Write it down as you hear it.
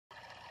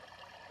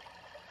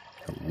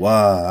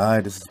HaWahTah.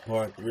 Alright, this is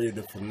part 3 of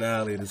the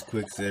finale of this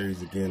quick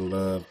series. Again,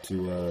 love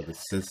to the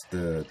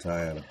sister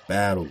Tiana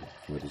Battle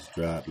for this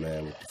drop,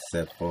 man, with the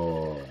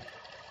Sefer.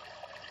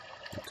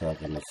 I'm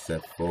talking to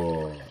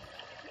Sefer.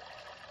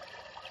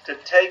 To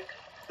take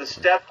the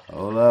step.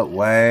 Hold up,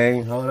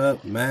 Wayne. Hold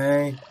up,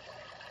 man.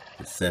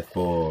 The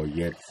Sefer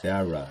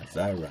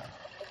Yetzirah,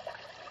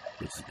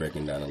 which is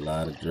breaking down a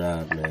lot of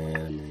drop, man.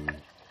 I mean,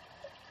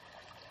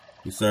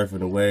 you surfing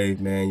the wave,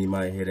 man, you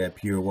might hear that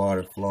pure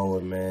water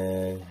flowing,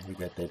 man. We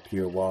got that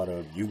pure water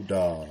of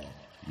Utah,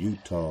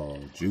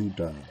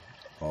 Judah,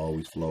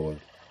 always flowing.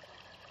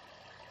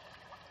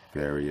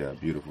 Very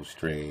beautiful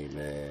stream,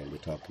 man. We're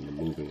talking the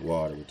moving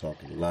water, we're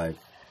talking life.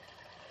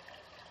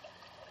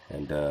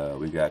 And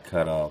we got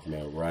cut off,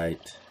 man,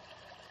 right.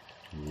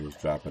 And we was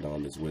dropping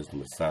on this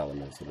wisdom of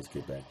Solomon, so let's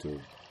get back to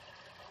it.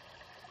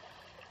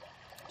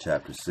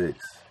 Chapter 6.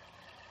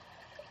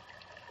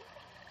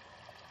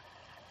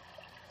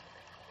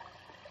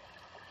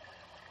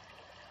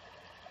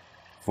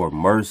 For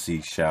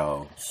mercy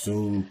shall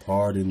soon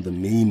pardon the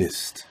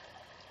meanest,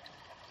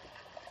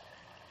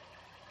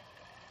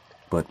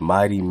 but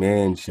mighty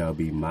men shall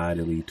be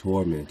mightily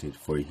tormented.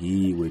 For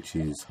he which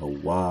is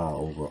HaWahTah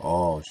over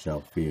all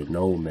shall fear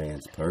no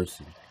man's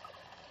person,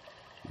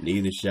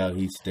 neither shall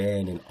he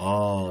stand in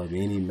awe of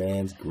any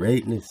man's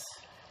greatness.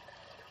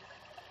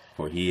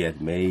 For he hath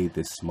made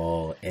the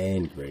small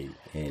and great,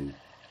 and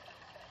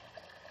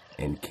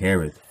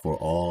careth for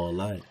all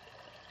alike.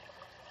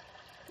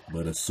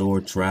 But a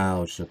sore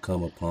trial shall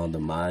come upon the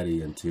mighty,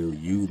 until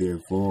you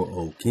therefore,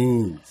 O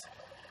kings,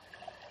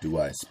 do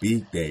I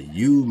speak, that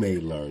you may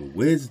learn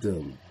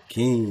wisdom.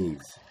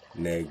 Kings,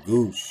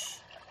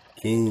 negush.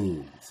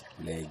 Kings,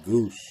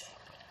 negush.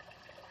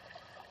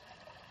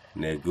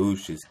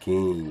 Negush is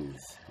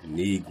kings.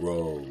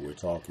 Negro, we're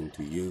talking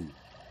to you.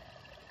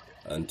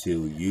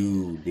 Until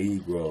you,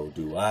 Negro,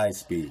 do I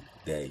speak,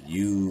 that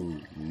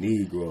you,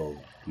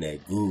 Negro,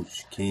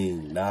 negush,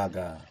 king,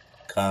 naga,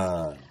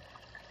 Khan,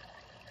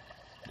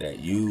 that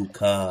you,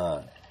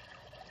 Khan,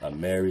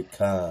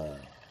 Ame'rican,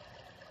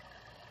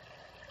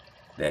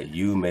 that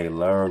you may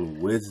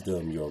learn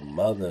wisdom, your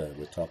mother,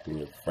 we're talking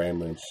your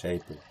framer and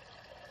shaper,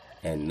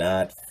 and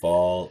not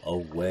fall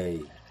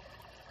away.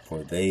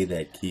 For they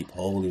that keep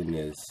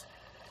holiness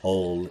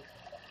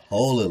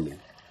holily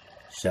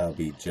shall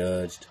be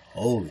judged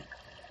holy,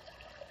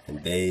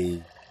 and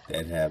they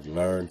that have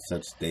learned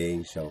such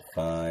things shall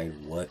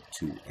find what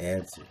to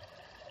answer.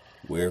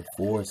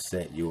 Wherefore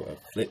set your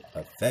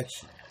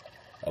affection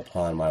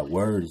upon my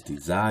words,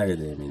 desire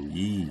them, and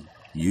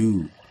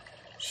you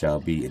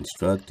shall be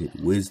instructed.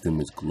 Wisdom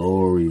is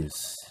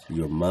glorious,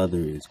 your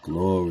mother is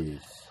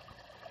glorious,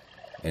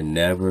 and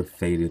never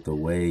fadeth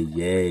away.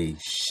 Yea,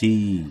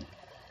 she,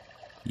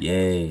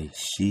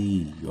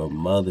 your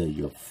mother,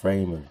 your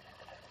framer,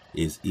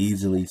 is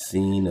easily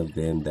seen of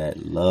them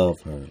that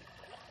love her,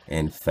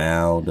 and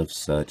found of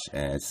such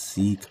as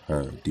seek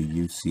her. Do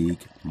you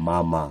seek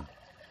mama?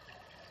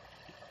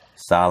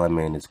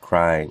 Solomon is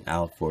crying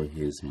out for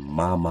his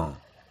mama.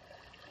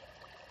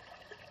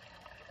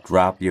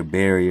 Drop your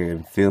barrier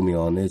and feel me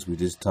on this. We're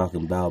just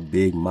talking about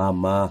Big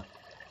Mama.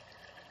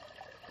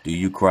 Do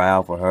you cry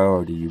out for her,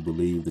 or do you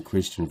believe the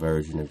Christian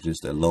version of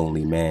just a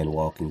lonely man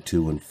walking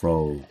to and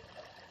fro?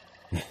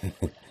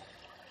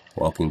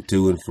 Walking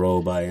to and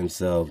fro by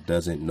himself,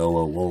 doesn't know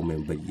a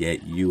woman, but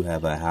yet you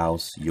have a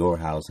house. Your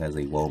house has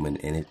a woman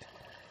in it.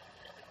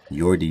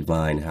 Your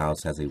divine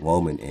house has a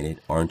woman in it.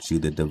 Aren't you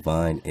the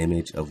divine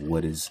image of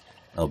what is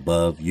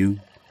above you?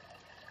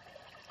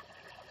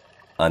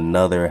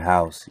 Another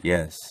house,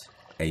 yes.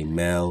 A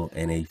male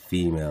and a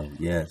female,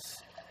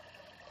 yes.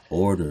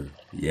 Order,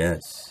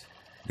 yes.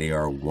 They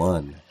are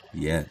one,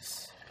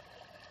 yes.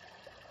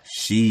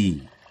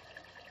 She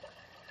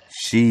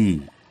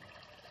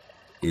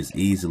is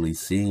easily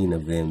seen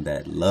of them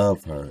that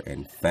love her,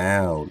 and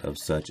found of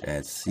such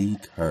as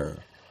seek her.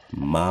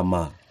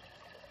 Mama.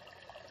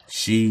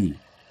 She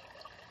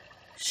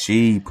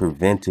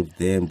preventive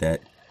them that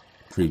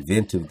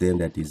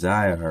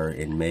desire her,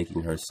 in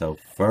making herself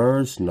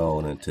first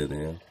known unto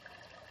them.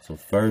 So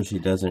first she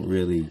doesn't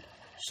really,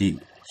 she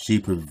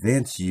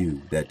prevents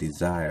you that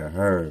desire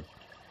her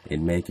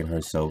in making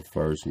herself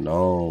first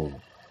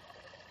known.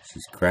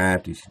 She's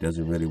crafty. She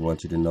doesn't really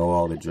want you to know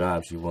all the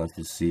drops. She wants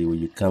to see where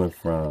you're coming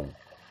from.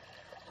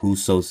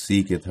 Whoso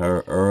seeketh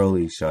her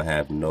early shall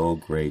have no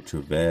great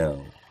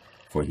travail,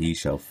 for he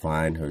shall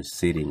find her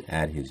sitting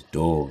at his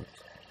doors.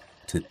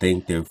 To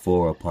think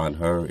therefore upon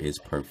her is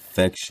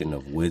perfection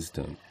of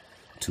wisdom.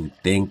 To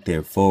think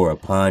therefore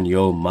upon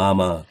your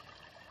mama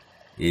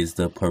is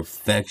the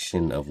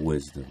perfection of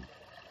wisdom.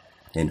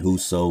 And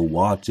whoso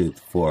watcheth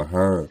for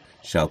her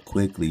shall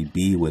quickly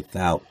be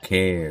without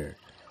care.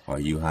 Are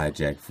you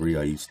hijack free?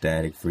 Are you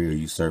static free? Are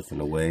you surfing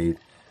the wave?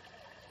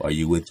 Are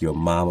you with your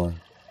mama?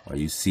 Are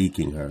you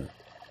seeking her?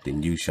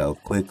 Then you shall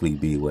quickly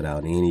be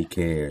without any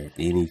care,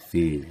 any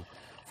fear.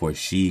 For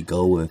she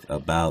goeth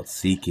about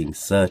seeking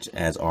such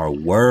as are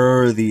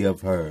worthy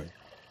of her.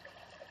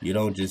 You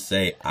don't just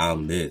say,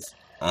 I'm this,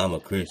 I'm a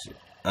Christian,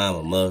 I'm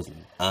a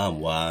Muslim, I'm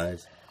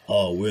wise.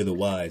 Oh, we're the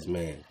wise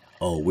man.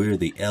 Oh, we're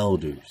the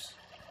elders.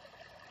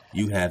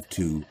 You have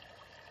to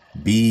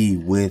be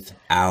with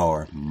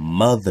our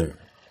mother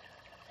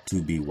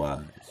to be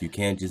wise. You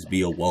can't just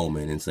be a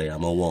woman and say,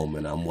 I'm a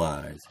woman, I'm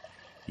wise.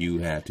 You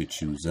have to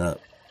choose up.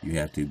 You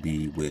have to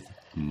be with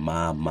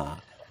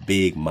mama,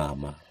 big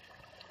mama.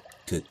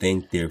 To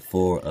think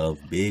therefore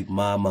of big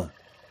mama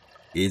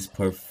is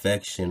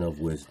perfection of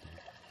wisdom.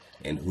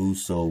 And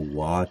whoso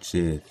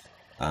watcheth,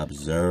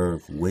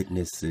 observe,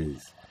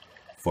 witnesses,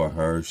 for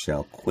her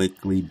shall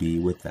quickly be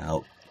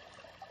without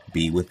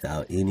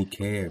any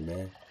care,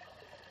 man.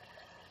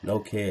 No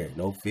care,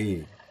 no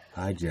fear,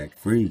 hijack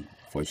free,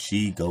 for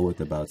she goeth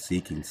about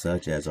seeking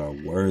such as are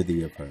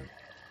worthy of her.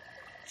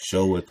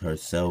 Showeth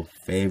herself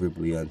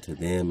favorably unto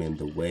them in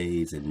the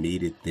ways, and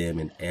meeteth them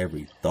in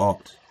every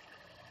thought.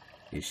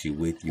 Is she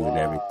with you in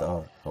every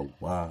thought?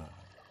 HaWahTah.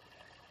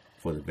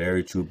 For the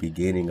very true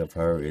beginning of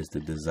her is the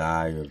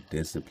desire of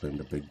discipline.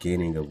 The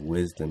beginning of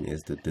wisdom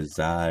is the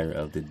desire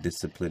of the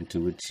discipline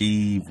to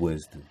achieve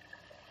wisdom.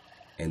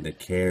 And the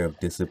care of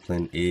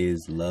discipline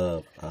is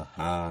love.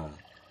 Aha.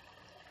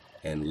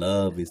 And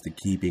love is the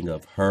keeping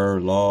of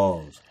her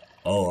laws.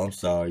 Oh, I'm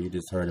sorry, you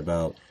just heard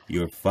about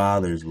your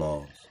father's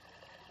laws.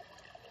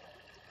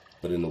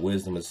 But in the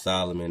wisdom of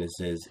Solomon, it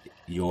says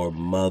your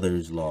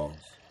mother's laws.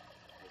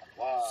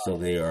 So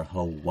they are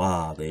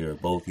HaWahTah. They are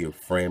both your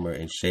framer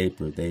and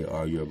shaper. They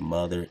are your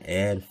mother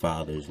and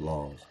father's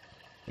laws.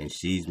 And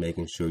she's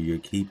making sure you're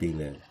keeping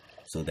them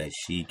so that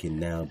she can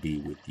now be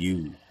with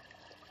you.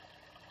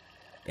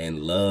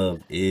 And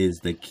love is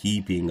the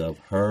keeping of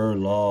her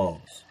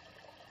laws.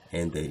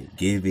 And the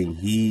giving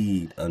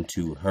heed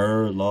unto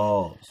her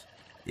laws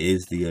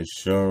is the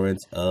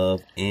assurance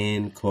of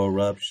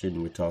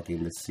incorruption. We're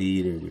talking the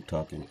cedar. We're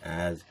talking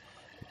as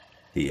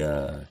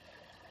the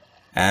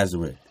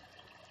Azareth.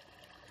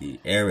 The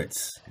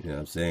Eretz, you know what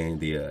I'm saying?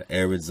 The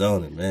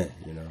Arizona, man,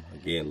 you know.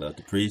 Again, love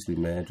the Priestley,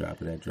 man,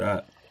 dropping that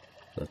drop.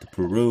 Love the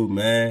Peru,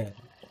 man.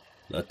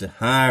 Love to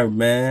hire,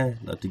 man.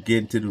 Love to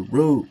get into the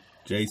root.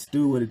 J.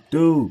 Stu, what it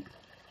do?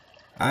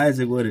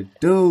 Isaac, what it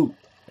do?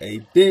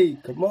 AD,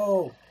 come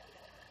on.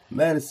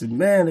 Madison,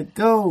 man, let's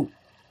go.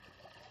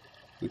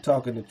 We're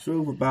talking the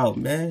truth about,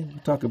 man.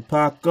 We're talking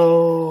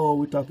Paco.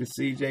 We're talking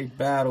CJ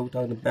Battle. We're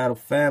talking the Battle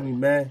family,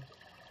 man.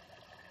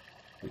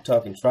 We're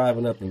talking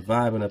tribing up and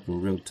vibing up in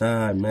real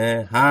time,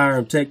 man. Hire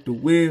him, take the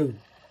wheel.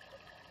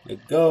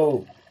 Let's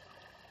go.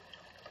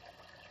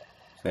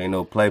 This ain't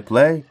no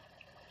play.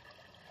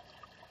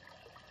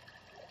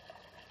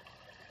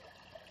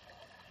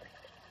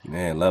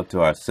 Man, love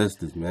to our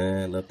sisters,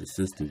 man. Love to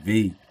Sister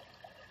V.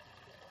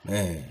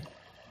 Man.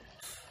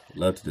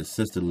 Love to the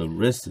Sister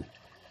Larissa.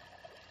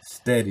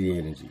 Steady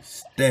energy.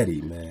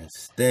 Steady, man.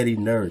 Steady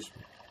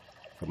nourishment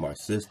from our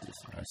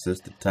sisters. Our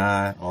Sister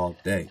Ty all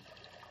day.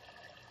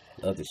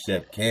 Love to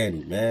Chef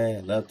Candy,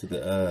 man. Love to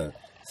the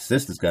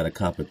sisters got a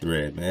copper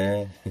thread,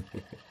 man.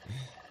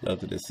 Love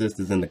to the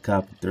sisters in the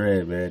copper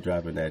thread, man.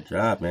 Dropping that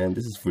drop, man.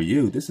 This is for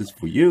you. This is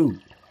for you.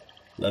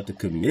 Love to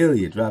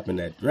Camellia dropping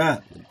that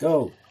drop. Let's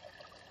go.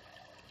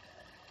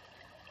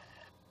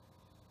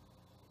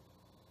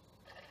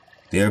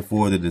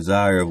 Therefore, the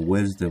desire of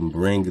wisdom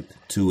bringeth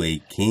to a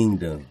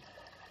kingdom.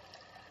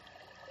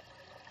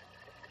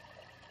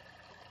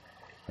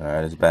 All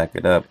right, let's back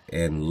it up.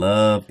 And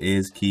love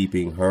is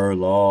keeping her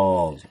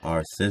laws.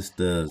 Our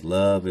sisters,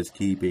 love is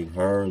keeping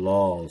her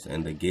laws.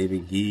 And the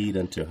giving heed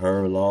unto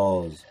her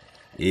laws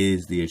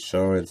is the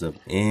assurance of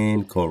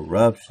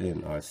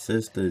incorruption. Our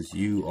sisters,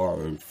 you are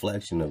a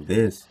reflection of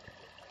this.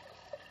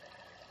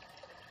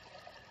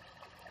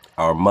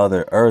 Our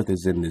Mother Earth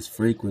is in this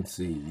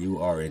frequency.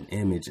 You are an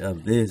image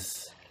of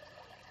this.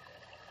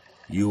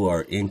 You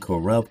are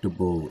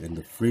incorruptible in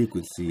the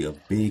frequency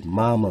of Big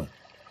Mama.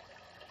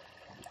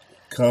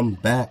 Come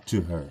back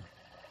to her.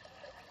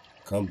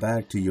 Come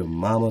back to your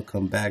mama.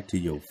 Come back to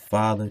your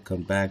father.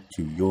 Come back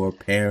to your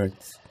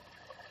parents.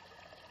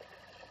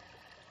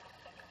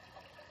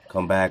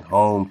 Come back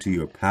home to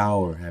your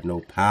power. Have no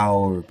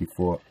power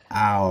before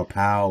our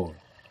power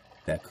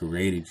that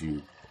created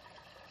you.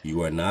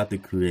 You are not the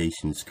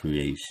creation's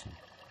creation.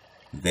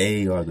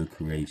 They are the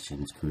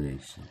creation's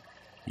creation.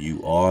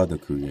 You are the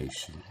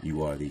creation.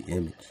 You are the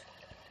image.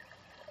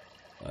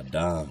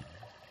 Adam.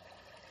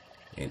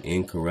 And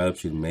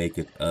incorruption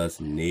maketh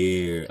us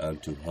near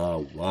unto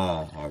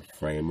HaWahTah, our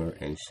framer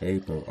and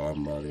shaper, our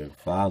mother and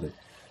father.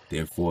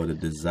 Therefore the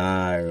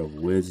desire of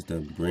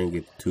wisdom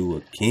bringeth to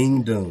a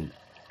kingdom.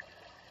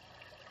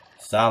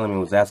 Solomon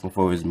was asking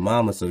for his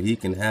mama so he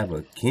can have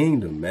a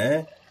kingdom,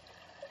 man.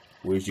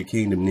 Where's your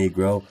kingdom,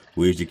 Negro?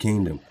 Where's your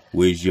kingdom?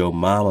 Where's your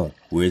mama?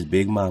 Where's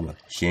Big Mama?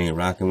 She ain't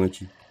rocking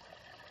with you?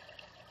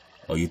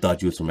 Oh, you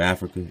thought you was from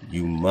Africa?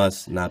 You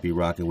must not be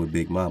rocking with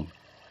Big Mama.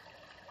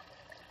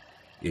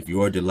 If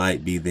your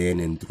delight be then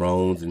in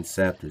thrones and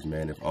scepters,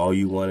 man, if all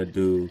you want to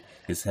do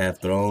is have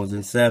thrones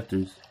and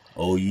scepters,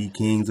 O ye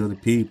kings of the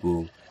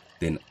people,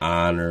 then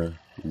honor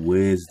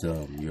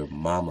wisdom, your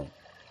mama,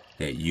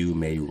 that you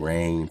may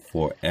reign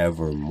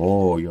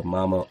forevermore. Your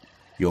mama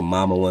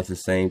wants the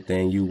same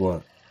thing you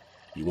want.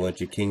 You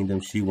want your kingdom,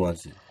 she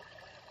wants it.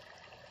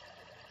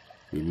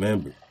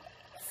 Remember,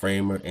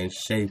 framer and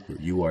shaper.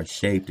 You are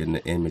shaped in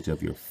the image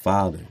of your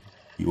Father.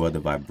 You are the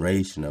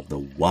vibration of the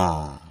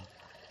Wah.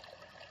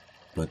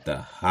 But the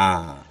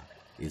Ha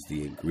is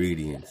the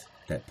ingredients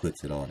that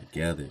puts it all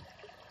together.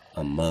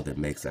 A mother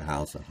makes a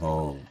house a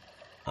home.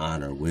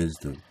 Honor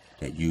wisdom,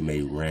 that you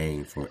may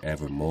reign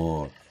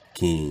forevermore.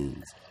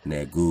 Kings,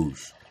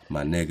 Negush,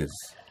 my niggas.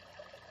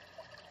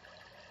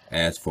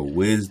 As for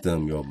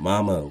wisdom, your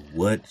mama,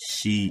 what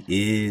she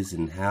is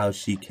and how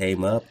she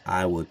came up,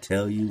 I will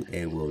tell you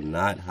and will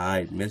not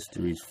hide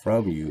mysteries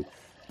from you,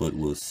 but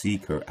will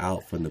seek her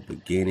out from the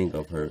beginning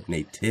of her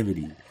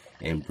nativity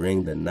and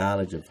bring the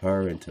knowledge of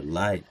her into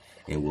light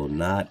and will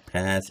not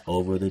pass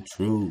over the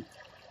truth.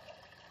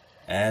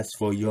 As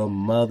for your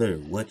mother,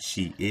 what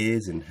she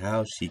is and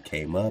how she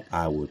came up,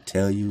 I will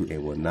tell you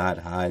and will not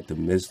hide the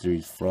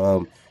mysteries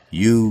from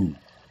you.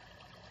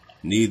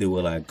 Neither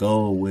will I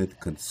go with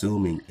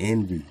consuming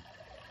envy,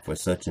 for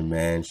such a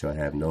man shall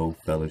have no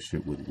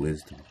fellowship with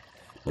wisdom.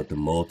 But the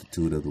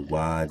multitude of the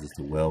wise is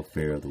the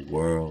welfare of the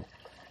world,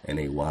 and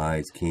a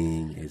wise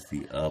king is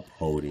the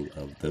upholding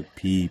of the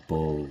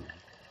people.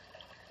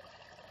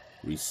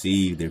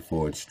 Receive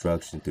therefore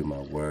instruction through my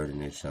word,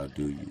 and it shall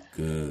do you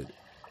good.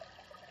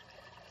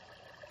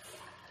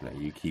 Now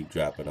you keep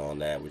dropping on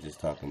that. We're just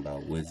talking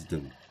about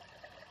wisdom.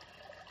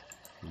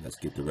 Let's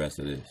get the rest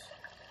of this.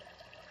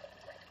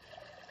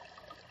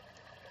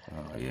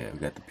 Oh yeah, we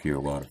got the pure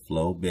water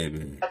flow,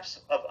 baby.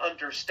 Steps of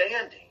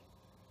understanding,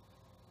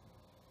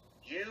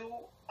 you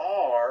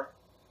are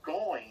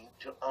going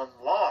to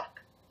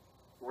unlock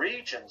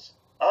regions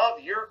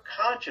of your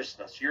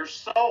consciousness, your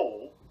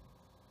soul,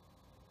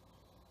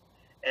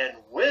 and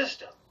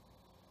wisdom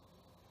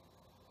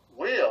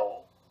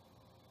will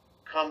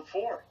come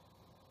forth.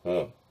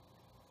 Huh.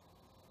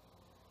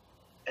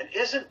 And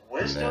isn't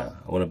wisdom... Now,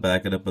 I want to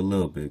back it up a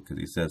little bit because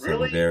he said something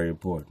Really? very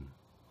important.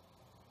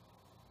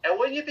 And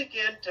when you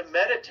begin to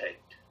meditate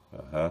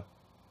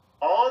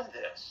on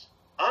this,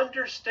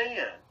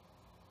 understand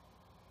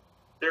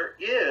there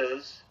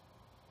is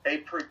a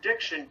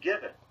prediction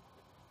given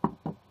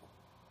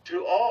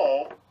to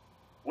all,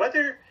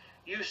 whether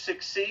you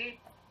succeed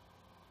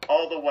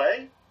all the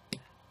way,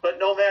 but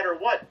no matter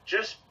what,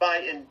 just by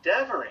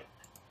endeavoring,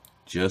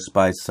 just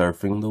by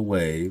surfing the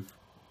wave,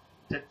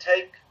 to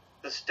take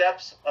the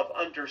steps of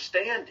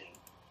understanding,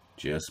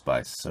 just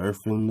by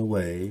surfing the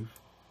wave,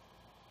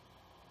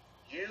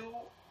 you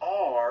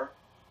are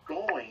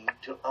going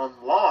to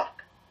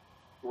unlock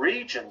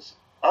regions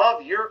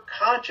of your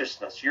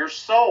consciousness, your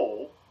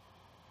soul,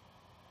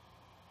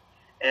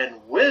 and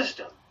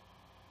wisdom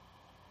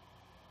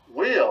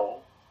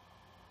will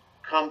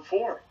come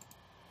forth.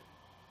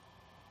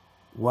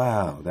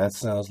 Wow, that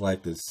sounds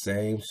like the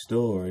same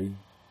story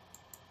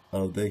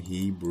of the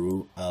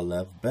Hebrew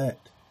Aleph Bet.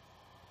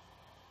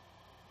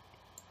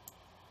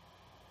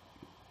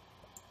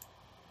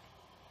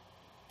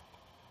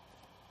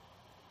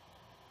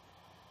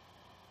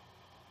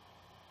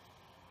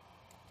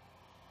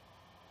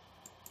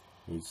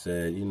 He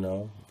said, you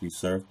know, if you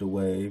surf the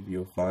wave,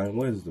 you'll find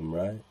wisdom,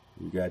 right?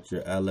 You got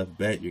your Aleph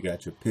Bet, you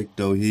got your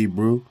Picto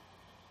Hebrew.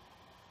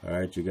 All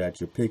right, you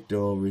got your Picto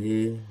over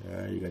here.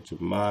 All right, you got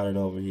your modern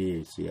over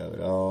here. See how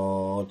it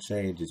all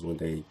changes when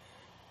they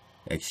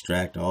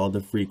extract all the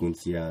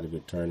frequency out of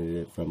it, turning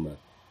it from a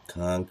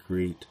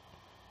concrete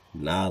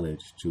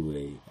knowledge to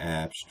a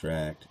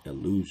abstract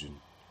illusion.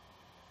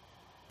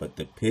 But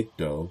the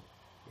Picto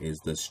is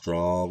the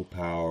strong,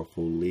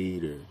 powerful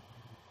leader.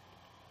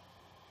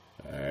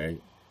 All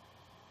right,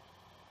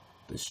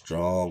 the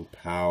strong,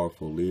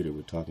 powerful leader.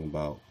 We're talking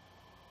about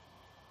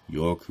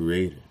your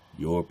creator,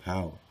 your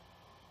power,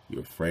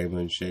 your framer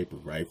and shaper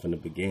right from the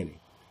beginning.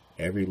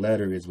 Every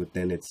letter is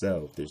within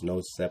itself. There's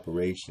no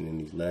separation in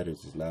these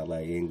letters. It's not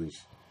like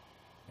English.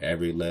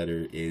 Every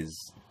letter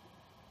is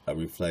a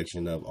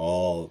reflection of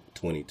all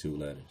 22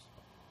 letters.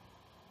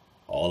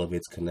 All of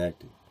it's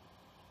connected.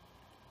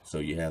 So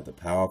you have the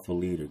powerful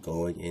leader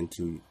going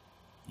into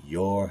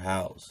your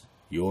house,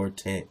 your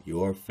tent,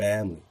 your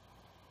family.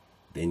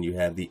 Then you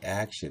have the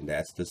action.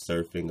 That's the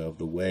surfing of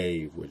the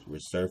wave. We're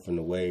surfing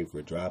the wave.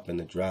 We're dropping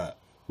the drop.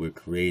 We're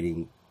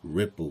creating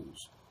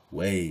ripples,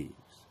 waves.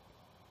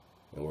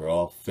 And we're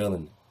all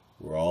feeling it.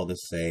 We're all the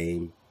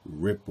same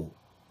ripple,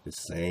 the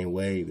same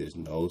wave. There's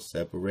no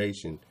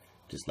separation,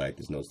 just like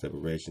there's no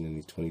separation in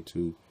these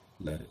 22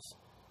 letters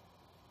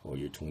or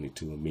your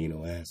 22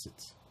 amino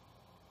acids.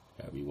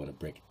 However you want to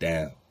break it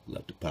down.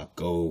 Love to pop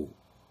gold.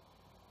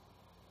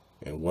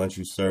 And once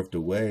you surf the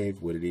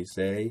wave, what did he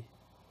say?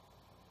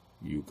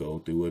 You go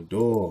through a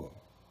door.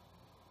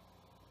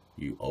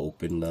 You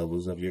open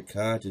levels of your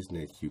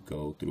consciousness. You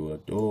go through a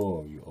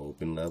door. You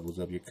open levels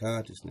of your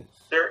consciousness.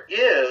 There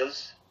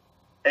is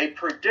a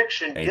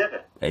prediction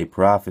given. A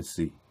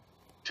prophecy.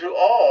 To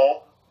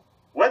all,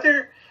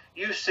 whether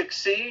you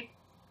succeed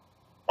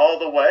all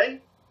the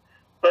way,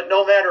 but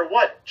no matter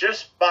what,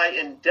 just by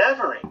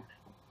endeavoring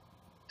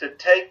to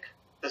take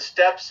the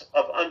steps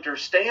of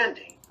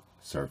understanding,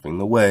 surfing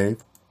the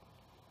wave,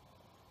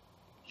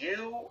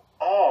 you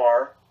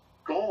are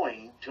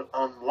going to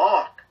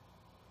unlock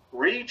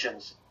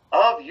regions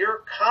of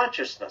your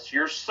consciousness,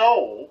 your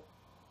soul,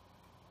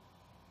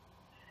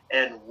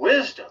 and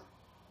wisdom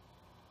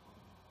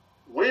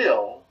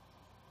will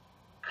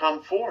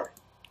come forth.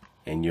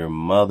 And your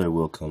mother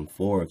will come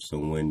forth. So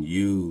when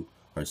you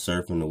are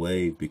surfing the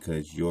wave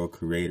because your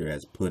Creator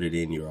has put it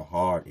in your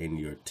heart, in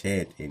your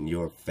tent, in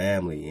your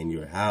family, in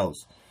your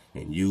house,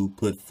 and you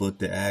put foot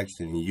to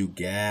action and you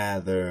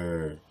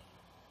gather,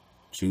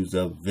 choose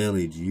a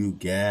village, you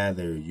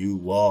gather, you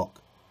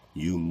walk,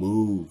 you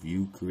move,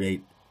 you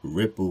create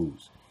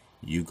ripples,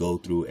 you go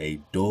through a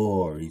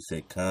door. He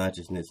said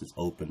consciousness has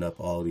opened up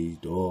all these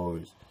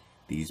doors,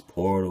 these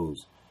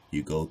portals.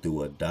 You go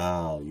through a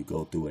dial, you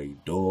go through a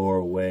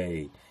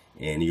doorway,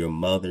 and your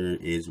mother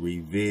is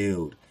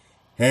revealed.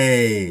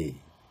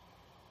 Hey!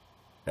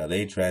 Now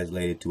they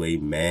translated to a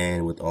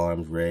man with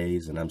arms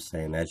raised, and I'm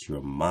saying that's your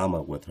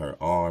mama with her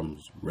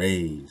arms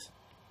raised.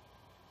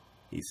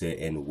 He said,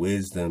 and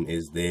wisdom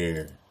is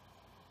there.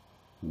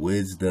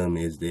 Wisdom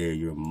is there.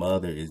 Your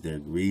mother is there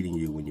greeting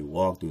you when you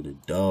walk through the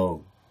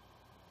door.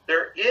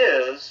 There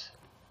is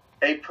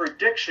a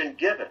prediction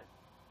given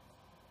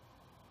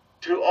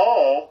to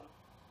all,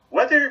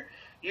 whether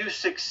you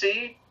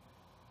succeed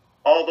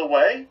all the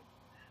way,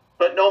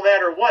 but no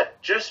matter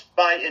what, just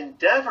by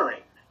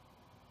endeavoring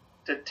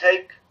to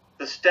take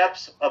the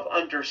steps of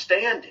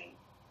understanding,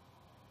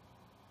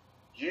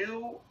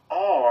 you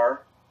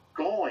are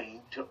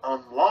going to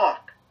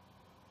unlock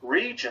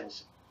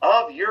regions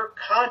of your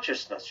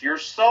consciousness, your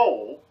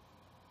soul,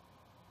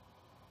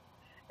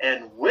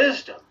 and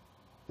wisdom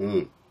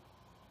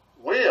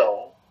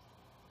will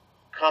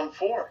come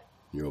forth.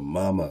 Your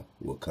mama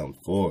will come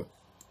forth.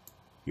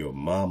 Your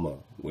mama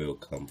will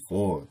come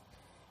forth.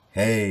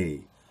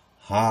 Hey,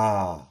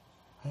 ha,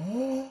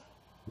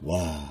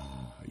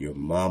 wow. Your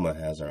mama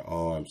has her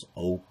arms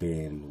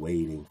open,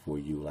 waiting for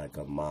you like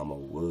a mama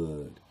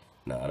would.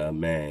 Not a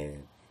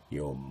man,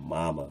 your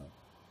mama.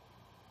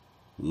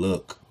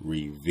 Look,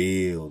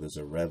 revealed as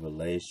a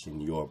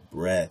revelation, your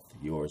breath,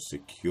 your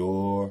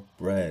secure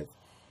breath.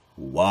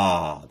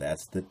 Wow,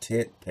 that's the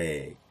tent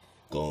peg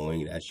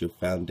going. That's your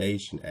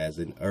foundation as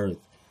an earth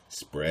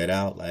spread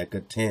out like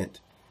a tent.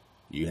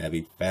 You have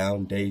a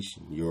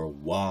foundation. Your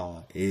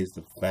Wah is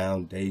the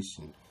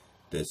foundation,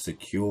 the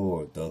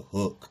secure, the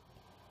hook,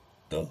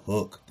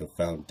 the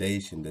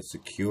foundation, the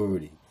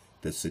security,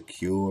 the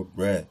secure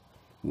breath.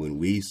 When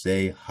we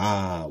say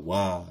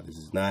HaWahTah, this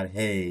is not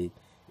hey,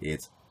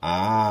 it's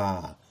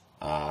ah,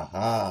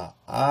 aha,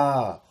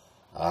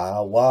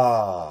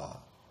 HaWahTah.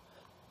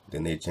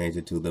 Then they changed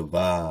it to the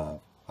Vav,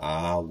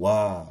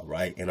 HaWahTah,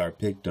 right in our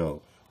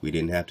picto. We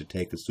didn't have to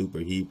take a super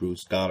Hebrew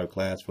scholar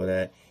class for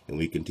that, and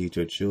we can teach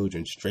our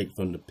children straight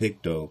from the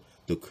picto,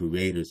 the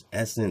Creator's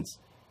essence,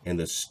 and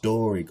the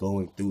story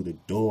going through the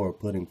door,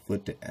 putting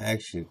foot to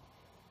action.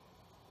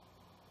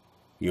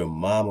 Your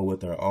mama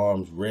with her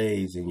arms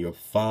raised and your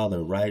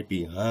father right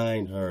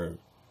behind her.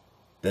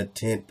 The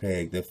tent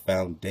peg, the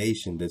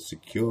foundation, the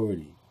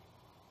security.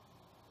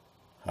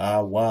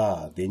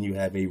 HaWahTah. Then you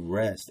have a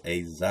rest,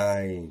 a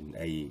Zion,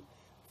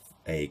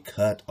 a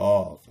cut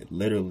off,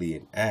 literally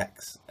an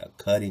axe, a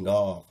cutting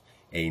off,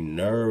 a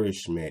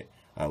nourishment.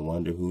 I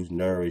wonder who's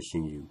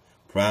nourishing you.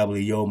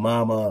 Probably your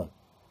mama.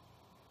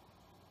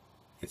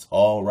 It's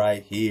all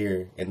right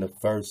here in the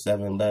first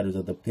 7 letters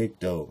of the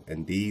picto,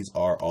 and these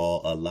are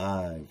all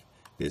alive.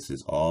 This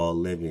is all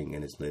living,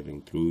 and it's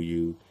living through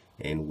you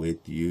and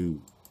with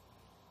you.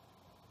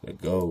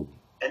 Let go.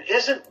 And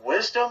isn't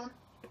wisdom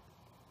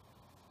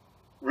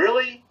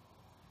really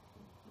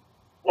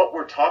what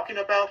we're talking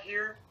about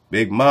here?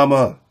 Big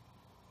mama.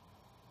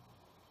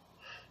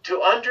 To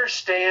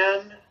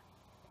understand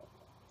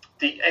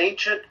the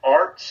ancient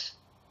arts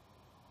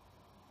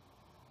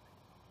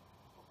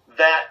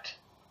that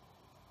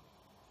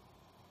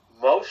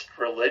most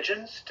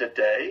religions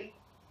today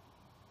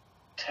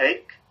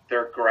take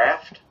their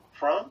graft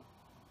from.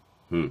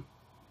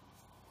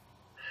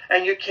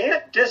 And you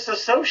can't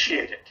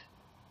disassociate it,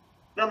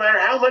 no matter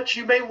how much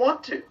you may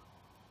want to.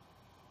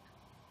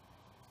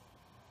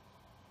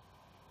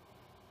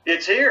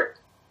 It's here.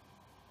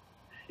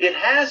 It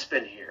has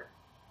been here.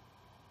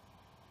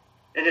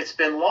 And it's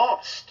been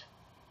lost.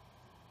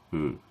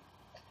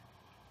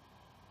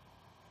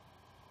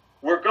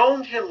 We're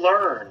going to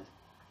learn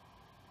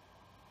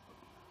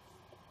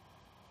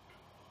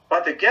by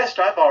the guest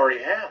I've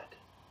already had.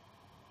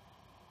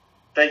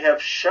 They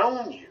have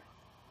shown you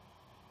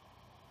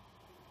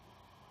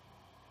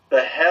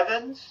the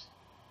heavens,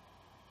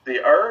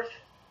 the earth,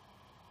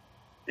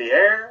 the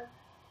air,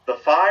 the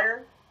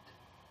fire,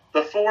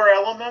 the 4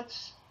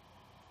 elements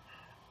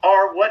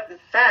are what in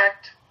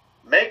fact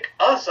make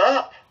us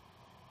up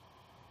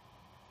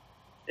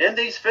in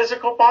these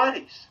physical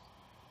bodies.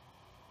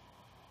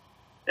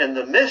 And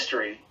the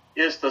mystery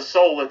is the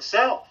soul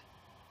itself.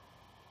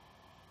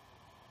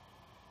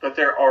 But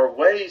there are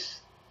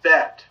ways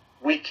that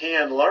we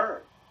can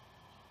learn.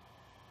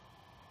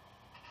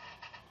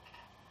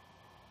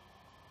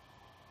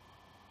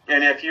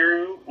 And if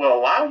you will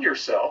allow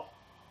yourself,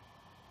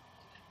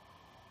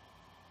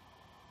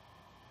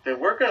 then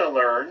we're going to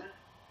learn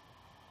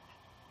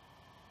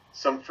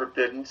some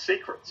forbidden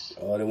secrets.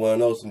 Oh, they want to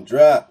know some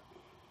drop.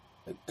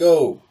 Let's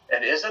go.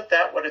 And isn't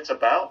that what it's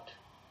about?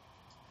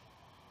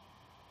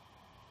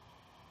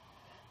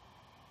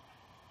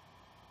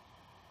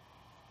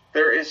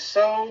 There is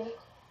so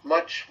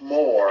much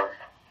more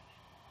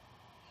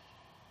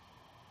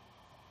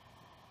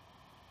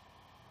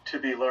to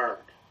be learned.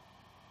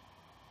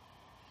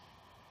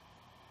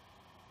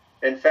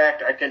 In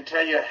fact, I can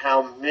tell you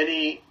how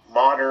many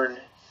modern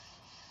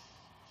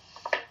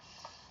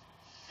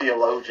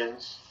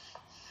theologians,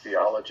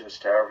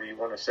 theologists, however you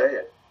want to say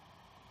it,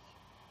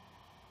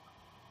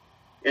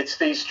 it's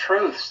these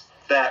truths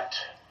that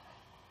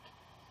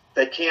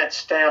they can't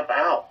stamp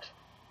out.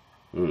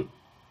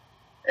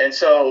 And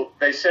so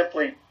they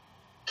simply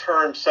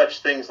term such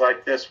things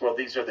like this, well,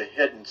 these are the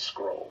hidden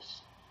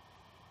scrolls.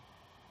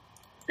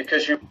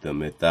 Because the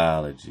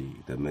mythology,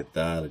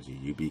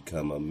 you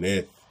become a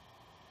myth.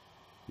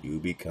 You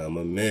become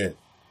a myth.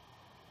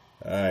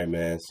 All right,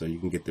 man, so you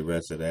can get the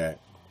rest of that.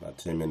 About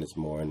 10 minutes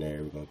more in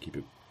there. We're going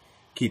to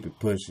keep it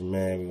pushing,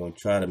 man. We're going to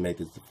try to make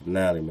this the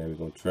finale, man. We're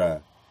going to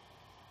try.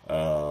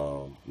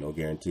 No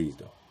guarantees,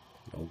 though.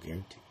 No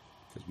guarantee.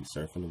 Because we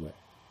surfing away.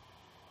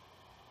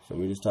 So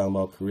we're just talking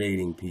about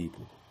creating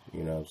people.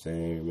 You know what I'm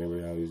saying?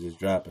 Remember how he was just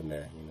dropping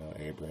that? You know,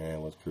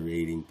 Abraham was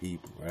creating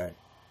people, right?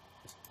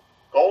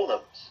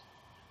 Golems.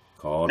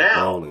 Called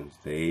golems.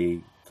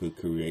 They could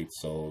create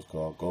souls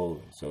called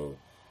golems. So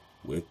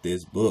with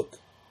this book,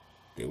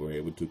 they were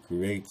able to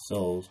create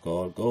souls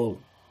called golems.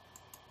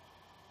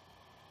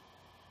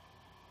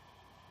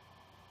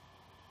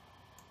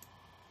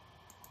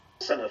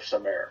 Of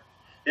Sumer.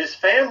 His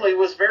family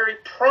was very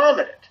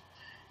prominent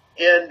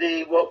in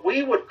the what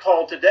we would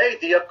call today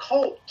the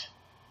occult,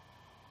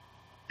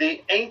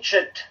 the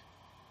ancient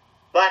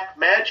black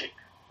magic.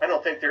 I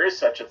don't think there is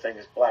such a thing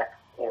as black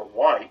or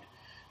white,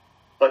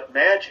 but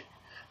magic.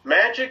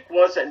 Magic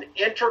was an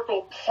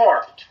integral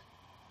part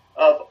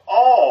of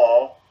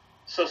all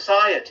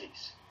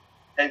societies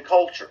and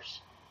cultures.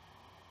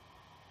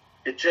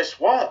 It just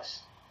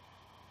was.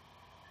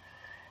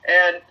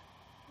 And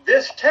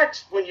this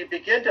text, when you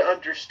begin to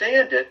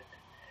understand it,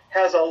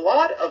 has a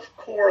lot of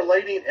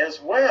correlating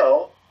as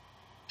well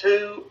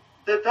to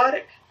the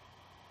Vedic.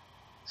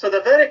 So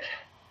the Vedic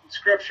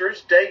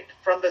scriptures date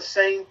from the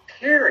same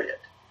period.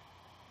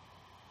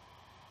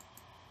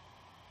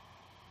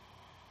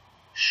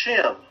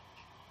 Shem,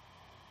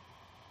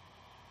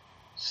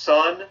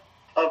 son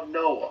of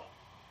Noah.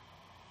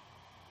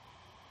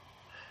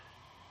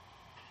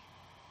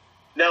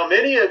 Now,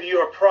 many of you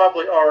are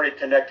probably already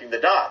connecting the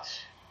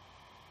dots.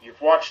 You've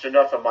watched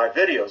enough of my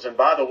videos. And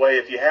by the way,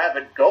 if you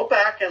haven't, go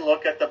back and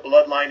look at the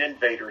Bloodline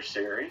Invader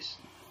series.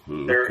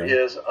 Okay. There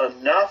is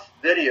enough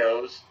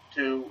videos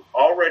to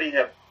already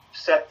have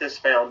set this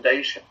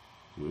foundation.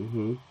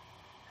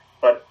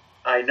 But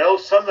I know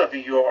some of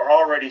you are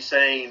already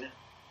saying,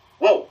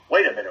 whoa,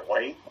 wait a minute,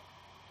 Wayne.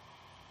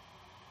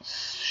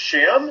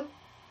 Shem,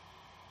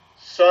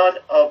 son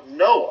of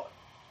Noah.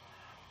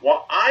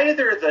 Well,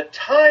 either the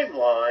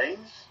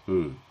timelines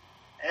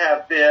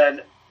have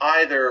been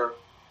either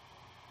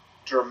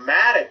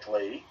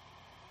dramatically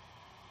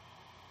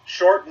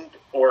shortened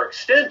or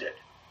extended.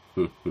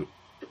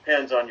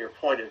 Depends on your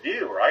point of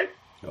view, right?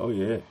 Oh,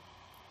 yeah.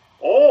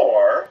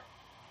 Or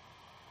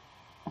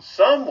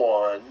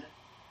someone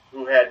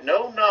who had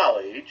no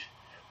knowledge,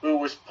 who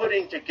was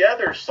putting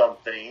together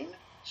something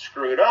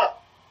screwed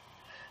up,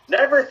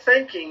 never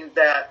thinking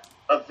that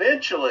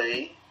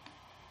eventually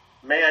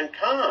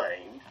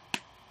mankind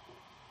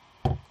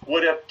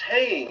would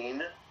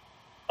obtain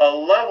a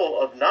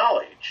level of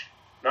knowledge.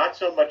 Not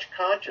so much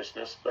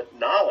consciousness, but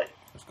knowledge.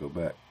 Let's go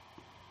back.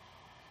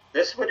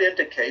 This would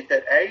indicate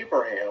that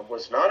Abraham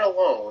was not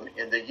alone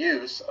in the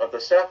use of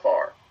the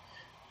Sefer,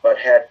 but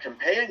had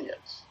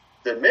companions.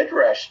 The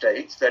Midrash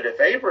states that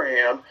if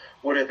Abraham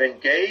would have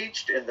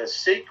engaged in the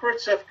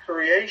secrets of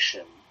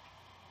creation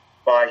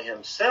by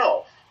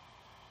himself,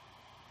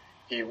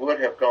 he would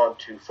have gone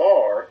too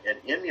far in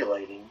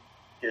emulating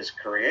his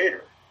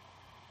creator.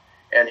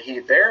 And he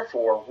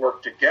therefore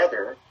worked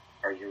together.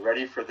 Are you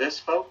ready for this,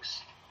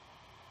 folks?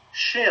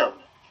 Shem.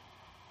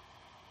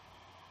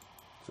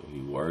 So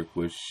he worked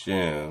with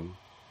Shem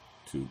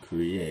to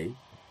create.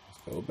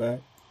 Let's go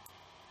back.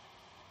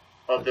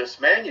 Of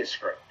this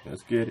manuscript.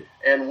 Let's get it.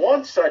 And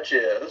one such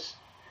is,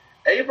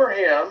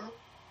 Abraham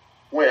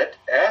went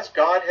as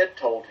God had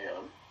told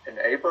him, and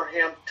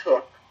Abraham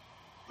took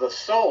the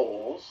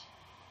souls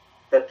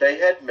that they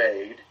had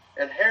made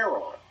in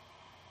Haran.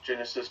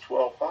 Genesis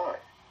 12:5.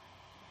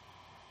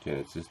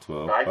 Genesis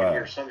 12:5. I can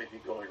hear some of you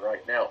going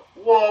right now,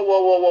 whoa,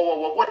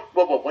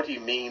 what do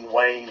you mean,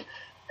 Wayne?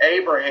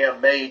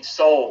 Abraham made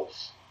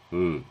souls.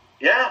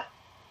 Yeah.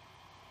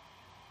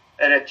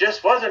 And it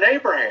just wasn't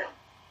Abraham.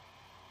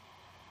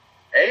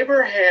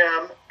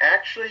 Abraham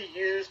actually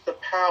used the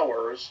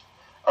powers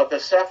of the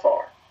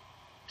Sefer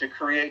to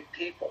create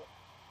people.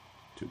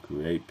 To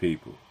create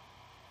people.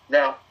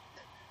 Now,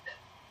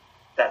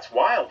 that's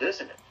wild,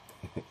 isn't it?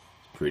 It's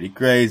pretty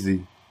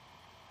crazy.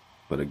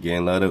 But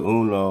again, Lada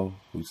Uno,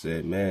 who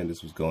said, man,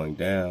 this was going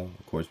down.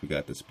 Of course, we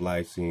got the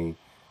splicing,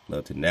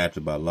 love to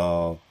natural by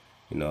law.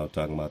 You know, I'm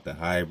talking about the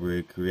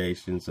hybrid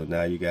creation. So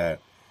now you got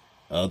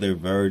other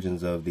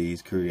versions of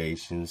these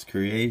creations.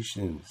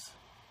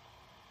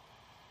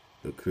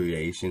 The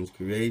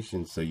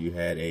creations. So you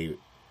had a,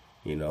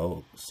 you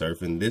know,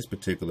 surfing this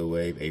particular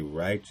wave, a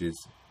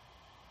righteous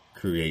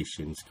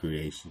creation,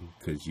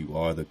 because you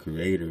are the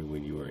creator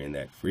when you are in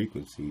that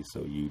frequency.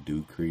 So you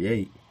do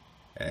create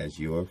as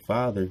your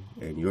father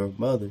and your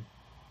mother.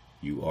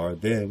 You are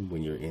them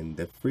when you're in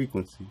the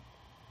frequency.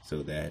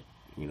 So that,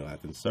 you know, I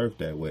can surf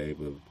that wave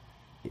of,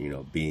 you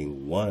know,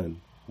 being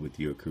one with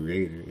your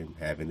creator and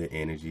having the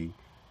energy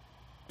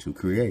to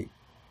create.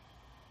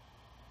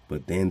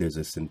 But then there's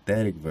a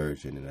synthetic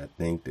version, and I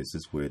think this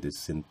is where this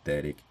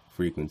synthetic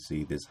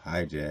frequency, this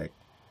hijack,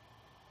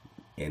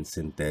 and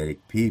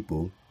synthetic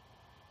people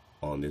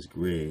on this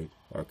grid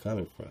are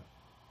coming from.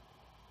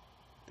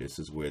 This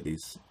is where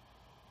these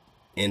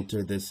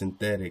enter the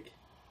synthetic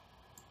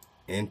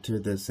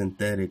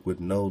with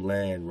no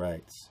land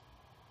rights,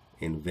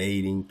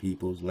 invading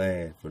people's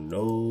land for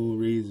no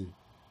reason,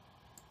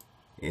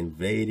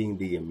 invading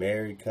the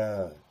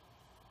Ame'rican,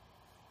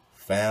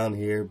 found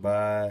here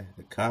by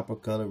the copper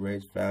color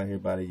race, found here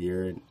by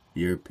the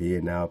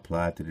European, now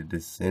applied to the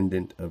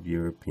descendant of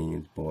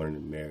Europeans born in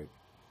America.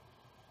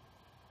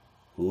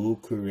 Who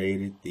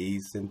created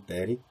these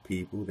synthetic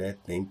people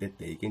that think that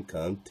they can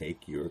come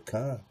take your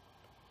con?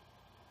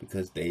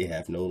 Because they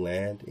have no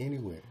land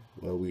anywhere.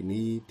 Well, we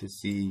need to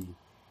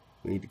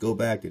go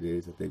back to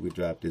this. I think we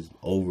dropped this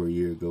over a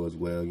year ago as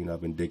well. You know,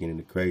 I've been digging in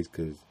the crates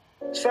because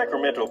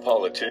Sacramento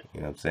politicians,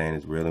 you know what I'm saying,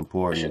 it's real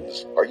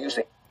important are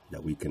using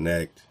that we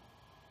connect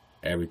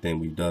everything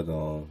we dug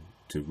on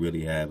to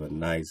really have a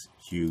nice,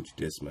 huge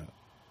dismount.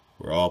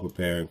 We're all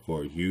preparing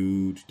for a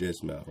huge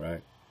dismount,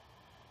 right?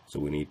 So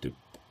we need to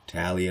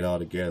tally it all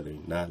together,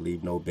 not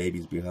leave no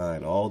babies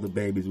behind. All the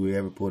babies we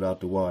ever put out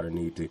the water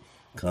need to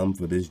come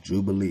for this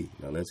jubilee.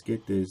 Now let's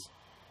get this.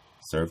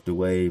 Surf the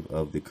wave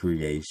of the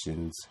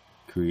creations.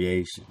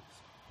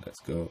 Let's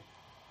go.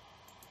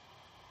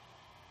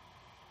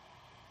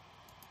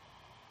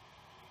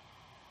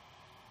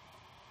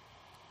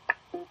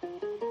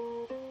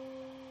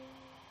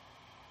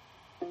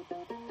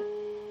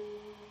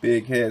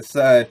 Big head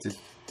scientist.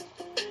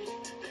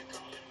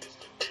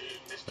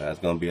 There's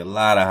going to be a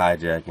lot of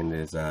hijacking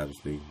this,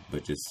 obviously,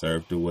 but just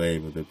surf the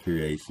wave of the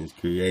creations,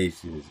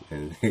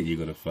 and you're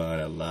going to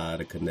find a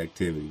lot of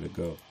connectivity to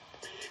go.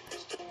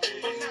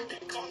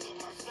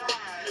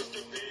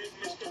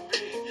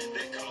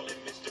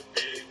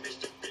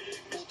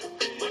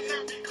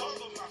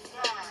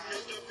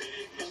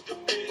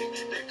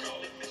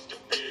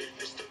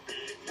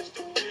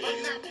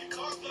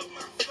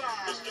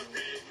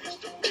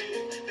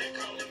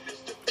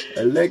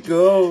 Let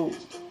go.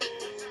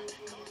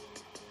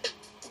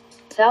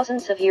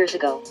 Thousands of years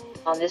ago,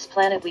 on this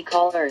planet we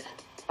call Earth,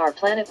 our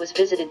planet was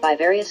visited by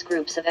various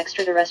groups of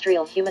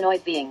extraterrestrial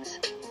humanoid beings.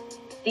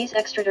 These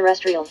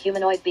extraterrestrial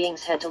humanoid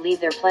beings had to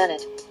leave their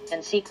planet,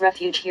 and seek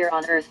refuge here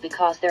on Earth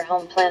because their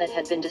home planet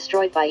had been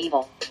destroyed by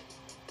evil.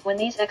 When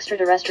these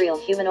extraterrestrial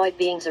humanoid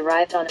beings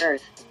arrived on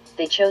Earth,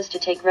 they chose to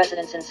take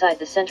residence inside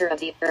the center of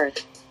the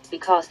Earth,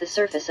 because the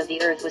surface of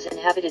the Earth was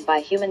inhabited by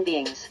human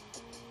beings.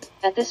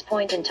 At this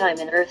point in time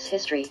in Earth's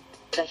history,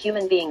 the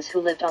human beings who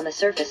lived on the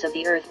surface of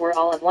the Earth were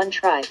all of one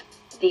tribe,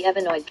 the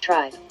Ebenoid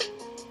tribe.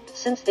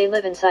 Since they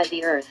live inside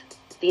the Earth,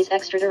 these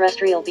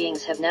extraterrestrial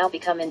beings have now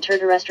become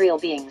interterrestrial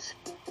beings.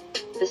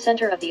 The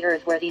center of the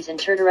Earth where these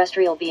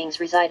interterrestrial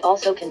beings reside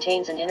also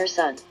contains an inner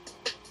sun.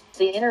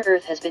 The inner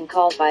Earth has been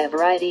called by a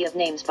variety of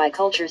names by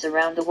cultures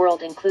around the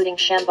world, including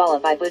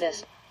Shambhala by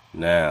Buddhists.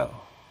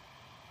 Now,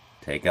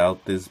 take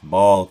out this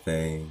ball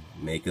thing,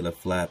 make it a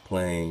flat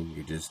plane.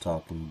 You're just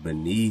talking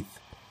beneath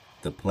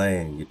the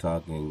plane. You're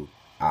talking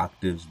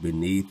octaves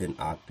beneath and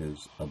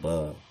octaves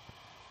above.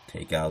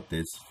 Take out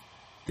this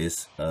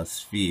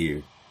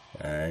sphere,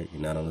 alright?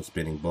 You're not on a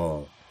spinning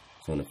ball.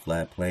 So on a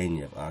flat plane,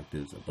 you have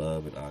octaves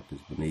above and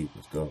octaves beneath.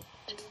 Let's go.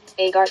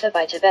 Agartha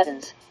by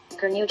Tibetans,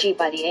 Kurnuji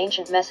by the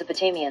ancient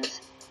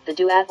Mesopotamians, the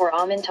Duat or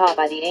Amintah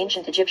by the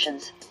ancient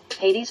Egyptians,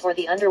 Hades or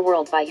the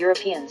underworld by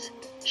Europeans,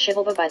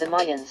 Xibalba by the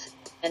Mayans,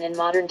 and in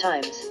modern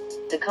times,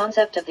 the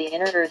concept of the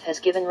inner Earth has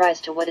given rise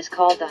to what is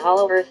called the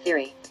hollow Earth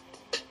theory.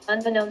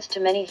 Unbeknownst to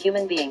many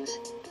human beings,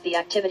 the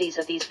activities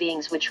of these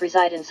beings which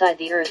reside inside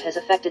the Earth has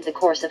affected the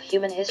course of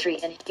human history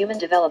and human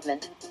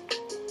development.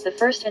 The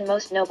first and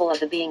most noble of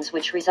the beings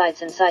which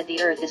resides inside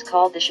the Earth is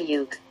called the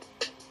Shayuk.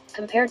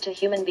 Compared to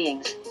human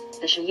beings,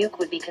 the Shayuk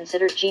would be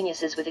considered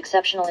geniuses with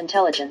exceptional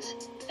intelligence,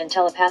 and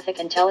telepathic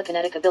and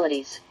telekinetic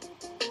abilities.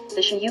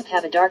 The Shayuk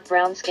have a dark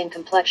brown skin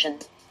complexion.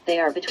 They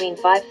are between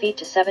 5 feet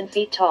to 7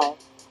 feet tall,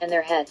 and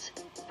their heads,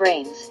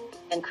 brains,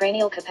 and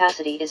cranial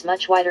capacity is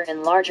much wider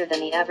and larger than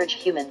the average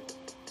human.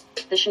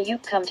 The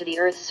Shayuk come to the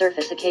Earth's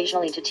surface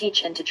occasionally to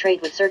teach and to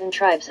trade with certain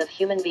tribes of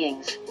human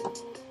beings.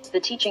 The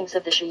teachings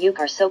of the Shayuk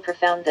are so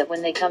profound that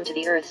when they come to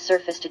the Earth's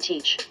surface to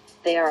teach,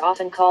 they are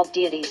often called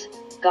deities,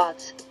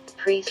 gods,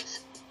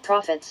 priests,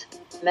 prophets,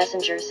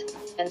 messengers,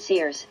 and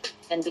seers,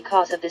 and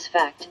because of this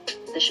fact,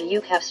 The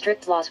Shayuk have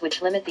strict laws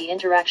which limit the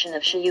interaction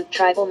of Shayuk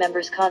tribal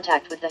members'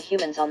 contact with the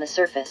humans on the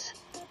surface.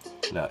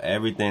 Now,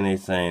 everything they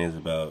saying is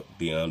about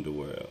the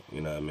underworld, you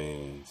know what I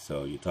mean?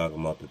 So you're talking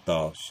about the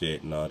thought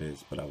shit and all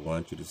this, but I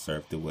want you to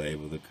surf the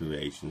wave of the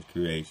creation.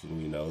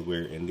 We know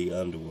we're in the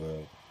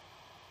underworld.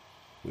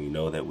 We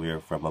know that we're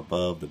from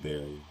above the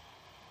barrier.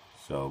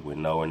 So we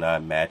know we're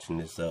not matching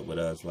this up with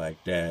us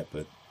like that,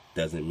 but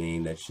doesn't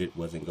mean that shit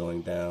wasn't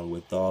going down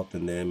with Thoth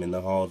and them in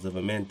the halls of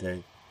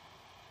Amente.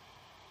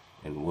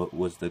 And what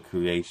was the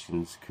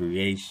creations?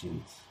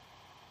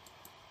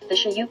 The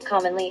Shayuk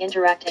commonly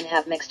interact and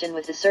have mixed in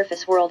with the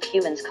surface world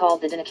humans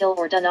called the Danakil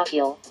or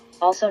Danakil,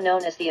 also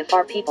known as the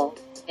Afar people,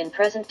 in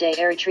present-day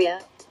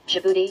Eritrea,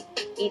 Djibouti,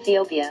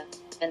 Ethiopia,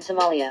 and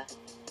Somalia.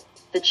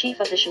 The chief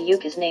of the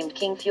Shayuk is named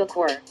King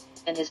Fuelkor,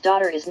 and his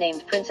daughter is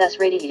named Princess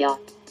Radiyah.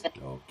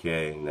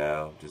 Okay,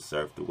 now just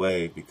surf the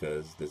wave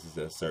because this is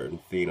a certain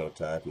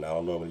phenotype, and I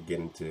don't normally get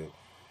into,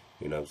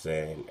 you know what I'm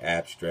saying,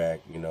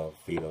 abstract, you know,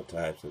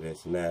 phenotypes of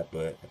this and that,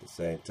 but at the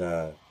same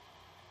time,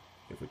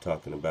 if we're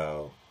talking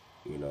about,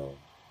 you know,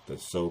 the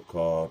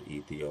so-called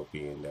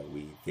Ethiopian that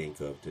we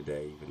think of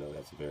today, even though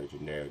that's a very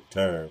generic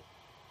term,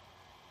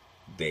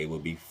 they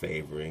would be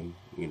favoring,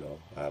 you know,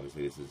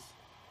 obviously this is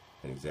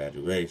an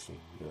exaggeration,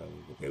 you know,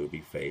 but they would be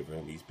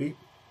favoring these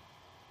people.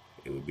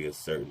 It would be a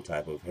certain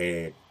type of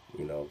head,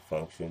 you know,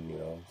 function, you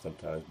know,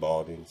 sometimes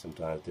balding,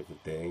 sometimes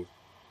different things.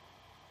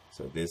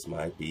 So this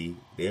might be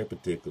their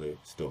particular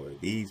story,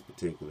 these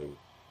particular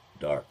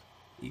dark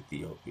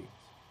Ethiopians,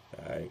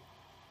 all right?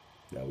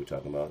 Now we're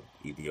talking about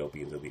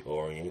Ethiopians of the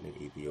Orient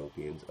and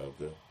Ethiopians of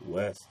the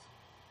West.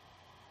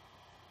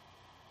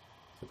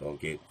 So don't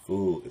get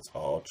fooled. It's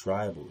all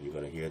tribal. You're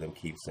going to hear them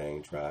keep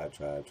saying tribe.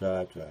 So,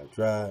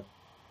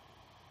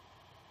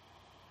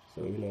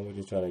 you know, we're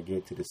just trying to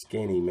get to the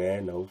skinny,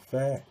 man. No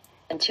fat.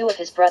 And two of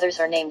his brothers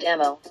are named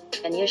Amo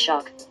and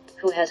Yishak,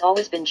 who has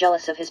always been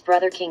jealous of his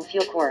brother King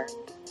Fuelkor.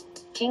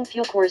 King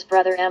Fuelkor's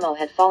brother Amo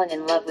had fallen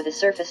in love with a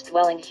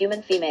surface-dwelling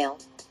human female,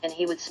 and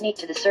he would sneak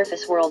to the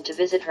surface world to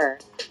visit her,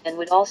 and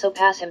would also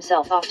pass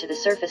himself off to the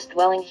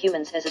surface-dwelling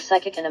humans as a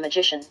psychic and a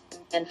magician,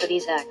 and for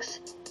these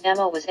acts,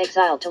 Amo was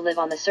exiled to live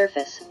on the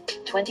surface,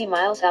 20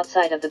 miles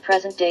outside of the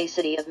present-day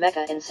city of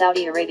Mecca in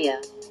Saudi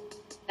Arabia.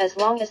 As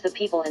long as the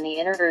people in the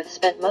inner earth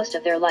spent most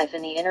of their life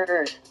in the inner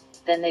earth,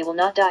 then they will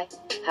not die.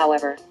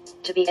 However,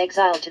 to be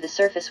exiled to the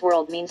surface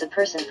world means a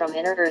person from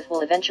inner earth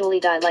will eventually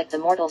die like the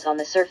mortals on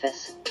the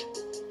surface.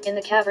 In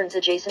the caverns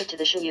adjacent to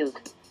the Shayuk,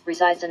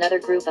 resides another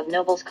group of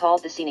nobles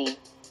called the Sinin.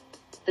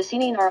 The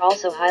Sinin are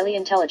also highly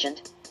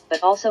intelligent,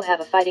 but also have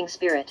a fighting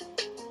spirit.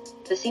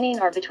 The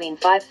Sinin are between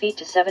 5 feet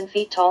to 7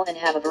 feet tall and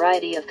have a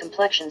variety of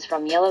complexions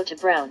from yellow to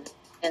brown,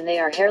 and they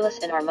are hairless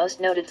and are most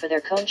noted for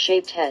their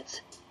cone-shaped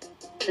heads.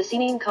 The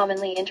Sinin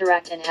commonly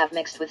interact and have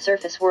mixed with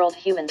surface world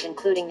humans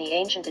including the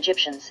ancient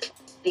Egyptians,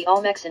 the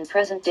Olmecs in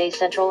present-day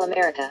Central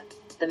America,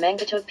 the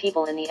Mangbatuk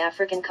people in the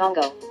African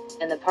Congo,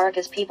 and the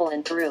Paracas people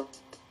in Peru.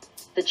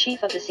 The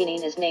chief of the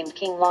Sinin is named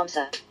King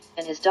Lamsa,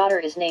 and his daughter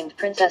is named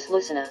Princess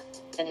Lucina,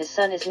 and his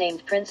son is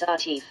named Prince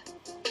Atif.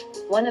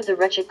 One of the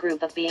wretched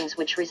group of beings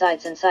which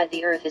resides inside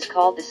the earth is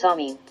called the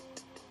Samin.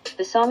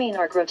 The Samin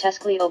are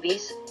grotesquely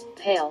obese,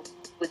 pale,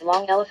 with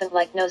long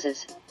elephant-like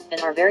noses,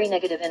 and are very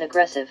negative and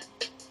aggressive.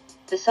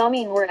 The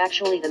Samin were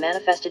actually the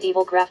manifested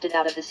evil grafted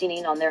out of the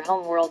Sinin on their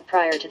home world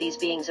prior to these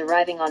beings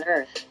arriving on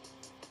earth.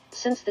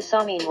 Since the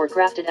Samin were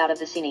grafted out of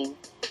the Sinin,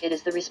 it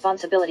is the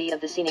responsibility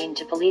of the Sinin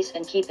to police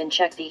and keep in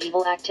check the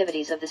evil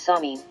activities of the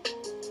Samin.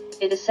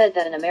 It is said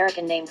that an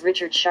American named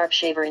Richard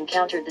Sharpshaver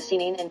encountered the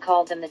Sinin and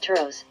called them the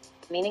Turos,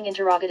 meaning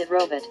interrogative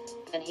robot,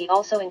 and he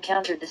also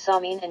encountered the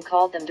Samin and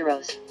called them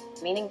Duros,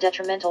 meaning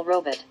detrimental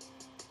robot.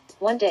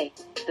 One day,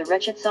 the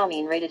wretched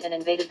Samin raided and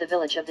invaded the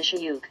village of the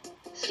Shayuk,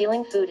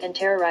 stealing food and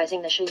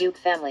terrorizing the Shayuk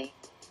family.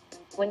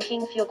 When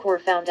King Fuelkor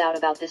found out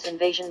about this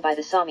invasion by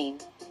the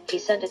Samin, he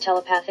sent a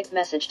telepathic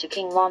message to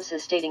King Lamsa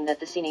stating that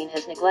the Sinin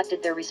has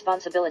neglected their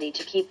responsibility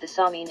to keep the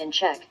Samin in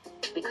check,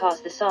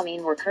 because the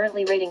Samin were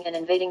currently raiding and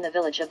invading the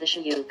village of the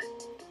Shayuk.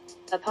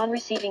 Upon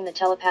receiving the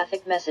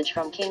telepathic message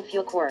from King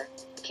Fuelkor,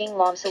 King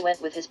Lamsa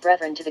went with his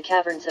brethren to the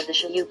caverns of the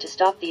Shayuk to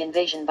stop the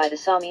invasion by the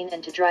Samin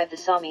and to drive the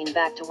Samin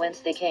back to whence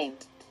they came.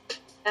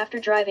 After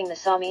driving the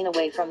Samin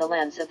away from the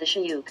lands of the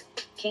Shayuk,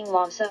 King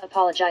Lamsa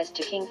apologized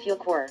to King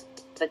Fuelkor,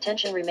 but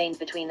tension remained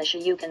between the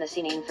Shayuk and the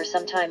Sinin for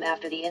some time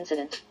after the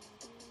incident.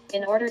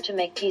 In order to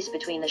make peace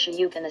between the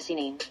Shayuk and the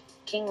Sinin,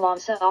 King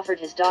Lamsa offered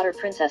his daughter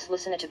Princess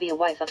Lucina to be a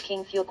wife of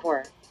King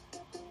Fuelkor.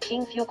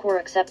 King Fuelkor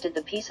accepted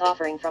the peace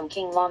offering from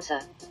King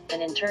Lamsa,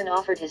 and in turn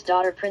offered his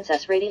daughter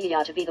Princess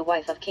Radiyah to be the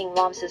wife of King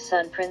Lamsa's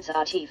son Prince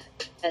Atif,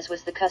 as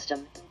was the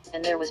custom,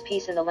 and there was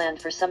peace in the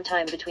land for some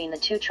time between the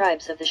two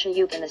tribes of the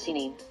Shayuk and the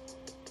Sinin.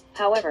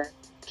 However,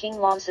 King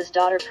Lamsa's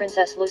daughter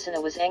Princess Lucina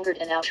was angered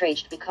and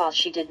outraged because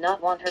she did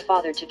not want her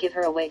father to give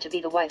her away to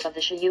be the wife of the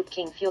Shayuk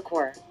King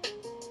Fuelkor.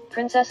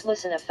 Princess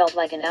Lucina felt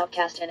like an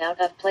outcast and out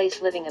of place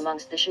living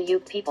amongst the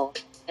Shayuk people,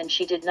 and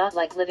she did not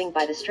like living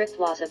by the strict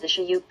laws of the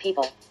Shayuk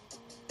people.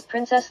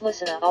 Princess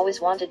Lucina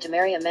always wanted to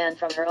marry a man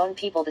from her own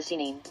people the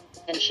Sinin,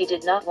 and she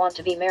did not want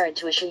to be married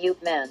to a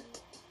Shayuk man.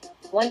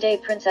 One day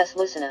Princess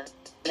Lucina,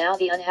 now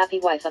the unhappy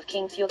wife of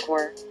King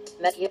Fuqor,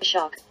 met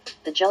Yashak,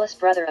 the jealous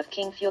brother of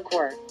King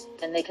Fuqor,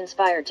 and they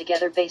conspired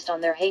together based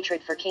on their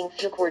hatred for King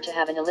Fuqor to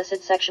have an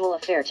illicit sexual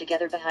affair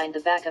together behind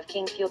the back of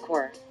King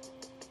Fuqor.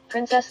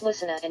 Princess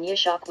Lucina and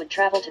Yashak would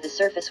travel to the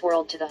surface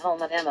world to the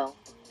home of Emo,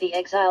 the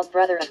exiled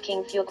brother of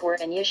King Fuqor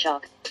and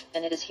Yashak,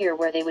 and it is here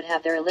where they would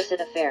have their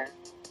illicit affair.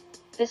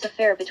 This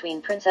affair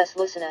between Princess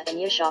Lucina and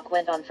Yashak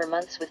went on for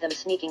months, with them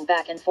sneaking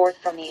back and forth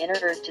from the inner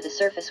earth to the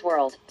surface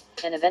world,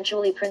 and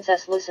eventually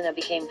Princess Lucina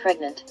became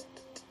pregnant.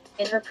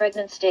 In her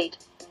pregnant state,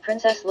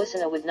 Princess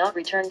Lucina would not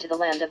return to the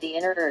land of the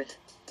inner earth,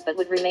 but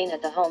would remain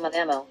at the home of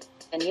Emo,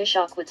 and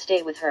Yashak would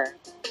stay with her.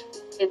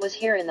 It was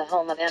here in the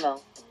home of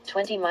Emo,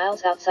 20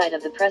 miles outside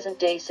of the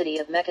present-day city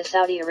of Mecca,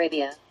 Saudi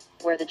Arabia,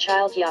 where the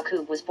child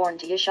Yaqub was born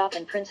to Yashak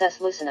and Princess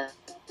Lucina.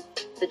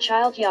 The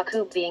child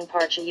Yaqub, being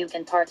part Shayuk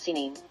and part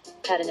Sinim,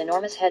 had an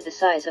enormous head the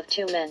size of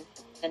 2 men,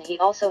 and he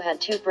also had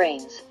 2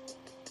 brains.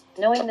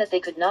 Knowing that they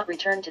could not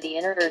return to the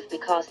inner earth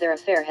because their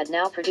affair had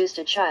now produced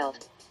a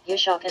child,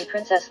 Yashak and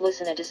Princess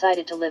Lucina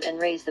decided to live and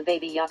raise the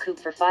baby Yaqub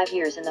for 5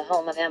 years in the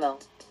home of Emo,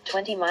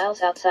 20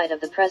 miles outside of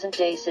the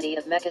present-day city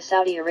of Mecca,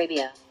 Saudi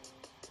Arabia.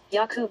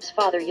 Yaqub's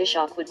father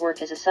Yashak would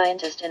work as a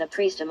scientist and a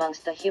priest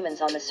amongst the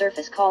humans on the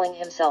surface, calling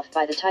himself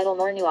by the title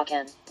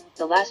Nornuakan,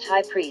 the last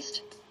high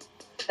priest.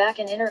 Back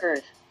in inner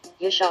earth,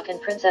 Yashak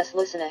and Princess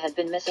Lucina had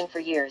been missing for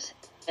years,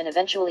 and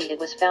eventually it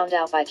was found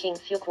out by King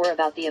Fuqor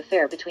about the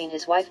affair between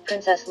his wife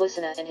Princess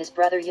Lucina and his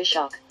brother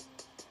Yashak.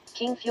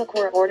 King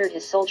Fuqor ordered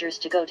his soldiers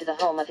to go to the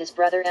home of his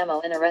brother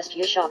Emo and arrest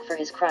Yashak for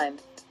his crime,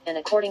 and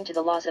according to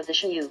the laws of the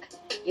Shayuk,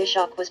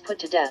 Yashak was put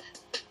to death.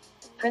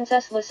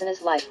 Princess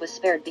Lucina's life was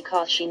spared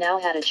because she now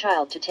had a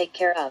child to take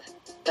care of,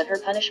 but her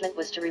punishment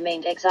was to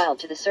remain exiled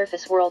to the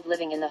surface world,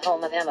 living in the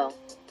home of Emo,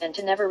 and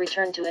to never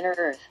return to inner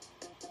earth.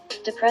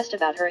 Depressed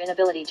about her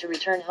inability to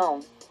return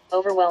home,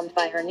 overwhelmed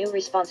by her new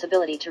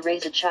responsibility to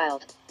raise a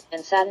child,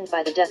 and saddened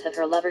by the death of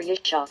her lover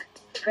Yashak,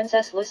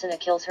 Princess Lucina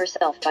kills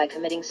herself by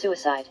committing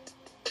suicide.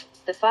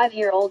 The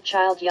 5-year-old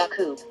child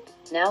Yaqub,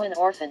 now an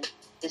orphan,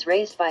 is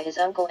raised by his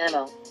uncle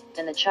Emo,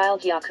 and the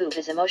child Yaqub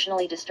is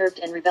emotionally disturbed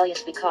and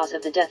rebellious because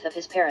of the death of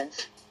his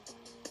parents.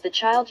 The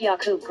child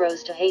Yaqub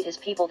grows to hate his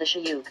people, the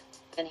Shayuk,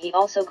 and he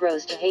also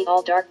grows to hate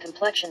all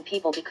dark-complexioned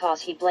people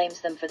because he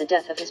blames them for the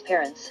death of his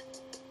parents.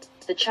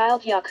 The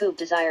child Yaqub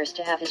desires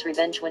to have his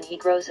revenge when he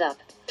grows up.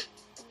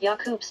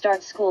 Yaqub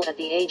starts school at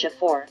the age of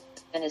 4,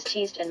 and is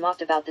teased and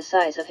mocked about the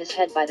size of his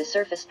head by the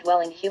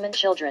surface-dwelling human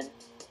children.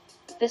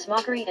 This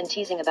mockery and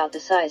teasing about the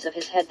size of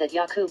his head that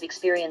Yaqub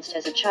experienced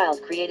as a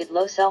child created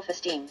low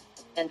self-esteem,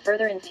 and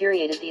further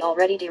infuriated the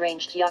already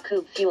deranged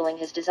Yaqub, fueling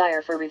his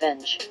desire for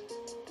revenge.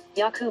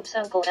 Yaqub's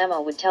uncle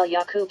Emo would tell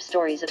Yaqub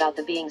stories about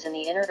the beings in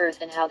the inner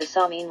earth and how the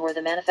Samin were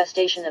the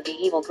manifestation of the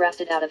evil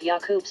grafted out of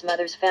Yaqub's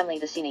mother's family,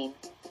 the Sinim.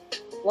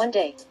 One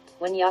day,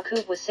 when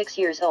Yaqub was 6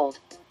 years old,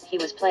 he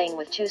was playing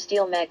with 2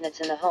 steel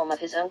magnets in the home of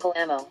his uncle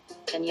Emo,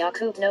 and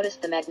Yaqub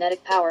noticed the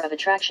magnetic power of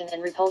attraction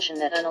and repulsion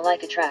that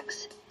unalike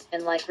attracts,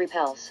 and like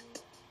repels.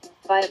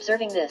 By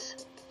observing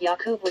this,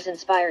 Yaqub was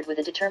inspired with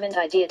a determined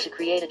idea to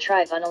create a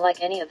tribe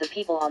unlike any of the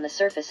people on the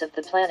surface of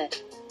the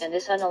planet, and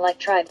this unlike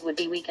tribe would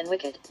be weak and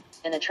wicked,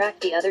 and attract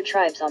the other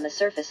tribes on the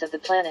surface of the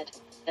planet,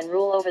 and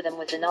rule over them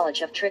with the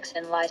knowledge of tricks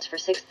and lies for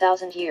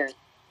 6,000 years.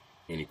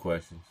 Any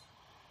questions?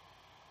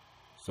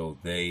 So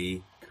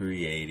they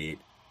created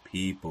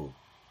people.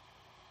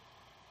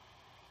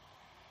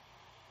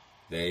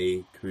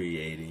 They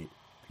created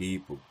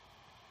people.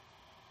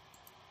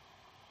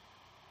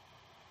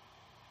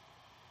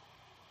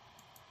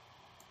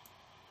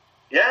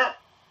 Yeah.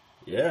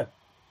 Yeah.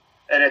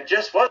 And it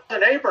just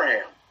wasn't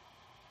Abraham.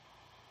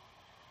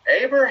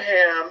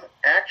 Abraham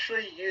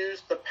actually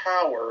used the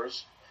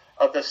powers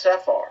of the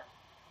Sefer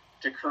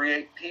to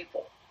create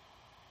people.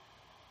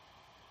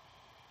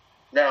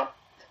 Now,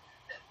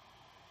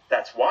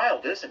 that's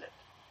wild, isn't it?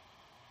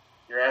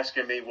 You're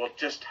asking me, well,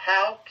 just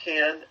how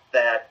can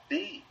that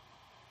be?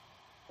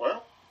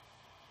 Well,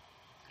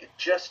 it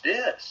just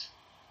is.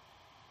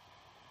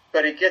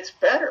 But it gets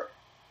better.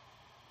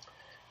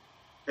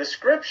 The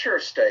scripture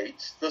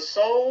states the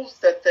souls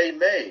that they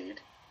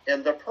made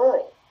in the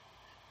pearl.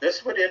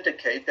 This would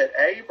indicate that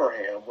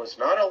Abraham was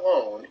not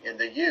alone in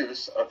the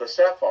use of the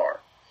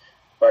Sefer,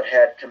 but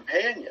had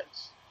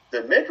companions.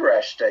 The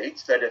Midrash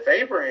states that if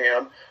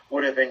Abraham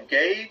would have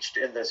engaged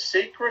in the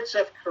secrets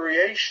of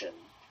creation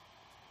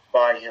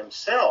by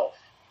himself,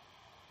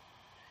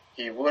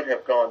 he would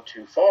have gone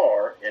too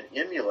far in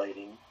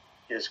emulating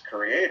his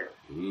creator.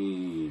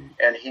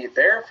 And he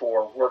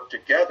therefore worked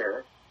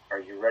together. Are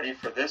you ready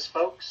for this,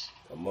 folks?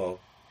 Come on.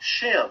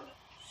 Shem.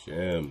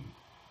 Shem.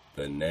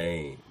 The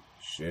name.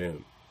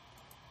 Shem.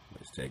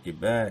 Let's take it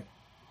back.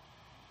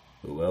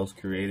 Who else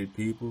created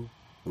people?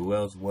 Who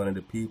else wanted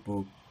the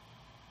people?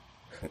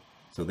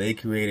 So they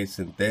created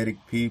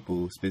synthetic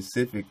people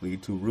specifically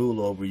to rule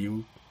over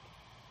you.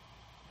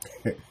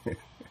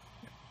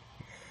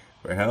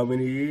 For how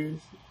many years?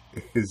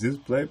 Is this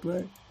play?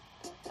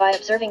 By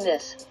observing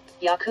this,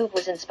 Yaqub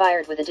was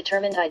inspired with a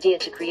determined idea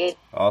to create.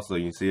 Also,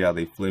 you see how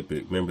they flip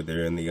it. Remember,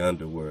 they're in the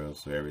underworld,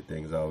 so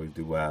everything's always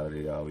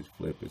duality. They always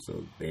flip it.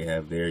 So they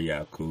have their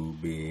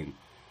Yaqub being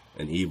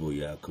an evil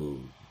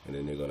Yaqub, and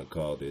then they're gonna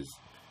call this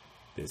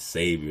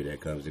savior that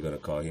comes. They're gonna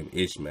call him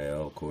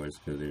Ishmael, of course,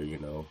 because they're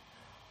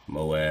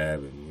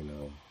Moab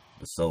and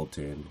the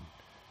Sultan.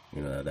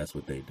 That's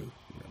what they do. You know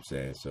what I'm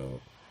saying? So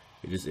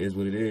it just is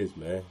what it is,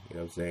 man. You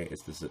know what I'm saying?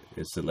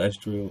 It's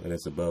celestial and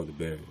it's above the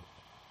barrier.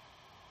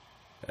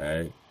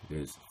 Alright?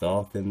 There's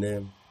Thoth in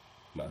them,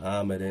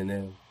 Muhammad in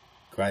them,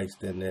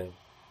 Christ in them.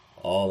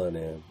 All of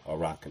them are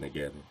rocking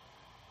together.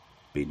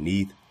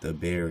 Beneath the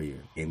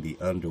barrier, in the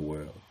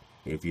underworld.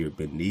 If you're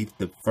beneath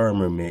the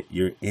firmament,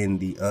 you're in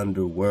the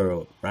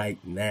underworld right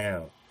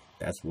now.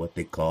 That's what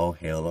they call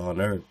hell on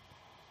earth.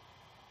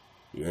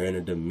 You're in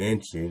a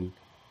dimension.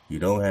 You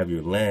don't have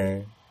your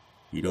land.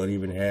 You don't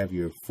even have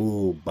your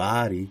full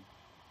body.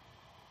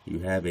 You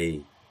have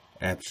a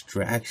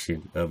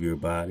abstraction of your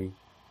body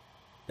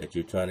that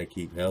you're trying to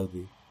keep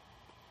healthy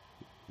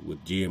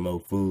with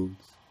GMO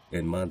foods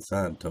and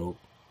Monsanto.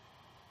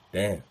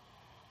 Damn.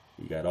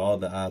 You got all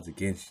the odds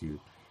against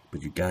you,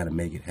 but you got to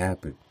make it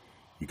happen.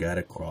 You got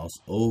to cross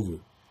over.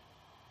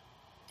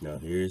 Now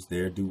here's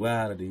their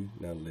duality.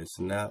 Now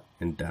listen out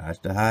and dodge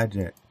the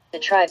hijack. A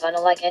tribe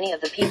unlike any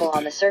of the people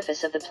on the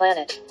surface of the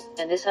planet,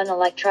 and this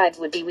unlike tribe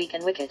would be weak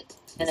and wicked.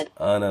 And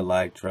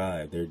unlike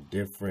tribe, they're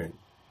different.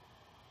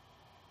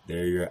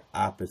 They're your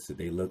opposite.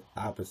 They look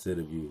opposite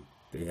of you.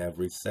 They have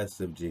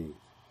recessive genes.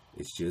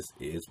 It just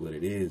is what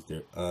it is.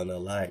 They're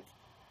unalike.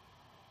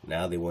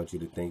 Now they want you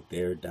to think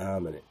they're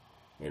dominant.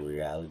 In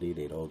reality,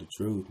 they know the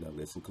truth. Now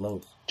listen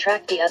close.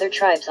 Track the other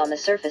tribes on the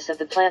surface of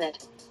the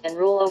planet, and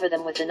rule over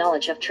them with the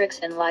knowledge of tricks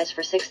and lies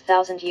for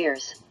 6,000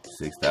 years.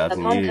 6,000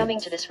 years. Upon coming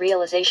to this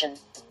realization,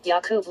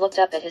 Yaqub looked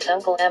up at his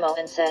uncle Emo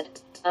and said,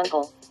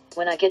 "Uncle,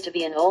 when I get to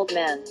be an old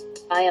man,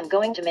 I am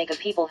going to make a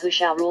people who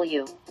shall rule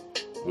you."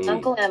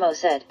 Uncle Emo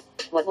said,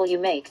 "What will you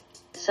make?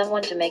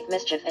 Someone to make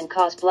mischief and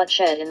cause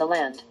bloodshed in the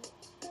land."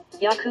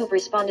 Yaqub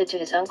responded to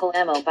his uncle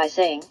Emo by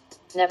saying,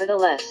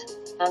 "Nevertheless,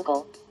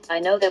 uncle, I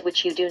know that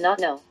which you do not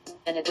know."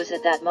 And it was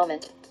at that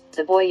moment,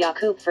 the boy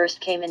Yaqub first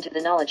came into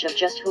the knowledge of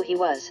just who he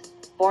was,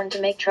 born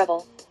to make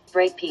trouble,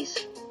 break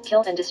peace,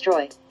 kill and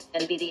destroy,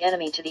 and be the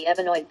enemy to the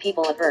Ebenoid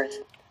people of earth.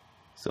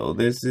 So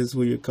this is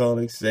who you're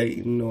calling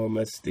Satan or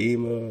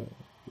Mastema.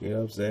 You know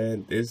what I'm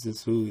saying? This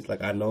is who he's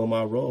like, I know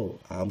my role.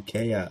 I'm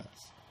chaos.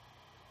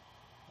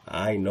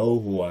 I know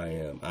who I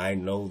am. I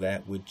know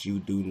that which you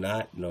do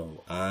not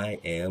know. I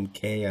am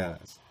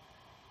chaos.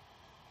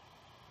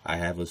 I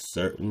have a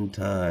certain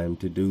time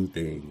to do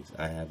things.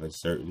 I have a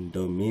certain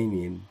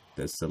dominion,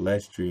 the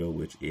celestial,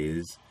 which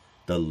is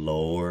the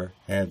lower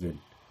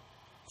heaven.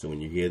 So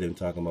when you hear them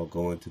talking about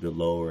going to the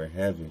lower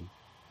heaven,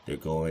 they're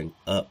going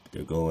up.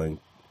 They're going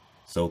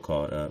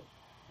so-called up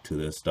to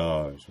the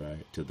stars,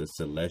 right? To the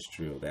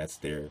celestial. That's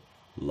their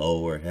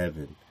lower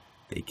heaven.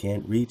 They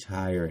can't reach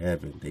higher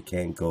heaven. They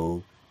can't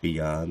go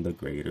beyond the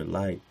greater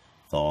light.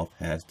 Thoth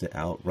has to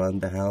outrun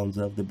the hounds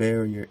of the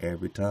barrier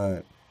every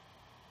time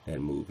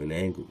and move in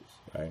angles,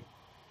 right?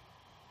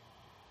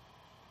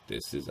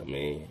 This is,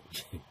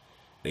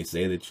 they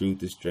say the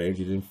truth is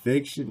stranger than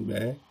fiction,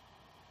 man.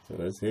 So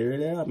let's hear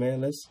it out, man.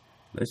 Let's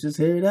just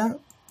hear it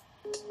out.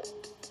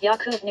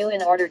 Yaqub knew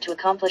in order to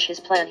accomplish his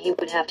plan he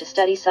would have to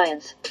study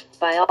science,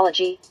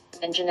 biology,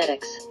 and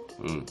genetics.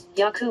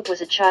 Yaqub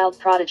was a child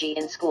prodigy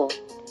in school,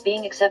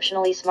 being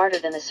exceptionally smarter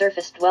than the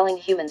surface-dwelling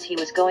humans he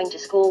was going to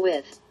school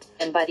with,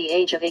 and by the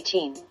age of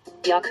 18,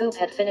 Yaqub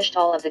had finished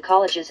all of the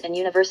colleges and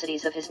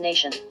universities of his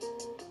nation.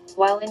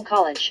 While in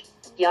college,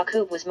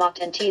 Yaqub was mocked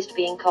and teased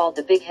being called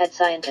the big head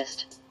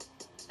scientist.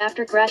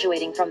 After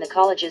graduating from the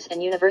colleges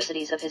and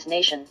universities of his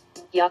nation,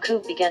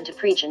 Yaqub began to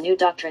preach a new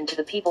doctrine to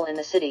the people in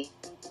the city.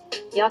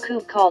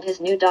 Yaqub called his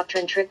new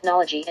doctrine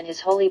Tricknology, and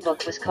his holy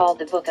book was called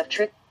the Book of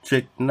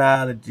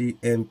Tricknology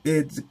and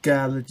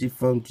physicology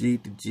from G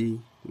to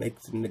G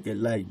makes a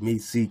nigga like me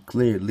see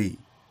clearly.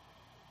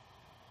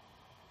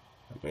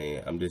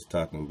 I'm just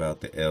talking about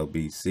the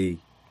LBC.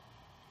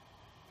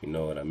 You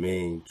know what I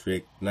mean?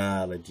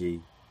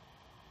 Tricknology.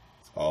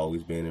 It's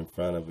always been in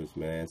front of us,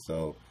 man.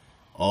 So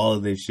all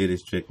of this shit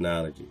is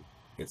tricknology.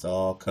 It's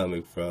all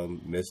coming from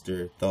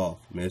Mr. Thoth,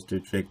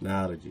 Mr.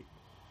 Tricknology.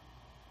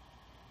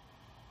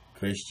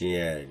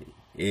 Christianity,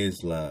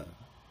 Islam,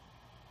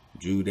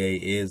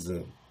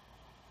 Judaism.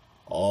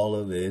 All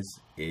of this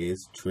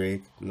is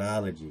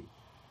tricknology.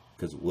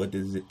 Because what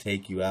does it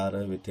take you out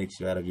of? It takes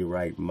you out of your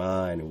right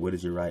mind. And what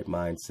does your right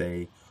mind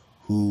say?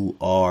 Who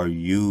are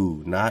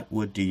you? Not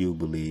what do you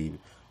believe.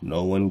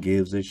 No one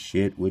gives a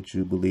shit what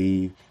you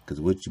believe, because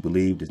what you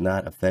believe does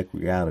not affect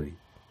reality.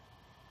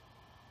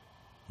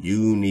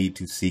 You need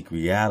to seek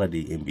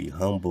reality and be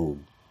humble.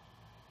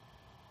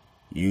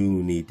 You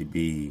need to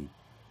be,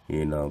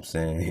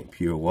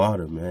 pure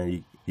water,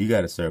 man. You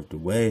got to surf the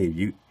wave.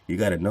 You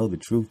got to know the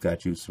truth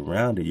got you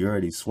surrounded. You're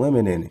already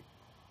swimming in it.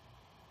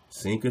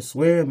 Sink or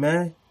swim,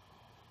 man.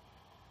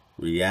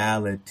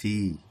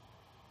 Reality.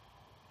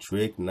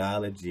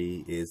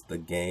 Tricknology is the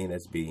game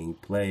that's being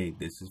played.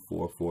 This is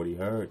 440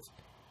 hertz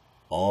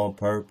on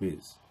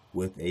purpose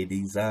with a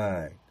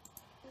design.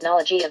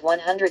 Technology of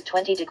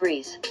 120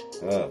 degrees.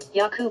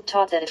 Yaqub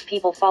taught that if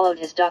people followed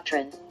his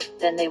doctrine,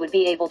 then they would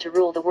be able to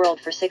rule the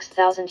world for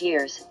 6,000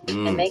 years,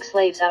 and make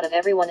slaves out of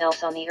everyone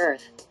else on the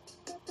earth.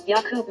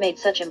 Yaqub made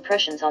such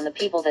impressions on the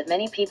people that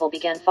many people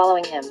began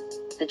following him.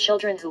 The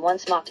children who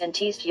once mocked and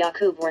teased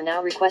Yaqub were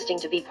now requesting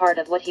to be part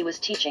of what he was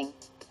teaching.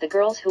 The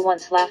girls who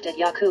once laughed at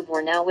Yaqub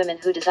were now women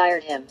who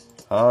desired him.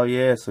 Oh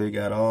yeah, so he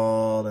got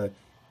all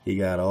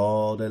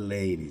the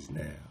ladies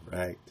now,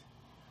 right?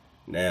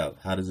 Now,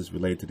 how does this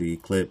relate to the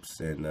eclipse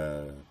and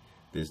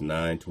this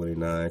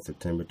 9/29,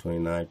 September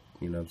 29th,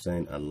 you know what I'm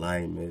saying,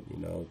 alignment, you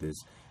know,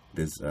 this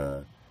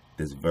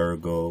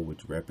Virgo,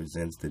 which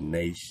represents the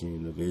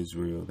nation of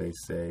Israel, they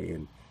say,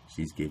 and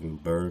she's giving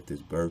birth,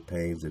 there's birth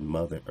pains in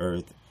Mother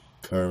Earth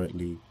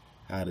currently.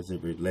 How does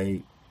it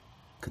relate?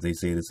 Because they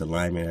say this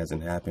alignment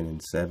hasn't happened in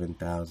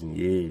 7,000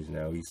 years.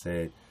 Now, he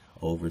said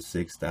over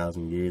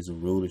 6,000 years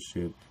of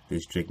rulership,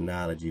 this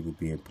technology would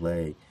be in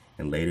play.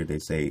 And later they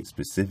say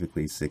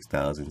specifically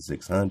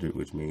 6,600,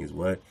 which means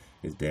what?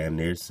 It's damn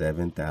near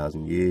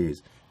 7,000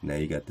 years. Now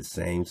you got the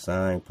same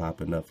sign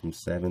popping up from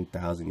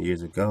 7,000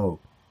 years ago.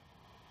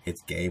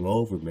 It's game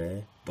over,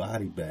 man.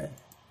 Body bag.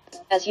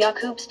 As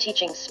Yaqub's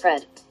teachings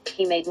spread,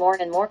 he made more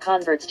and more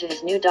converts to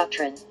his new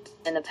doctrine,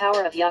 and the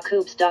power of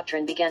Yaqub's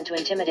doctrine began to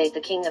intimidate the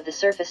king of the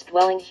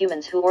surface-dwelling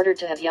humans, who ordered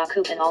to have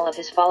Yaqub and all of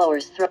his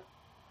followers thrown.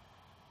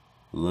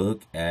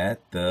 Look at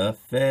the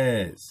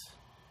fez.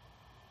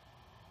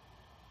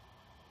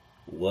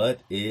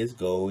 What is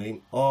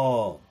going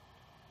on?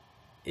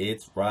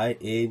 It's right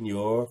in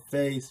your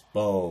face,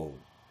 bone.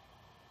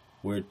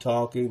 We're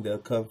talking the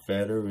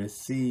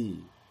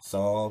Confederacy,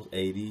 Psalms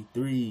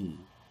 83,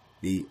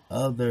 the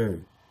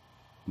other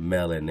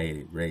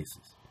melanated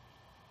races.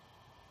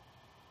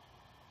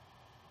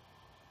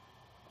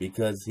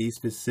 Because he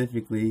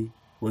specifically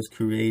was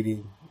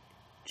creating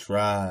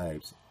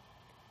tribes,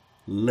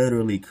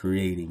 literally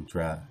creating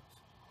tribes.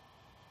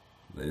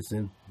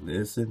 Listen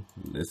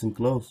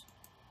close.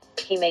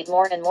 He made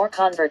more and more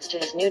converts to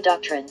his new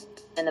doctrine,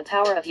 and the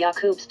power of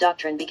Yaqub's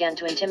doctrine began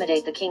to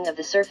intimidate the king of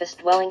the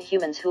surface-dwelling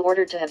humans, who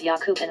ordered to have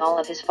Yaqub and all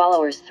of his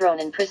followers thrown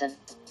in prison.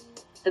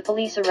 The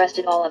police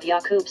arrested all of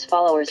Yaqub's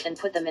followers and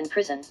put them in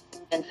prison,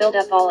 and filled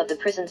up all of the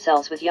prison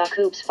cells with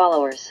Yaqub's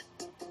followers.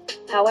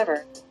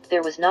 However,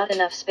 there was not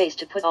enough space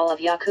to put all of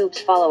Yaqub's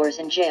followers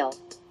in jail.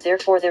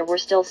 Therefore, there were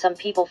still some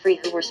people free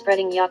who were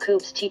spreading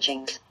Yaqub's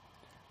teachings.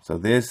 So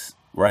this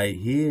right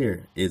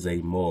here is a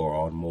more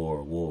on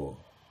more war.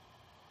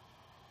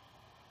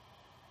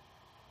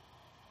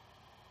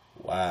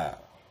 Wow,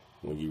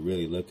 when you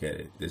really look at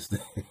it, this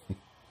thing,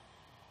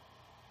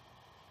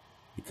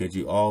 because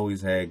you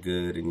always had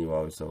good and you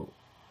always, so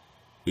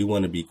we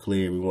want to be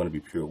clear, we want to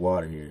be pure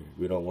water here.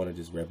 We don't want to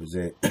just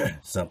represent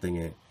something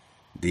and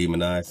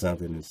demonize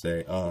something and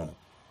say,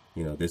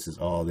 you know, this is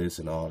all this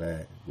and all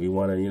that. We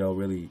want to, you know,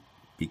 really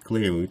be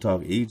clear. When we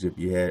talk Egypt,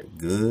 you had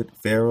good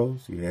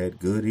pharaohs, you had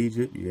good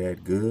Egypt, you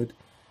had good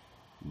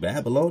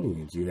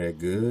Babylonians, you had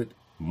good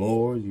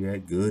Moors, you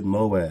had good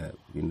Moab,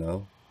 you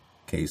know.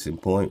 Case in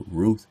point,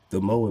 Ruth the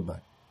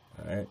Moabite.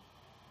 All right.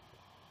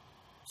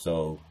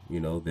 So, you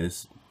know,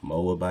 this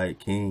Moabite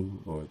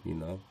king, or, you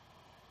know,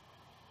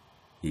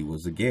 he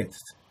was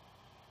against.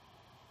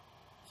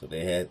 So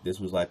they had, this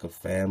was like a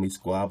family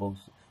squabble.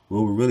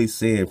 What we're really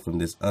seeing from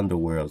this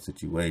underworld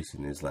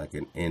situation is like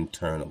an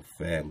internal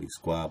family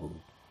squabble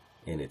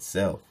in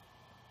itself.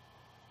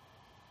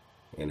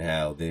 And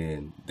how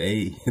then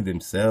they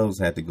themselves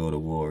had to go to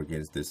war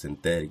against the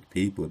synthetic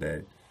people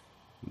that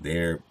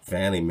their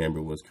family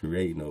member was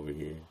creating over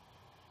here,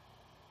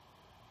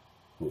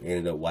 who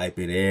ended up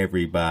wiping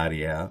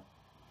everybody out,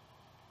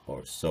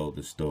 or so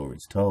the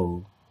story's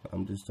told.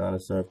 I'm just trying to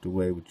surf the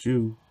way with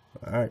you.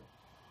 All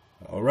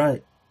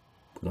right,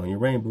 put on your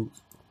rain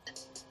boots.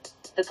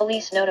 The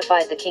police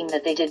notified the king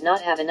that they did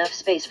not have enough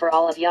space for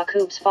all of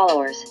Yaqub's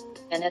followers,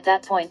 and at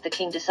that point the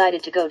king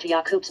decided to go to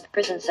Yaqub's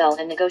prison cell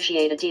and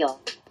negotiate a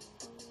deal.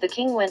 The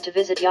king went to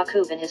visit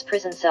Yaqub in his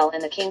prison cell,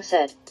 and the king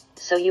said,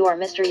 "So you are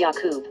Mr.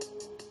 Yaqub?"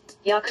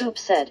 Yaqub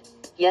said,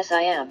 "Yes,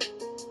 I am."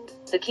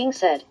 The king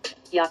said,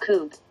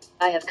 "Yaqub,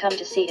 I have come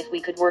to see if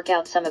we could work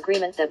out some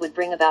agreement that would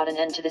bring about an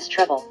end to this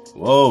trouble."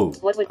 Whoa,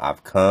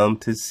 I've come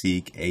to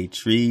seek a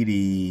treaty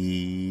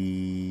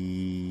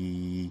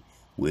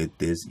with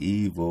this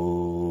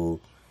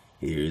evil.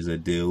 Here's a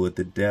deal with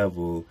the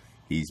devil.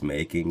 He's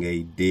making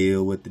a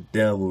deal with the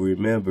devil.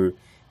 Remember,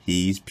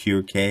 he's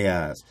pure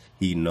chaos.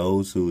 He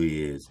knows who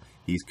he is.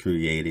 He's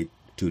created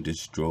to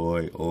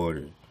destroy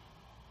order,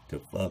 to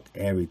fuck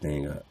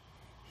everything up.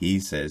 He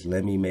says,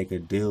 "Let me make a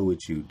deal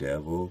with you,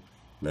 devil.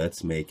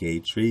 Let's make a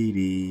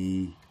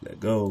treaty. Let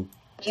go."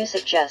 You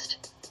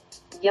suggest.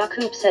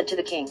 Yaqub said to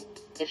the king,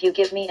 "If you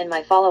give me and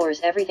my followers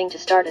everything to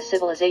start a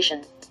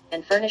civilization,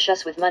 and furnish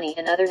us with money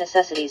and other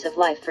necessities of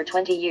life for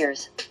 20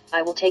 years,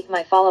 I will take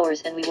my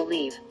followers and we will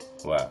leave."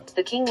 Wow.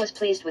 The king was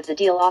pleased with the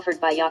deal offered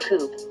by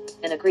Yaqub,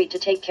 and agreed to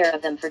take care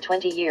of them for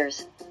 20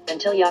 years,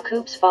 until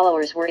Yaqub's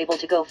followers were able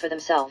to go for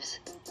themselves.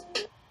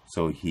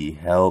 So he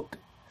helped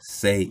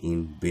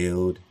Satan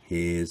build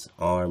his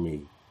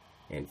army.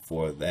 And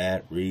for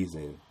that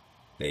reason,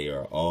 they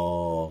are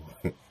all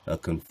a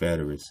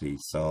confederacy.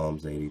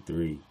 Psalms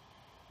 83.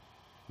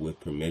 With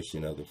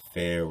permission of the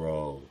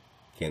Pharaoh,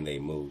 can they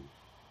move?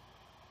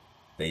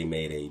 They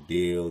made a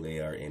deal. They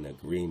are in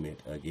agreement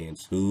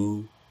against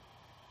who?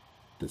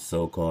 The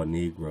so-called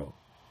Negro.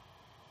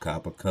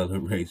 Copper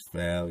colored race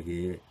found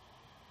here.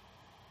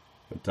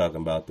 We're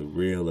talking about the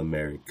real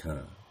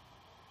Ame'rican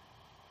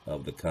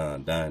of the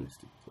Khan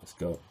dynasty. Let's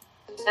go.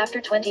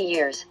 After 20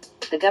 years,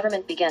 the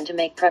government began to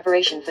make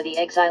preparation for the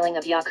exiling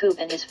of Yaqub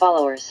and his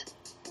followers.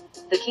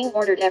 The king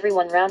ordered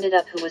everyone rounded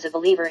up who was a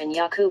believer in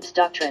Yaqub's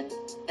doctrine,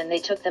 and they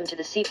took them to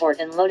the seaport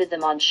and loaded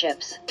them on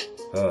ships.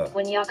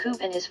 When Yaqub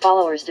and his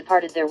followers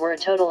departed, there were a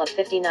total of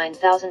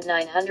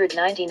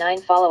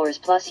 59,999 followers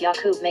plus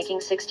Yaqub,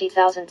 making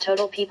 60,000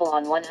 total people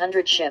on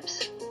 100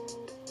 ships.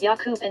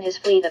 Yaqub and his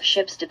fleet of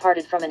ships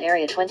departed from an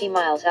area 20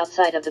 miles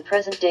outside of the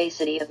present-day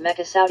city of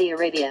Mecca, Saudi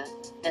Arabia,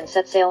 and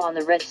set sail on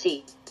the Red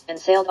Sea, and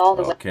sailed all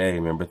the way. Okay,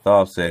 remember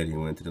Thoth said he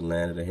went to the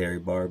land of the hairy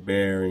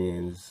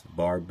barbarians,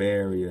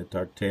 Barbaria,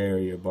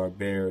 Tartaria,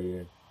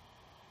 Barbaria.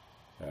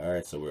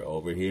 Alright, so we're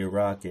over here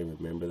rocking.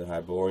 Remember the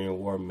Hyborian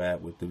war map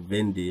with the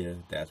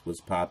Vindia. That's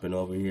what's popping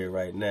over here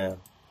right now.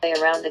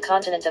 Around the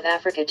continent of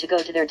Africa to go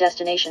to their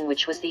destination,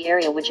 which was the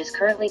area which is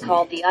currently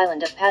called the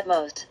island of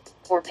Patmos,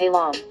 or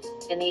Palam,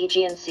 in the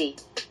Aegean Sea.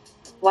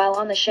 While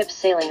on the ships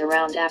sailing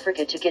around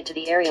Africa to get to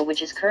the area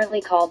which is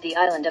currently called the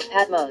island of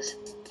Patmos,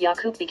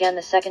 Yaqub began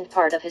the second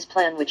part of his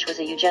plan, which was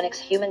a eugenics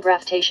human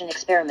graftation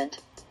experiment.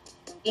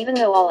 Even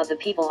though all of the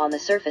people on the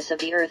surface of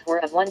the earth were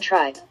of one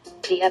tribe,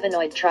 the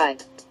Ebenoid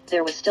tribe,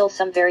 there was still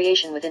some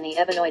variation within the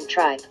Ebenoid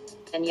tribe,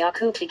 and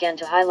Yaqub began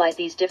to highlight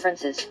these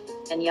differences,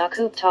 and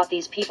Yaqub taught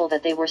these people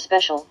that they were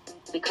special,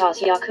 because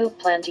Yaqub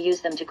planned to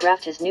use them to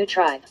graft his new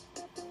tribe.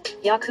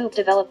 Yaqub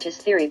developed his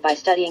theory by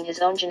studying his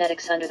own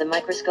genetics under the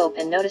microscope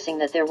and noticing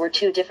that there were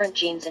two different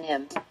genes in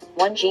him,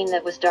 one gene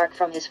that was dark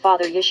from his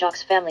father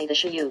Yishak's family, the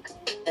Shuyuk,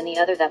 and the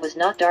other that was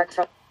not dark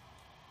from...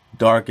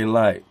 Dark and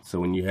light. So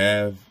when you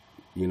have,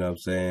 you know what I'm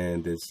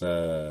saying, this,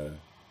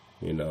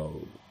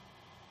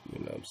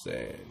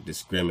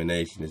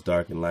 discrimination, this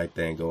dark and light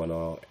thing going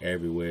on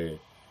everywhere,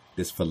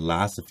 this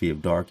philosophy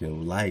of dark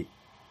and light,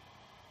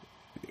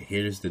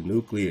 here's the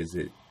nucleus,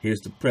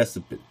 here's the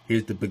precipice,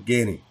 here's the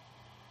beginning.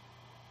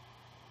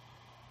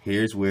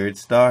 Here's where it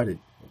started,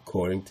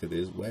 according to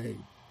this way.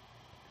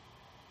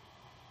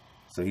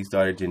 So he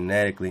started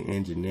genetically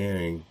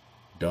engineering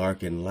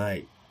dark and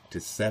light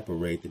to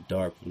separate the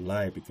dark from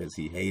light, because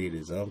he hated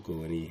his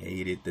uncle and he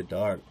hated the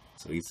dark.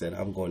 So he said,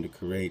 I'm going to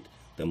create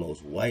the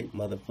most white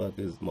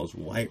motherfuckers, most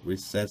white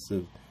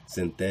recessive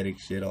synthetic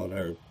shit on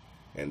earth,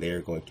 and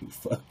they're going to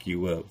fuck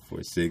you up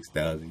for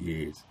 6,000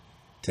 years.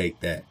 Take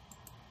that.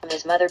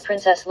 His mother,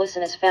 Princess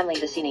Lucina's family,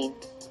 the Sinin.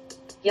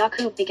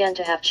 Yaqub began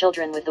to have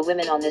children with the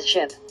women on this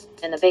ship,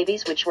 and the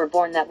babies which were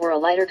born that were a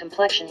lighter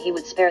complexion he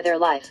would spare their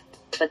life,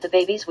 but the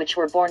babies which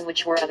were born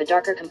which were of a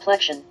darker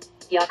complexion,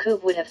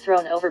 Yaqub would have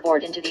thrown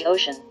overboard into the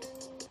ocean.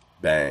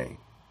 Bang.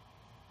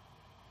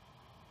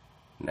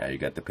 Now you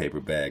got the paper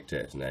bag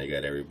test. Now you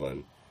got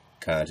everyone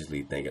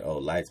consciously thinking, oh,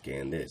 light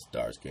skin this,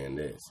 dark skin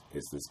this.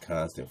 It's this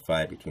constant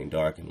fight between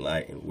dark and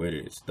light, and where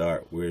did it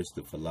start? Where's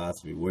the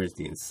philosophy? Where's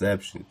the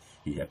inception?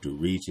 You have to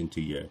reach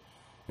into your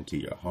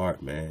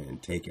heart, man,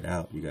 and take it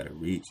out. You got to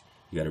reach.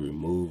 You got to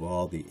remove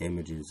all the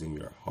images in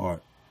your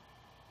heart.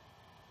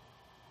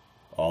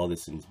 All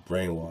this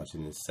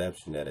brainwashing,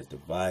 inception that has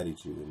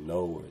divided you, and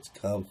know where it's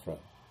come from.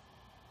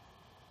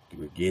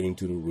 We're getting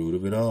to the root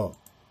of it all.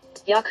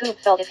 Yaqub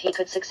felt if he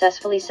could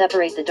successfully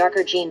separate the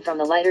darker gene from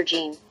the lighter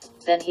gene,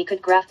 then he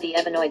could graft the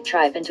Ebenoid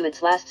tribe into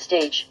its last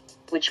stage,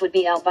 which would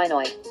be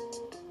albinoid.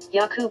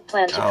 Yaqub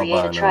planned to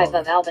create a tribe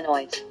of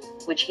albinoids,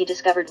 which he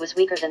discovered was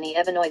weaker than the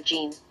Ebenoid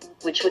gene,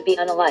 which would be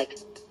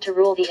unalike, to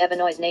rule the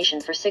Ebenoid nation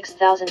for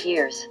 6,000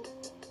 years.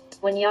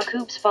 When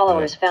Yaqub's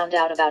followers found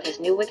out about his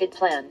new wicked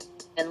plan,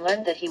 and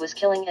learned that he was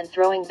killing and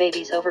throwing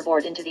babies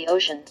overboard into the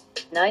ocean,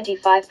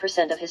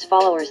 95% of his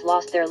followers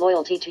lost their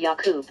loyalty to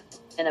Yaqub,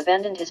 and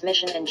abandoned his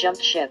mission and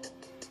jumped ship.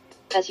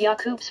 As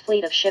Yaqub's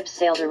fleet of ships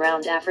sailed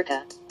around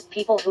Africa,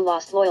 people who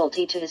lost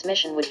loyalty to his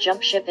mission would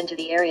jump ship into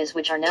the areas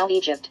which are now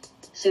Egypt,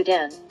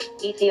 Sudan,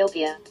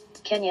 Ethiopia,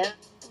 Kenya,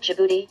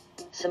 Djibouti,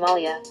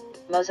 Somalia,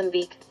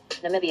 Mozambique,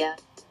 Namibia,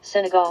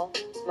 Senegal,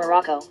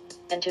 Morocco,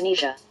 and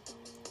Tunisia.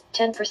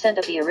 10%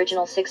 of the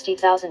original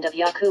 60,000 of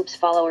Yaqub's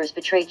followers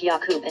betrayed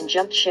Yaqub and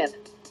jumped ship.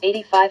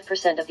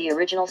 85% of the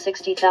original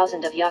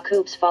 60,000 of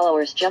Yaqub's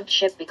followers jumped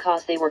ship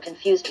because they were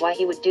confused why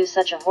he would do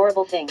such a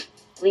horrible thing,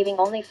 leaving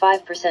only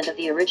 5% of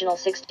the original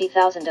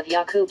 60,000 of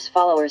Yaqub's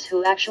followers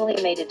who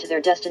actually made it to their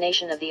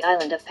destination of the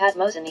island of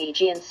Patmos in the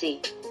Aegean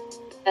Sea.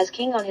 As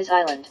king on his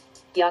island,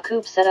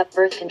 Yaqub set up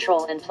birth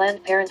control and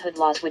Planned Parenthood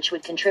laws which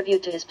would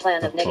contribute to his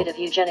plan of negative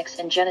eugenics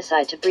and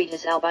genocide to breed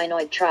his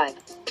albinoid tribe.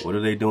 What are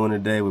they doing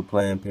today with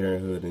Planned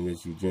Parenthood and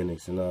this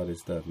eugenics and all this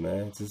stuff,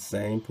 man? It's the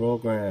same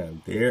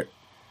program.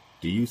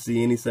 Do you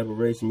see any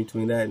separation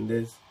between that and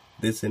this?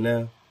 this and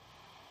now?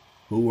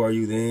 Who are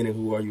you then and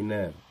who are you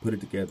now? Put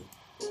it together.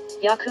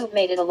 Yaqub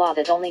made it a law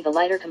that only the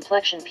lighter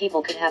complexion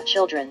people could have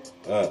children.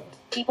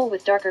 People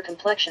with darker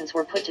complexions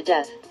were put to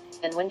death,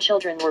 and when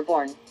children were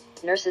born,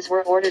 nurses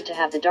were ordered to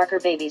have the darker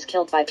babies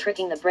killed by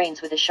pricking the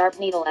brains with a sharp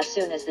needle as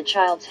soon as the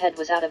child's head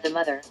was out of the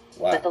mother.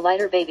 Wow. But the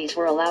lighter babies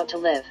were allowed to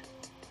live.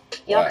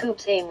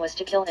 Yaqub's aim was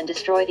to kill and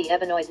destroy the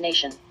Ebenoid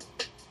nation.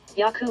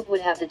 Yaqub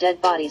would have the dead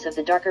bodies of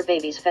the darker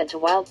babies fed to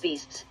wild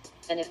beasts,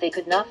 and if they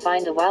could not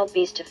find a wild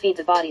beast to feed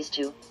the bodies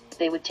to,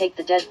 they would take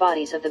the dead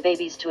bodies of the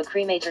babies to a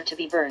cremator to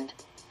be burned.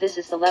 This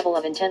is the level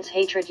of intense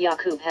hatred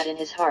Yaqub had in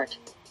his heart.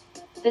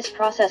 This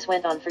process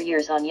went on for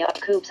years on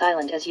Yaqub's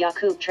island as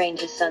Yaqub trained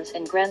his sons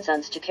and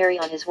grandsons to carry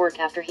on his work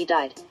after he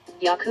died.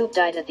 Yaqub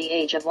died at the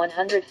age of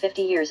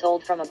 150 years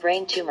old from a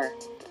brain tumor.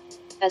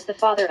 As the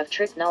father of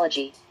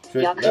technology,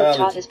 Yaqub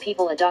taught his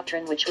people a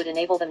doctrine which would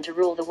enable them to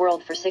rule the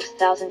world for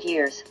 6,000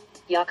 years.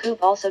 Yaqub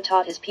also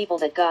taught his people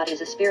that God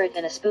is a spirit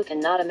and a spook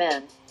and not a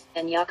man,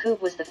 and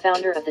Yaqub was the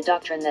founder of the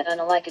doctrine that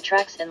unalike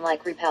attracts and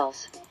like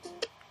repels.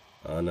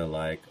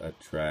 Unalike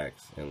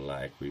attracts and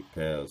like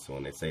repels. So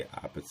when they say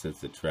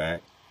opposites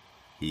attract,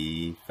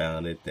 he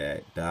founded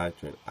that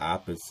doctrine.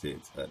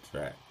 Opposites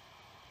attract.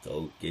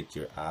 Go get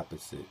your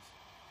opposites.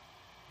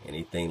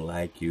 Anything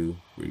like you,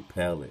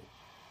 repel it.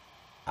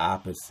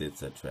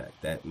 Opposites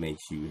attract. That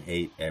makes you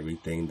hate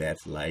everything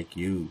that's like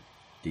you.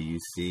 Do you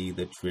see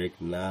the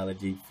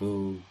tricknology,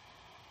 fool?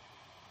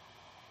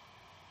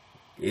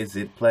 Is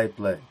it play?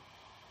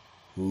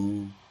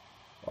 Who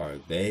are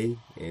they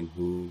and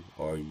who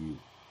are you?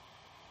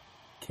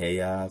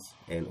 Chaos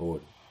and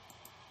order.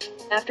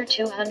 After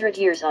 200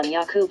 years on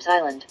Yaqub's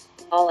island,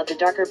 all of the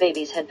darker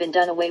babies had been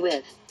done away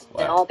with, Wow.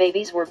 and all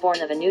babies were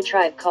born of a new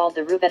tribe called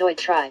the Rubedoid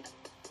tribe.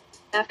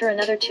 After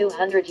another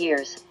 200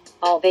 years,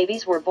 all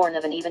babies were born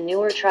of an even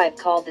newer tribe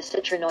called the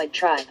Citrinoid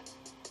tribe.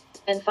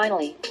 And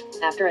finally,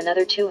 after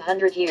another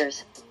 200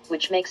 years,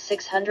 which makes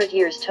 600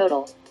 years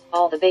total,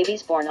 all the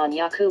babies born on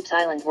Yaqub's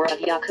island were of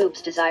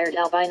Yaqub's desired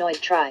albinoid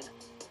tribe.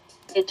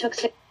 It took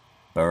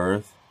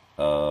Birth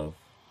of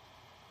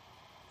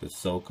the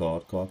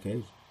so-called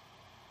Caucasian.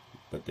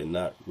 But they're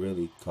not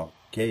really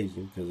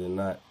Caucasian because they're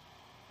not,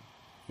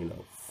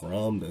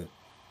 from the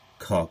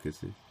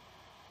Caucasus.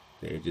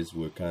 They just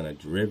were kind of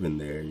driven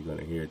there. You're going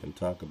to hear them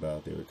talk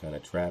about they were kind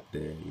of trapped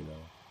there,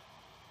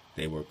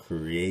 They were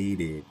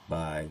created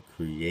by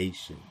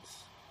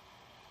creations.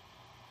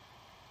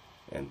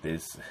 And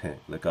this,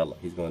 look how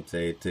he's going to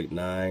say it took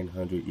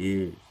 900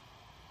 years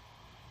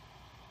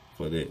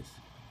for this.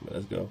 But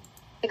let's go.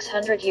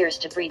 600 years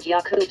to breed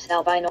Yaqub's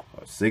albino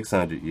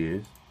 600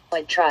 years.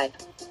 tribe,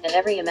 and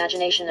every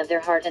imagination of their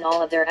heart and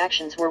all of their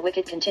actions were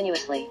wicked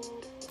continuously.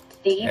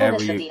 The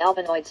evilness of the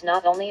albinoids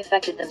not only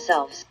affected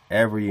themselves.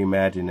 Every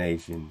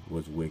imagination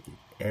was wicked.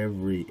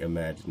 Every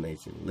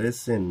imagination.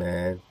 Listen,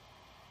 man.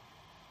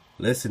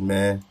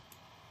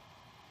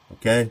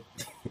 Okay?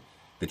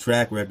 The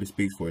track record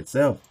speaks for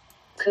itself.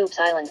 Yaqub's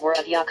island were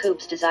of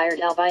Yaqub's desired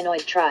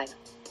albinoid tribe.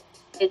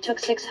 It took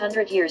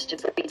 600 years to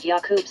breed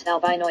Yaqub's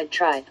albinoid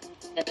tribe,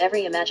 and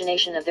every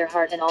imagination of their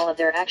heart and all of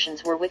their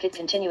actions were wicked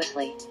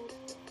continuously.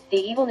 The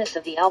evilness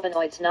of the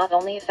albinoids not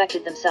only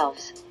affected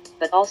themselves,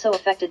 but also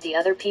affected the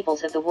other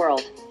peoples of the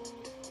world.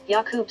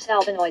 Yaqub's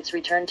albinoids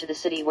returned to the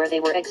city where they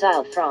were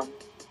exiled from.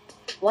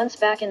 Once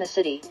back in the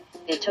city,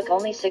 it took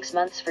only 6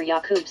 months for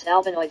Yaqub's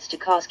albinoids to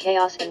cause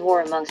chaos and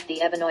war amongst the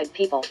Ebenoid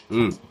people.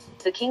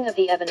 The king of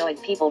the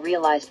Ebenoid people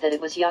realized that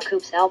it was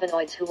Yaqub's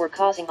albinoids who were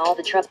causing all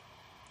the trouble.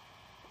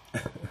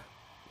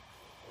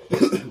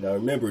 Now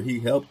remember,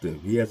 he helped them.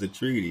 He has a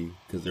treaty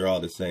because they're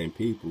all the same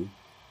people.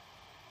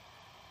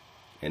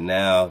 And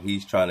now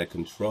he's trying to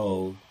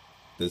control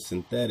the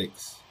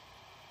synthetics.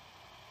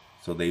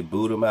 So they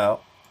boot him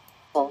out.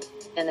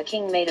 And the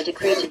king made a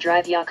decree to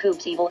drive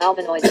Yaqub's evil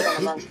albinoids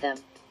from amongst them.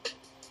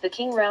 The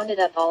king rounded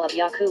up all of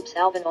Yaqub's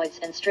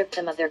albinoids and stripped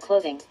them of their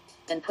clothing,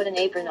 and put an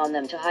apron on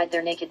them to hide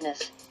their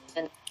nakedness,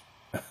 and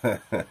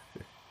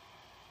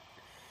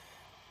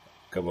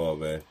Come on,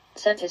 man.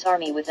 Sent his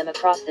army with them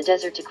across the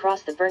desert to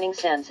cross the burning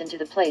sands into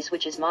the place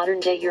which is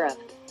modern-day Europe.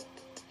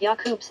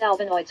 Yaqub's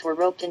albinoids were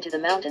roped into the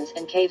mountains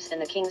and caves,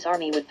 and the king's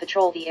army would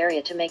patrol the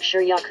area to make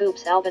sure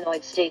Yaqub's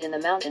albinoids stayed in the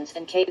mountains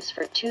and caves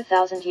for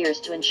 2,000 years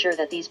to ensure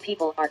that these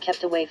people are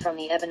kept away from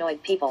the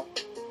Ebenoid people.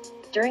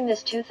 During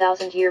this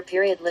 2,000-year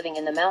period living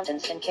in the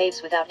mountains and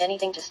caves without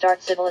anything to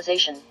start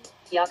civilization,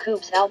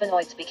 Yaqub's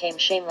albinoids became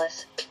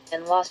shameless,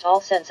 and lost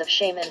all sense of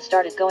shame and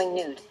started going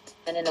nude,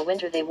 and in the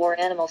winter they wore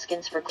animal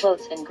skins for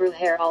clothes and grew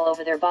hair all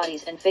over their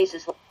bodies and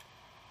faces.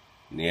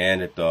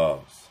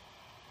 Neanderthals.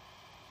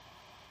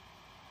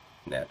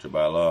 Natural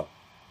by law.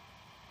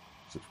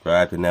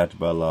 Subscribe to Natural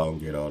by Law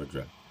and get all the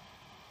drop.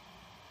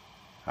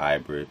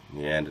 Hybrid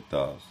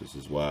Neanderthals. This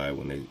is why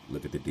when they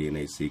look at the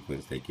DNA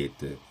sequence, they get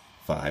the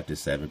 5 to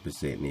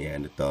 7%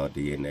 Neanderthal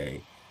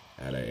DNA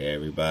out of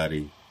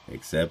everybody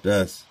except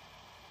us.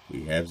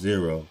 We have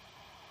 0.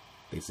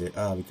 They said,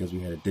 because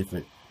we had a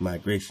different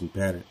migration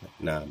pattern.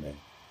 Nah,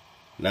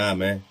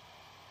 man.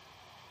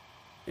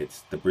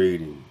 It's the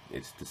breeding,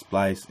 it's the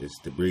splice, it's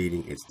the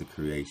breeding, it's the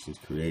creation's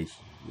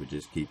creation. We're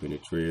just keeping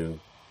it real. You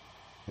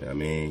know what I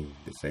mean?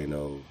 This ain't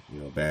no,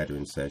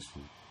 badgering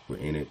session. We're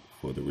in it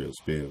for the real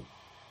spill.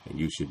 And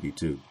you should be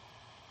too.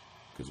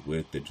 Because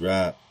with the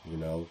drop,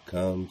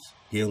 comes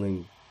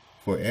healing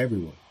for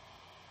everyone.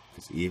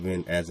 Because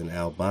even as an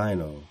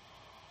albino,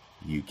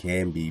 you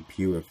can be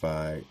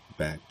purified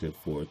back to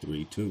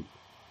 432.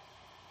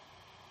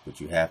 But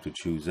you have to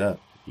choose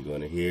up. You're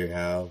going to hear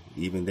how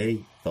even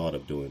they thought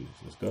of doing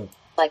this. Let's go.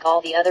 Like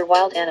all the other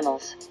wild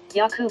animals,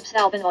 Yaqub's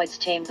albinoids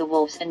tamed the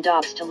wolves and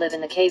dogs to live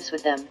in the caves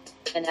with them,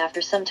 and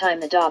after some time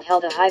the dog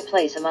held a high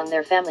place among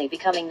their family,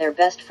 becoming their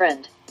best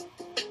friend.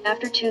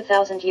 After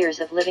 2,000 years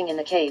of living in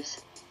the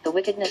caves, the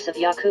wickedness of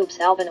Yaqub's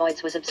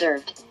albinoids was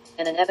observed,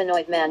 and an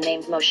ebenoid man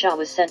named Moshe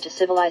was sent to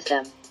civilize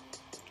them.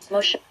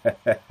 Moshe.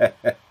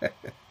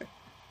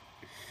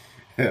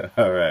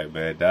 All right,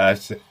 man.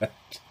 Dodge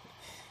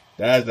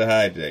the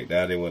hijack.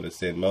 Now they want to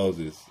send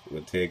Moses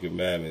with 10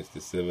 commandments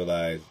to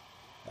civilize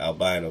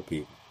albino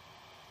people.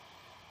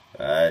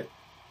 All right.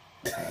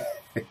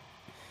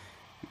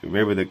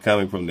 Remember, they're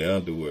coming from the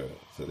underworld,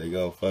 so they're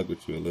going to fuck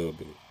with you a little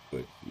bit.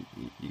 But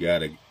you got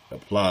to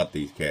applaud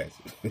these cats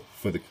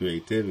for the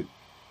creativity.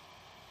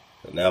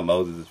 So now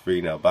Moses is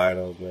freeing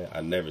albinos, man.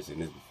 I've never seen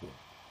this before.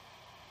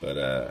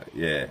 But,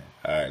 yeah.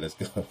 All right, let's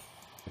go.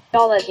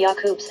 God let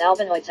Yaqub's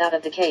albinoids out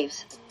of the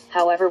caves.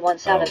 However,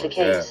 once out of the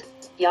caves,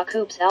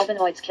 Yaqub's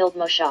albinoids killed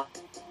Moshe.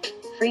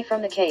 Free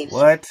from the caves.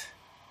 What?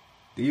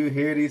 Do you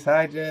hear these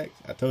hijacks?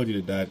 I told you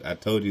to dodge. I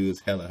told you there's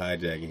hella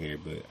hijacking here,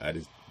 but I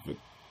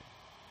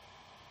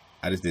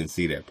just didn't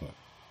see that part.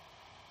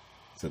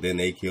 So then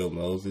they killed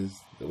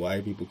Moses. The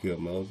white people killed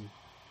Moses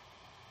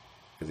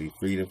because he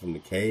freed them from the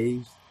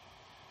caves.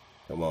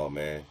 Come on,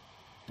 man.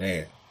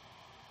 Damn.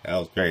 That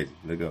was crazy.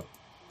 Let's go.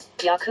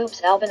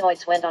 Yaqub's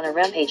albinoids went on a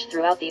rampage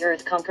throughout the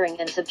earth, conquering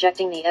and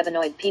subjecting the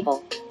ebenoid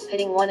people,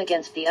 pitting one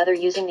against the other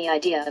using the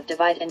idea of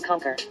divide and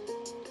conquer.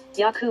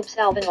 Yaqub's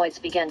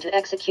albinoids began to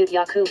execute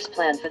Yaqub's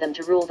plan for them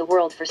to rule the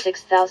world for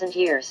 6,000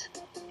 years.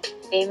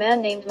 A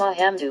man named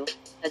Mahamdu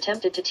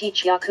attempted to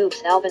teach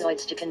Yaqub's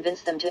albinoids to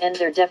convince them to end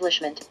their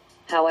devilishment.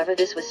 However,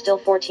 this was still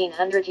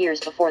 1,400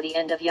 years before the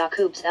end of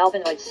Yaqub's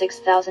albinoids'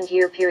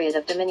 6,000-year period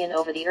of dominion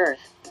over the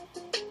earth.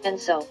 And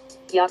so,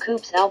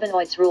 Yaqub's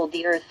albinoids ruled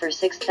the earth for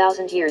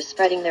 6,000 years,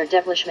 spreading their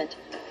devilishment,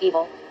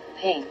 evil,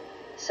 pain,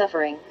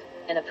 suffering,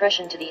 and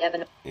oppression to the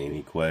ebenoid.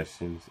 Any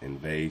questions?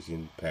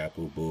 Invasion,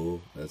 Papal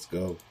Bull, let's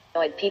go.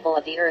 People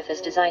of the earth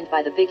as designed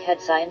by the big head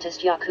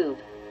scientist Yaqub.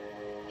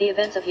 The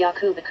events of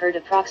Yaqub occurred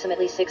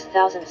approximately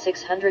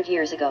 6,600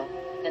 years ago,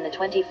 and the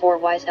 24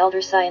 wise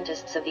elder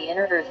scientists of the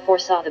inner earth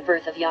foresaw the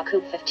birth of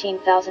Yaqub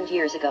 15,000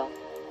 years ago.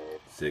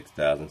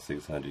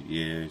 6,600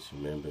 years.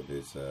 Remember,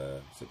 this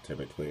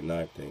September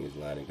 29th thing is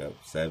lining up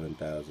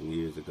 7,000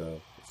 years ago.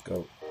 Let's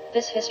go.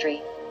 This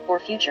history, or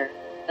future,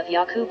 of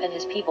Yaqub and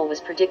his people was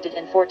predicted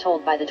and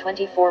foretold by the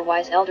 24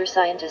 wise elder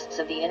scientists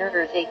of the inner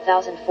earth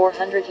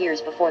 8,400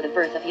 years before the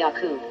birth of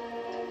Yaqub.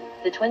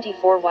 The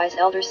 24 wise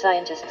elder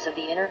scientists of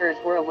the inner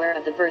earth were aware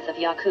of the birth of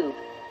Yaqub,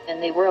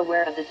 and they were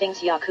aware of the things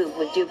Yaqub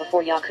would do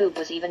before Yaqub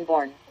was even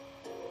born.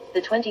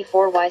 The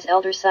 24 wise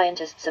elder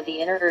scientists of the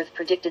inner earth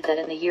predicted that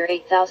in the year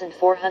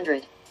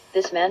 8,400,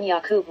 this man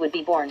Yaqub would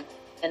be born,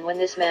 and when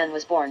this man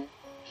was born,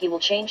 he will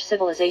change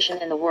civilization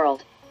in the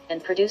world,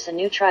 and produce a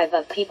new tribe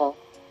of people,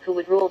 who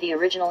would rule the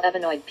original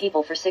ebenoid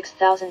people for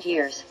 6,000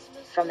 years,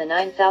 from the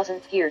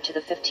 9,000th year to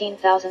the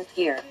 15,000th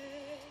year.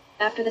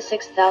 After the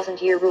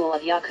 6,000-year rule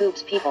of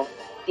Yaqub's people,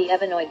 the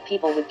ebenoid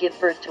people would give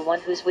birth to one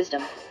whose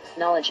wisdom,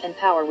 knowledge and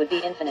power would be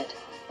infinite.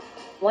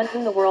 One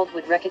whom the world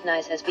would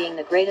recognize as being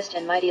the greatest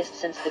and mightiest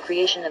since the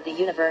creation of the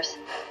universe,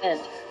 and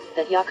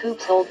that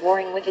Yaqub's old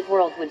warring wicked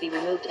world would be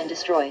removed and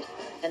destroyed,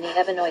 and the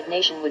ebenoid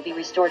nation would be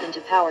restored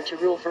into power to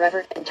rule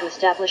forever and to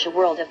establish a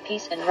world of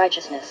peace and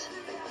righteousness.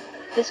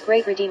 This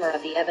great redeemer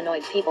of the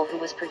ebenoid people, who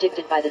was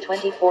predicted by the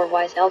 24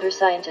 wise elder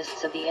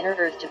scientists of the inner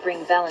earth to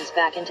bring balance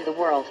back into the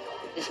world,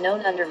 is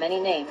known under many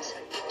names,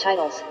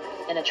 titles,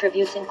 and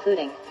attributes,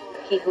 including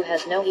He who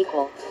has no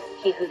equal,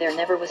 He who there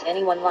never was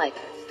anyone like,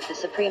 the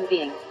Supreme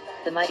Being,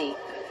 the Mighty,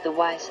 the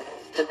Wise,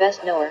 the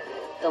Best Knower,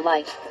 the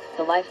Light,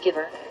 the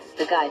Life-Giver,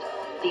 the Guide,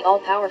 the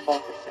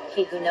All-Powerful,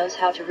 He who knows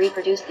how to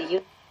reproduce the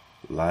universe.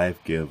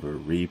 Life-giver,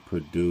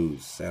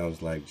 reproduce,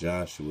 sounds like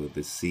Joshua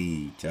the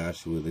seed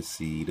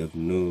of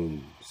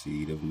Nun,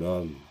 seed of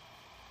Nun,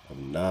 of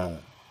Na.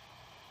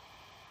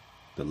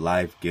 The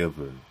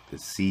life-giver, the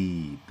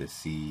seed.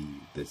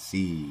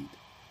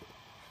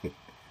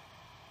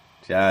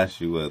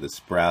 Joshua, the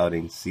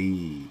sprouting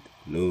seed,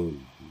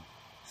 Nun,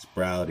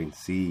 sprouting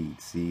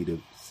seed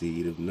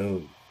of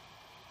Nun.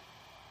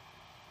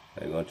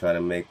 They're going to try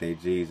to make their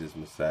Jesus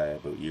Messiah,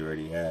 but you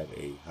already have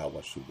a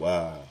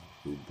HaWahTah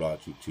who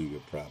brought you to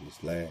your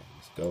promised land.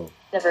 Let's go.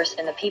 Universe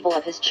and the people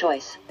of his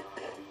choice.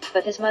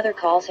 But his mother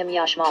calls him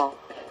Yashmal.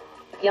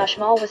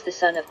 Yashmal was the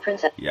son of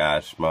Princess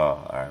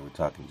Yashmal. Alright, we're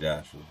talking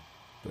Joshua.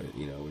 But,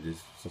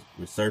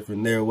 we're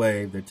surfing their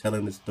wave. They're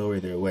telling the story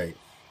their way.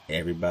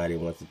 Everybody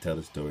wants to tell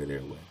the story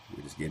their way.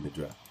 We're just getting the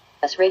drop.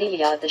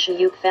 Radiyah of the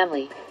Shayuk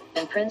family,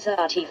 and Prince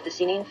Atif the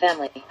Sinin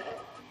family.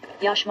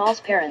 Yashmal's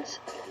parents,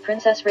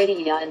 Princess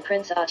Radiyah and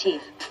Prince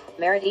Atif,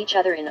 married each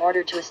other in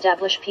order to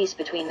establish peace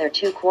between their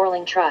two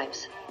quarreling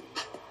tribes.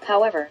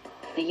 However,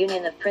 the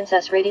union of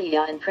Princess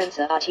Radiyah and Prince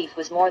Atif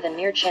was more than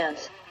mere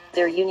chance.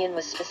 Their union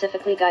was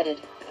specifically guided,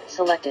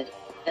 selected,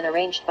 and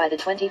arranged by the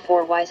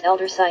 24 wise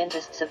elder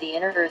scientists of the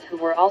inner earth who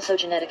were also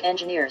genetic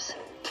engineers.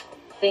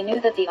 They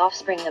knew that the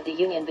offspring of the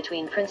union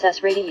between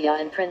Princess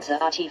Radiyah and Prince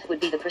Atif would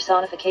be the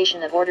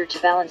personification of order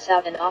to balance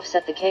out and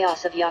offset the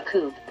chaos of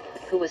Yaqub,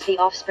 who was the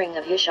offspring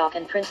of Yishak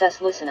and Princess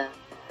Lusana.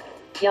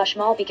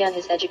 Yashmal began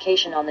his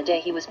education on the day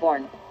he was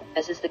born,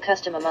 as is the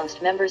custom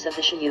amongst members of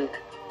the Shayuk.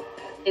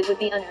 It would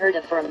be unheard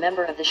of for a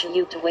member of the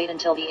Shayuk to wait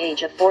until the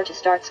age of 4 to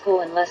start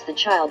school unless the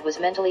child was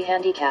mentally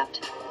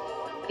handicapped.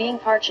 Being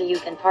part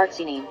Shayuk and part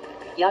Sinin,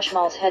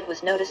 Yashmal's head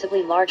was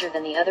noticeably larger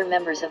than the other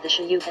members of the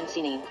Shayuk and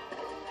Sinin.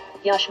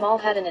 Yashmal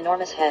had an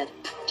enormous head,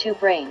 2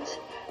 brains,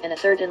 and a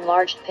third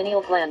enlarged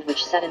pineal gland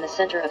which sat in the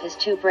center of his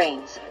 2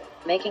 brains,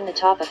 making the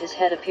top of his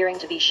head appearing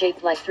to be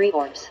shaped like 3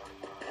 orbs.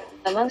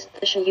 Amongst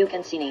the Shayuk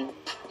and Sinin,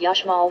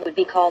 Yashmal would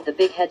be called the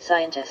big head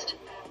scientist.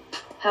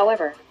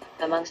 However,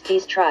 amongst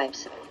these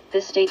tribes,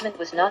 this statement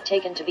was not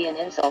taken to be an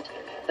insult,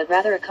 but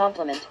rather a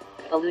compliment,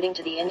 alluding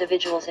to the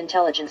individual's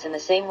intelligence in the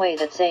same way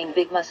that saying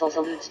big muscles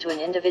alludes to an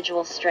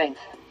individual's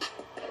strength.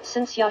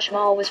 Since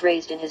Yashmal was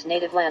raised in his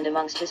native land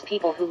amongst his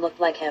people who looked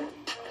like him,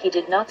 he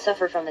did not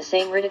suffer from the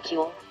same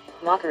ridicule,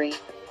 mockery,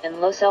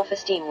 and low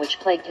self-esteem which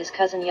plagued his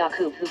cousin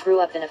Yaqub, who grew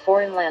up in a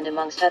foreign land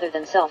amongst other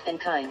than self and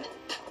kind.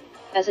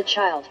 As a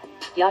child,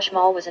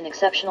 Yashmal was an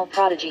exceptional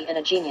prodigy and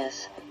a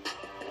genius.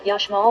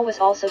 Yashmal was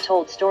also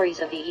told stories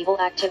of the evil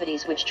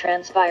activities which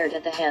transpired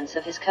at the hands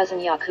of his cousin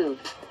Yaqub.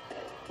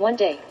 One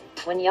day,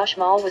 when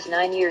Yashmal was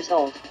 9 years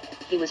old,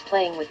 he was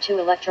playing with 2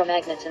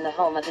 electromagnets in the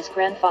home of his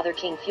grandfather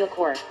King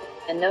Fukur,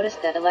 and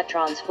noticed that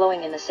electrons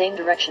flowing in the same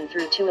direction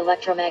through 2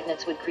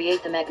 electromagnets would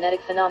create the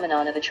magnetic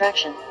phenomenon of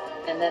attraction,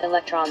 and that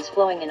electrons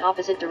flowing in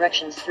opposite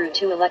directions through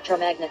 2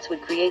 electromagnets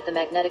would create the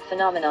magnetic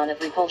phenomenon of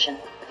repulsion.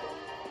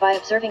 By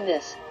observing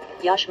this,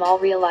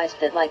 Yashmal realized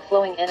that like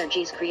flowing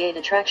energies create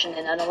attraction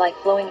and unlike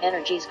flowing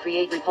energies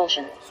create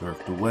repulsion.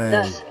 Surfed away.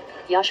 Thus,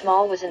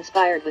 Yashmal was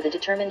inspired with a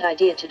determined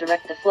idea to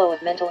direct the flow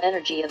of mental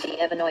energy of the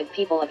Ebenoid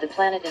people of the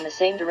planet in the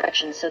same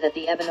direction so that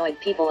the Ebenoid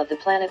people of the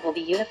planet will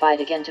be unified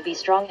again to be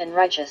strong and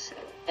righteous,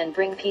 and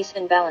bring peace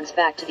and balance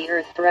back to the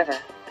earth forever.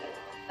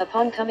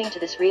 Upon coming to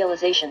this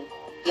realization,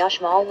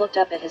 Yashmal looked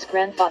up at his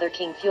grandfather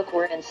King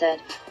Fukur and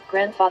said,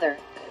 "Grandfather,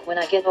 when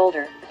I get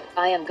older,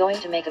 I am going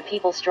to make a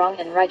people strong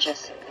and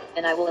righteous,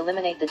 and I will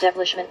eliminate the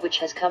devilishment which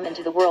has come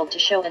into the world to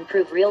show and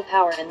prove real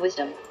power and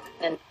wisdom,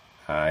 and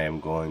I am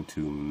going to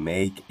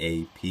make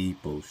a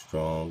people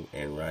strong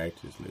and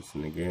righteous."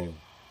 Listen again.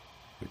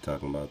 We're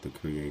talking about the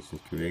creation's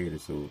creator.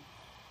 So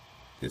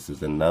this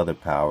is another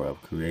power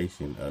of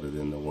creation other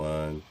than the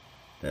one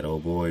that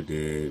old boy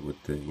did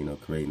with the,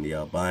 creating the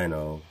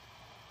albino.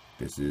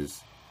 This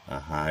is a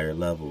higher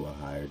level, a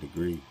higher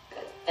degree.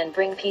 And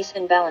bring peace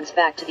and balance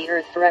back to the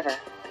earth forever.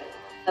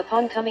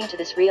 Upon coming to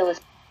this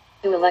realization,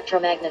 2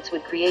 electromagnets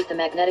would create the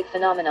magnetic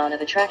phenomenon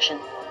of attraction,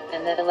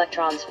 and that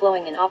electrons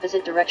flowing in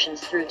opposite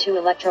directions through 2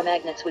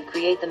 electromagnets would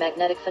create the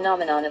magnetic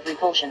phenomenon of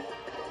repulsion.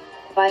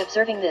 By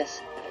observing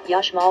this,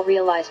 Yashmal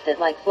realized that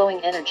like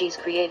flowing energies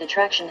create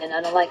attraction and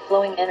unlike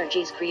flowing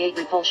energies create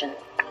repulsion.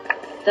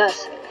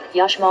 Thus,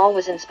 Yashmal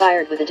was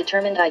inspired with a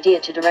determined idea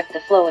to direct the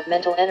flow of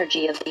mental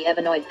energy of the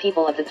Ebenoid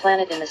people of the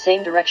planet in the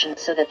same direction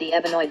so that the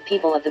Ebenoid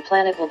people of the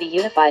planet will be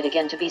unified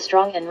again to be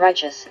strong and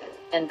righteous,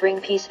 and bring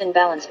peace and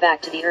balance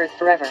back to the earth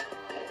forever.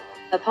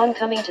 Upon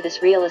coming to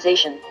this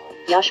realization,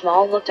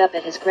 Yashmal looked up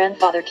at his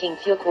grandfather King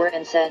Fukur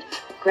and said,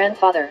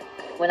 "Grandfather,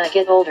 when I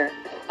get older,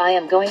 I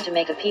am going to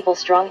make a people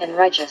strong and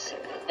righteous,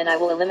 and I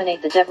will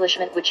eliminate the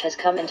devilishment which has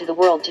come into the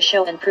world to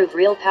show and prove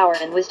real power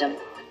and wisdom,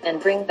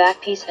 and bring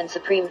back peace and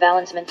supreme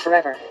balancement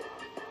forever."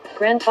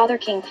 Grandfather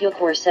King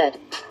Fukur said,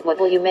 "What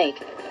will you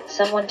make?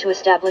 Someone to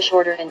establish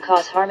order and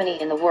cause harmony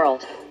in the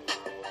world."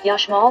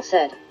 Yashmal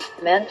said,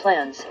 "Man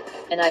plans,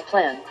 and I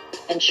plan,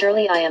 and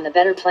surely I am the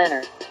better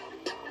planner."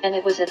 And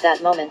it was at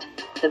that moment,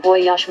 the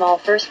boy Yashmal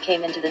first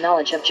came into the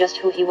knowledge of just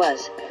who he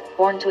was,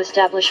 born to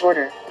establish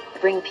order,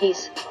 bring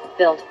peace,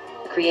 build,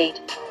 create,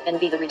 and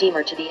be the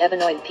redeemer to the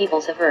Ebenoid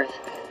peoples of earth.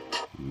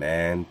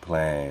 Man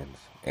plans,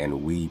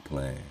 and we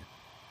plan,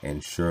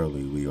 and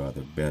surely we are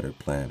the better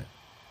planner.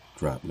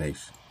 Drop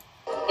Nation.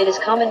 It is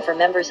common for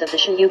members of the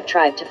Shayuk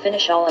tribe to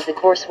finish all of the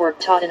coursework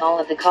taught in all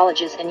of the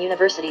colleges and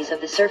universities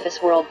of the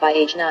surface world by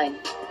age 9,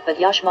 but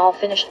Yashmal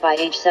finished by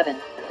age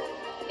 7.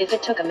 If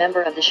it took a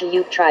member of the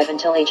Shayuk tribe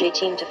until age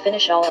 18 to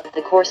finish all of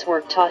the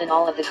coursework taught in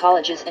all of the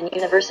colleges and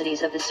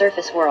universities of the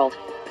surface world,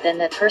 then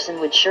that person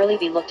would surely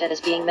be looked at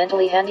as being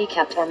mentally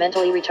handicapped or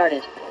mentally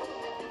retarded.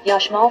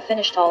 Yashmal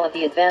finished all of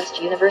the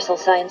advanced universal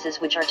sciences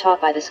which are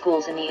taught by the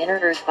schools in the inner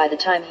earth by the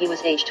time he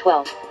was age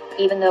 12,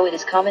 even though it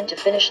is common to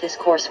finish this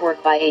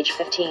coursework by age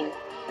 15,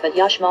 but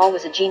Yashmal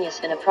was a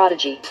genius and a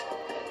prodigy.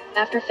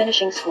 After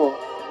finishing school,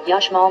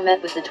 Yashmal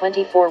met with the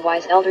 24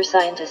 wise elder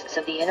scientists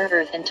of the inner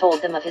earth and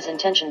told them of his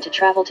intention to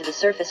travel to the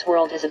surface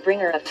world as a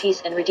bringer of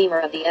peace and redeemer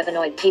of the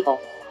Ebenoid people.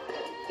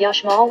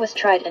 Yashmal was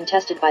tried and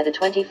tested by the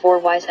 24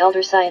 wise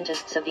elder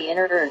scientists of the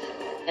inner earth,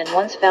 and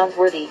once found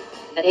worthy,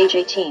 at age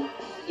 18,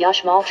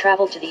 Yashmal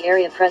traveled to the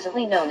area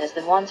presently known as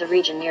the Mwanza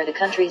region near the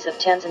countries of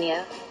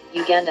Tanzania,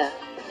 Uganda,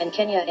 and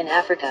Kenya in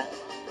Africa.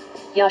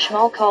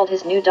 Yashmal called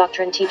his new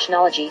doctrine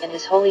Teachnology, and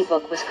his holy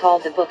book was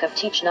called the Book of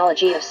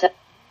Teachnology of Sefer.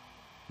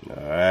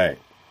 Alright,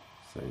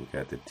 so you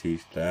got the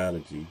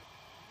Teachnology,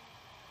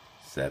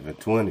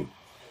 720.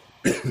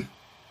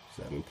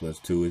 7 plus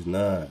 2 is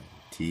 9.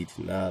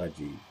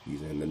 Teachnology,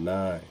 he's in the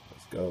 9.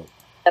 Let's go.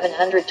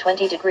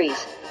 720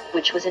 degrees,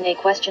 which was in a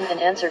question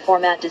and answer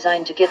format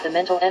designed to get the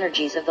mental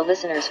energies of the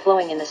listeners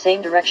flowing in the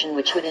same direction,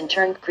 which would in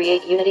turn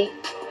create unity,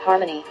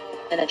 harmony,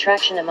 and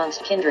attraction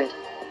amongst kindred.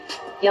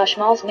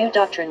 Yashmal's new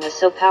doctrine was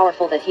so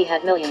powerful that he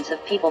had millions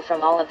of people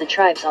from all of the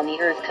tribes on the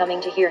earth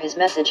coming to hear his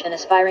message and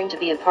aspiring to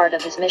be a part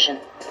of his mission.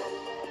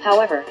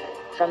 However,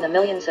 from the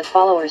millions of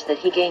followers that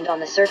he gained on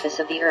the surface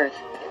of the earth,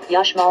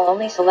 Yashmal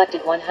only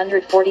selected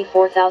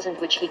 144,000,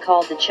 which he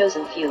called the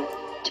chosen few.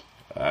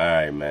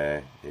 Alright,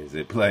 man. Is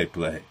it play?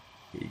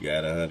 He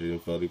got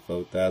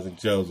 144,000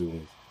 chosen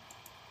ones.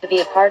 To be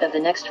a part of the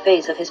next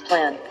phase of his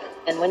plan,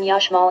 and when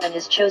Yashmal and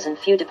his chosen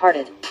few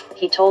departed,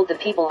 he told the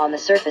people on the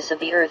surface of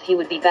the earth he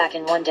would be back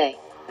in one day.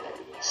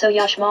 So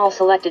Yashmal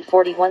selected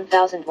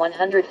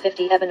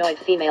 41,150 Ebenoid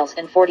females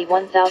and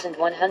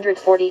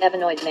 41,140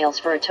 Ebenoid males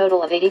for a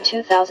total of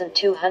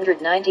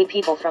 82,290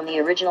 people from the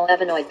original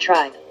Ebenoid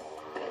tribe.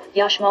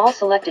 Yashmal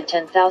selected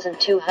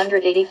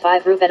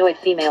 10,285 Rubedoid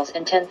females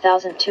and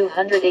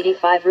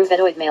 10,285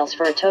 Rubedoid males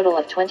for a total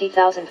of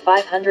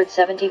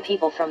 20,570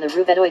 people from the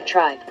Rubedoid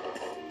tribe.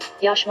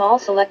 Yashmal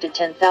selected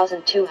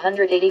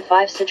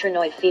 10,285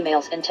 Citrinoid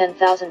females and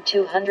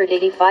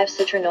 10,285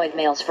 Citrinoid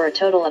males for a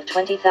total of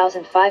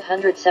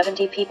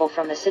 20,570 people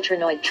from the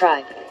Citrinoid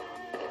tribe.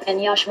 And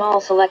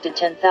Yashmal selected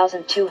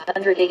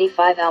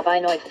 10,285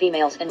 albinoid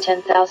females and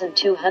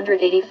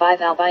 10,285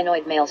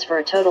 albinoid males for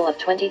a total of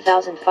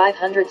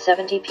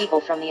 20,570 people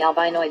from the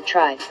albinoid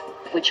tribe,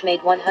 which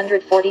made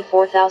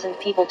 144,000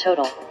 people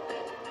total.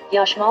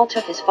 Yashmal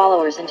took his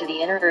followers into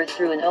the inner earth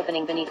through an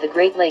opening beneath the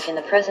Great Lake in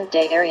the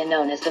present-day area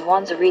known as the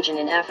Mwanza region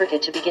in Africa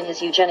to begin his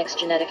eugenics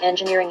genetic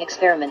engineering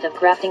experiment of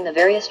grafting the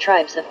various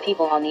tribes of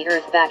people on the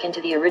earth back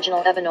into the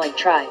original Ebenoid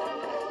tribe.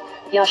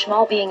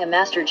 Yashmal, being a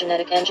master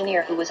genetic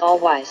engineer who was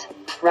all-wise,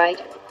 right,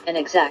 and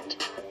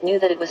exact, knew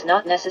that it was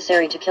not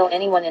necessary to kill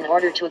anyone in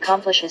order to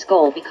accomplish his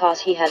goal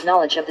because he had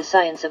knowledge of the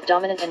science of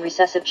dominant and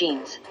recessive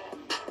genes.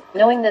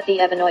 Knowing that the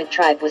Ebenoid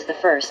tribe was the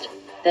first,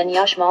 then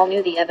Yashmal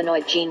knew the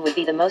Ebenoid gene would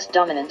be the most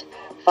dominant,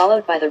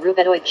 followed by the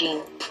Rubedoid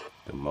gene.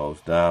 The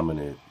most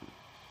dominant,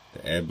 the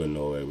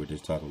Ebenoid, we're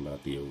just talking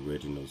about the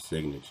original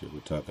signature.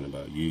 We're talking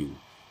about you.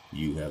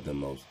 You have the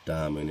most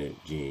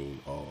dominant gene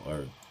on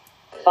earth.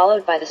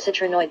 Followed by the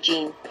Citrinoid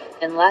gene,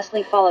 and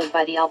lastly followed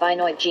by the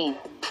albinoid gene.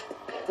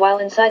 While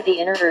inside the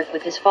inner earth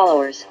with his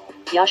followers,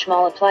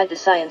 Yashmal applied the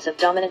science of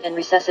dominant and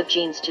recessive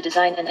genes to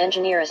design and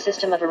engineer a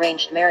system of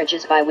arranged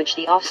marriages by which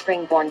the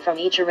offspring born from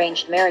each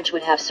arranged marriage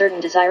would have certain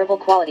desirable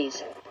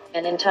qualities,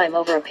 and in time,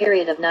 over a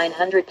period of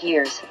 900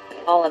 years,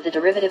 all of the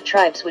derivative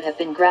tribes would have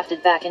been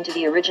grafted back into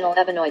the original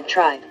Ebenoid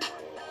tribe.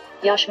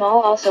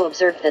 Yashmal also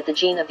observed that the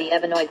gene of the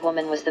Ebenoid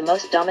woman was the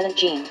most dominant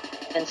gene,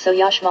 and so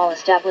Yashmal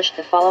established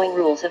the following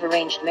rules of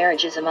arranged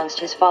marriages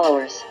amongst his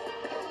followers.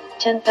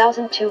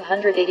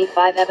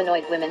 10,285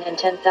 Ebenoid women and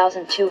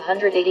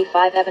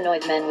 10,285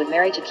 Ebenoid men would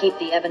marry to keep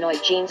the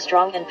Ebenoid gene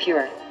strong and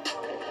pure.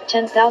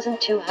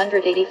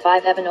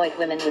 10,285 Ebenoid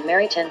women would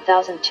marry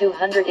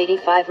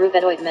 10,285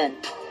 Rubedoid men.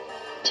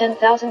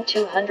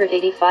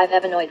 10,285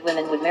 Ebenoid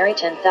women would marry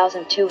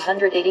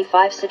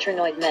 10,285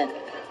 Citrinoid men.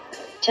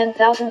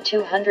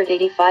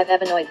 10,285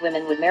 Ebenoid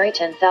women would marry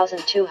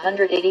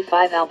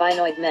 10,285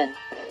 albinoid men.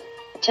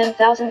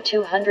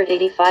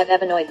 10,285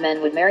 Ebenoid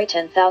men would marry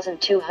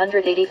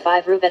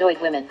 10,285 Rubedoid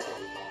women.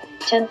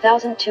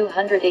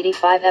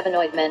 10,285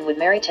 Ebenoid men would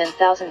marry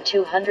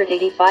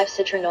 10,285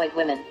 Citrinoid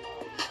women.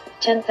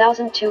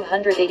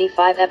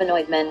 10,285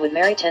 Ebenoid men would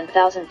marry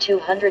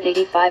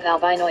 10,285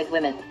 albinoid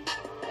women.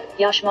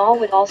 Yashmal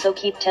would also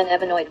keep 10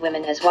 Ebenoid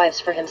women as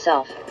wives for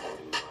himself.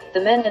 The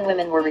men and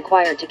women were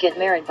required to get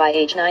married by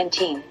age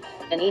 19,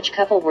 and each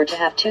couple were to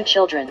have 2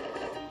 children.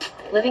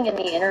 Living in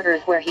the inner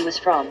earth where he was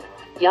from,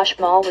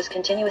 Yashmal was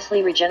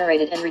continuously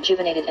regenerated and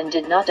rejuvenated and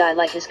did not die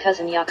like his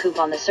cousin Yaqub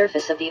on the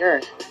surface of the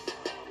earth.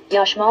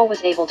 Yashmal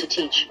was able to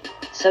teach,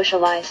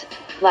 socialize,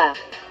 laugh,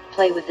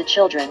 play with the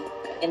children,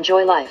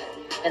 enjoy life,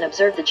 and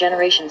observe the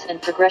generations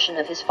and progression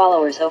of his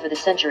followers over the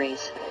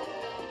centuries.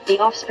 The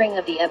offspring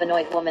of the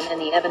Ebenoid woman and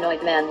the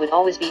Ebenoid man would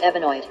always be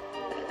Ebenoid.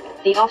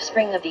 The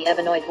offspring of the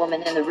Ebenoid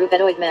woman and the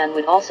Rubedoid man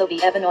would also be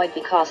Ebenoid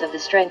because of the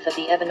strength of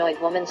the Ebenoid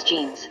woman's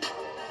genes.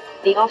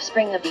 The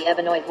offspring of the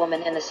Ebenoid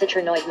woman and the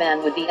Citrinoid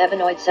man would be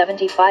Ebenoid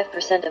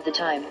 75% of the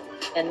time,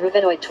 and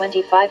Rubedoid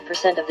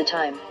 25% of the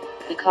time,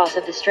 because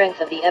of the strength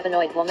of the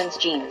Ebenoid woman's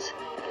genes.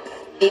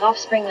 The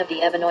offspring of the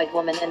Ebenoid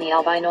woman and the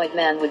albinoid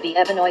man would be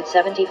Ebenoid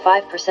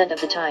 75%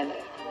 of the time,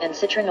 and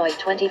Citrinoid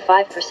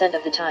 25%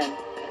 of the time,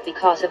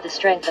 because of the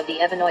strength of the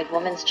Ebenoid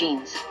woman's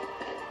genes.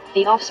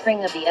 The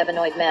offspring of the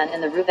Ebenoid man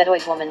and the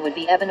Rubedoid woman would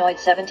be Ebenoid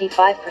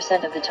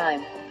 75% of the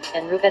time,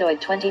 and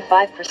Rubedoid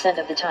 25%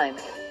 of the time.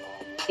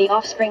 The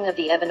offspring of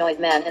the Ebenoid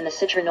man and the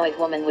Citrinoid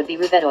woman would be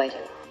Rubedoid.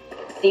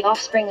 The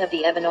offspring of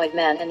the Ebenoid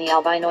man and the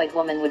albinoid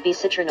woman would be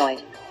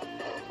Citrinoid.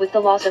 With the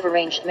laws of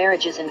arranged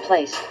marriages in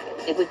place,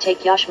 it would take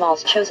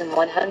Yashmal's chosen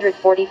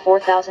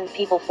 144,000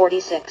 people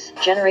 46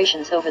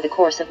 generations over the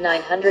course of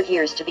 900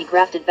 years to be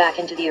grafted back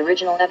into the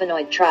original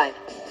Ebenoid tribe.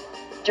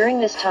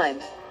 During this time,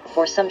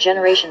 for some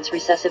generations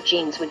recessive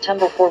genes would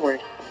tumble forward.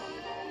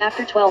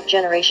 After 12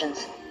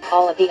 generations,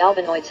 all of the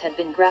albinoids had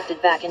been grafted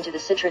back into the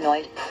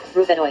Citrinoid,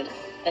 Rubedoid,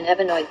 and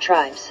Ebenoid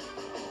tribes.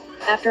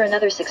 After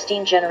another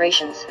 16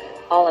 generations,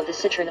 all of the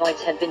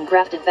Citrinoids had been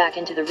grafted back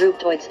into the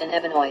Rubedoids and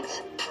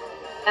Ebenoids.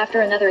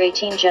 After another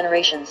 18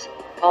 generations,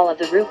 all of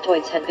the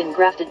Rubedoids had been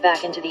grafted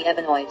back into the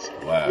Ebenoids,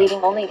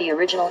 leaving only the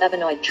original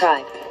Ebenoid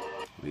tribe.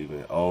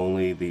 Leaving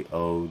only the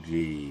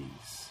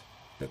OGs,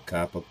 the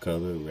copper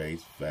color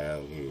race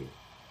found here.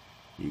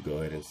 You go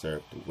ahead and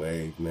surf the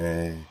wave,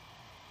 man.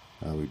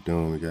 How we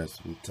doing? We got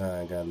some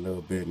time, got a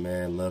little bit,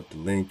 man. Love to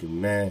Lincoln,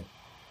 man.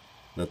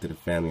 Love to the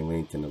family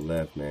link in the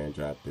left, man.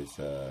 Drop this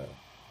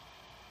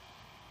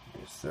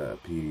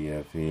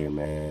PDF here,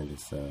 man.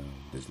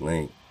 This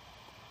link.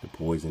 The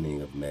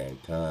Poisoning of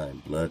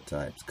Mankind, Blood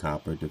Types,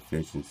 Copper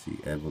Deficiency,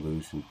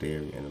 Evolution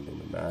Theory, and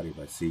Illuminati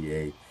by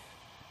C.A.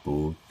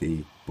 Bouthelia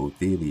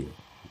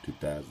in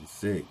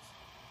 2006.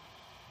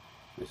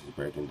 This is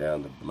breaking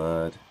down the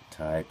blood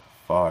type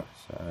farce.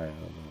 Alright,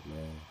 hold on,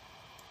 man.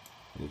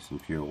 I need some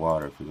pure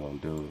water if we're going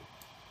to do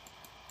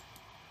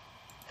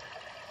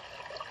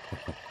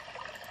it.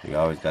 We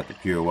always got the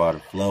pure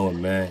water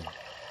flowing, man.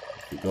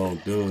 If we're going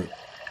to do it.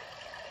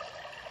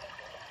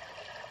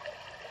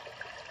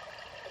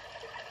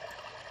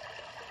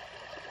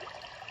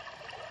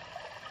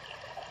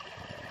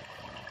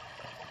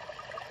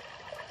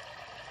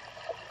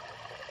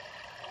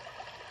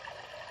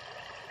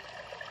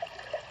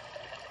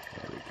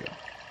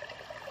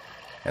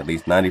 At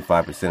least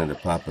 95% of the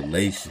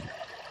population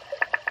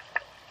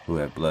who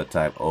have blood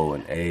type O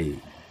and A,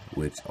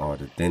 which are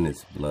the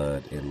thinnest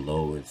blood and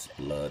lowest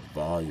blood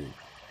volume.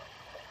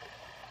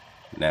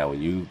 Now,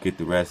 when you get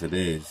the rest of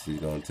this,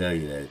 he's going to tell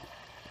you that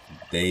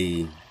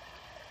they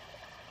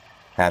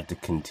have to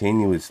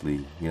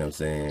continuously,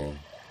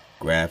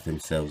 graft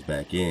themselves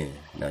back in.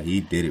 Now, he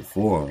did it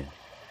for them.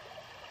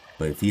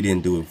 But if he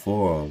didn't do it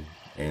for them,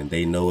 and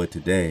they know it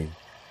today,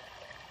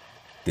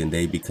 then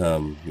they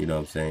become,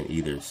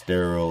 either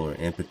sterile or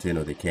impotent,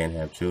 or they can't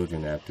have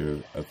children after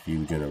a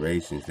few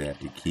generations. They have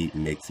to keep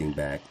mixing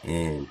back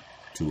in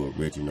to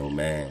original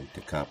man,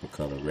 the copper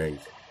color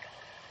race.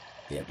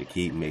 They have to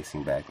keep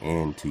mixing back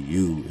into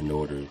you in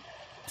order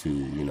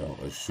to,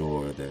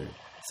 assure their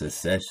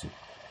succession.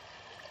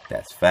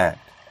 That's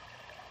fact.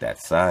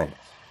 That's science.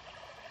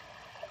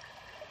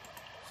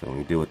 So when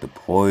we deal with the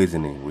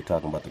poisoning, we're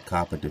talking about the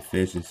copper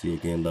deficiency.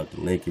 Again, love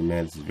to Lincoln,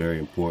 man. This is very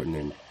important,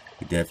 and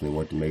you definitely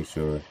want to make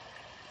sure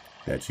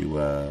that you,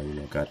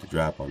 got the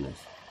drop on this.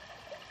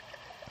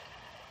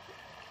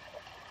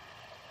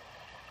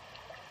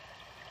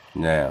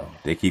 Now,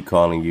 they keep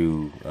calling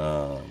you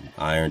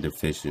iron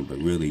deficient, but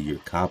really you're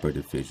copper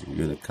deficient.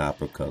 You're the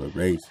copper color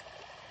race.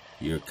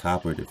 You're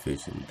copper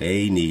deficient.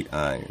 They need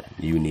iron.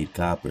 You need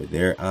copper.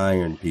 They're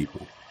iron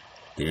people.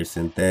 They're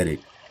synthetic.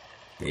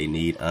 They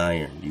need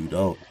iron. You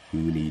don't.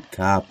 You need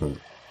copper.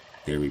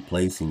 They're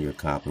replacing your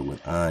copper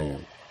with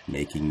iron,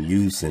 making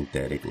you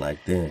synthetic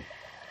like them.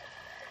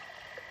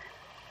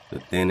 The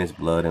thinnest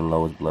blood and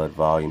lowest blood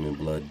volume in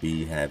blood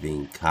B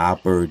having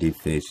copper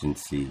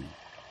deficiency.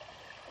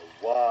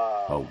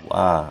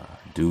 HaWahTah,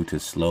 due to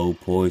slow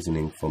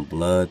poisoning from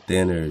blood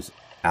thinners,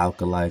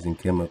 alkalizing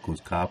chemicals,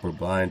 copper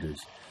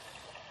binders,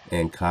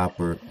 and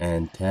copper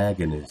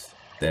antagonists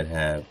that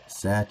have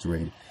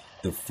saturated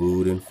the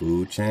food and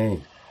food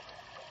chain.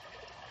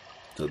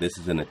 So this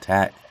is an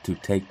attack to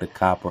take the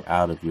copper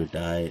out of your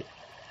diet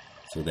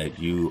so that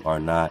you are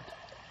not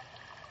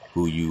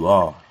who you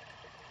are.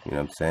 You know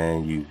what I'm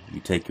saying? You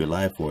take your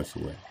life force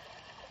away.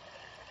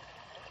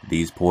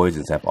 These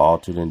poisons have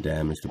altered and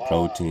damaged the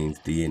proteins,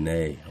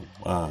 DNA,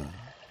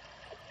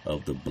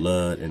 of the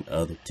blood and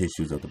other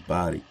tissues of the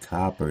body.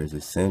 Copper is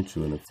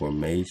essential in the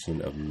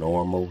formation of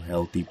normal,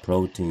 healthy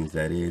proteins,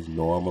 that is,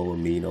 normal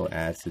amino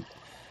acid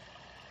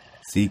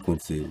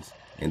sequences,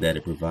 and that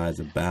it provides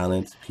a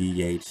balanced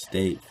pH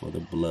state for the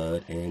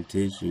blood and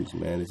tissues.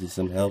 Man, this is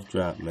some health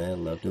drop,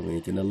 man. Love the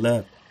link in the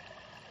left.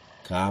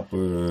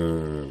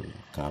 Copper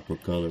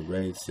color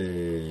race,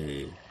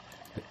 the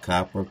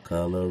copper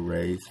color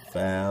race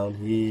found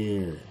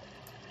here.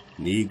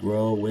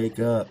 Negro, wake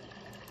up.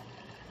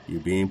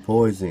 You're being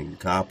poisoned.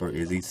 Copper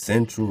is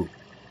essential.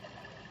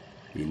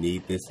 You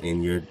need this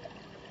in your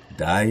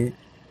diet.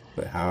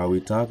 But how are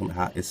we talking?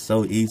 It's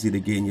so easy to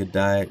get in your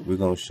diet. We're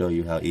going to show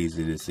you how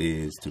easy this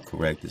is to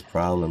correct this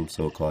problem,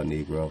 so-called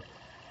Negro.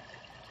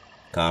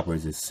 Copper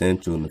is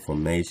essential in the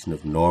formation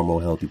of normal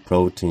healthy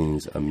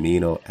proteins,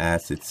 amino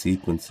acid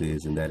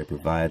sequences, and that it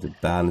provides a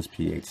balanced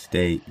pH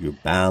state. Your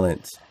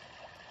balance.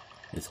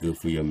 It's good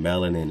for your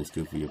melanin. It's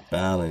good for your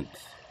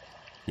balance,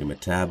 your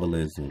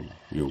metabolism,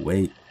 your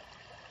weight,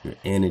 your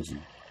energy.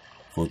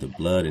 For the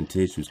blood and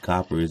tissues,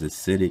 copper is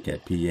acidic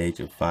at pH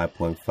of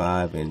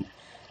 5.5 and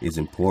is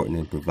important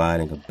in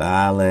providing a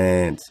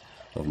balance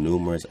of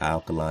numerous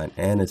alkaline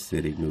and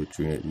acidic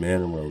nutrient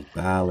minerals.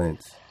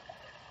 Balance.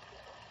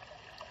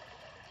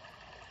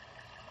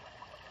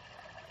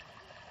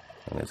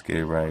 Let's get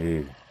it right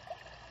here.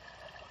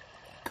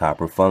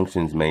 Copper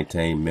functions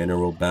maintain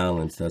mineral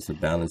balance, thus a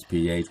balanced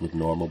pH with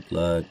normal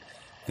blood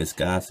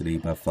viscosity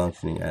by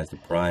functioning as the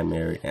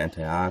primary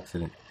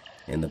antioxidant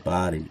in the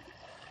body.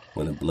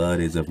 When the blood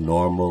is of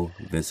normal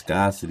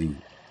viscosity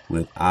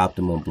with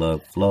optimum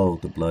blood flow,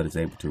 the blood is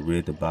able to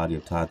rid the body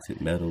of toxic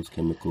metals,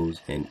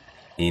 chemicals, and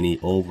any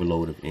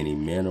overload of any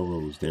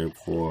minerals,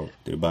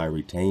 thereby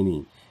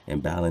retaining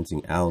and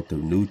balancing out the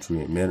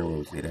nutrient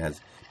minerals. It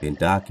has been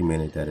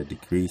documented that a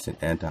decrease in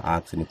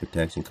antioxidant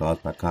protection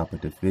caused by copper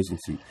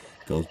deficiency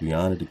goes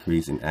beyond a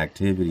decrease in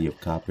activity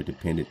of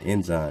copper-dependent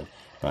enzymes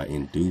by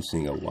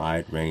inducing a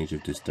wide range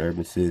of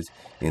disturbances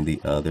in the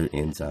other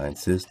enzyme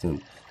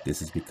system.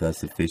 This is because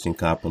sufficient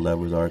copper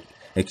levels are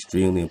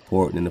extremely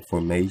important in the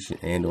formation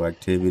and or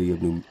activity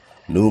of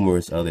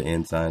numerous other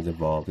enzymes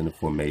involved in the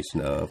formation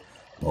of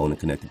bone and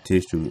connective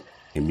tissue,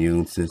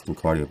 immune system,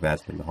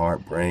 cardiovascular,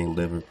 heart, brain,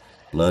 liver,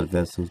 blood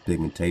vessels,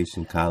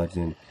 pigmentation,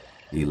 collagen,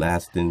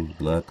 elastin,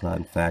 blood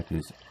clotting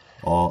factors,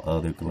 all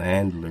other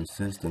glandular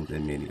systems,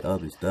 and many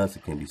others. Thus,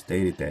 it can be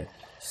stated that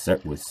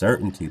with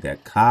certainty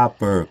that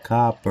copper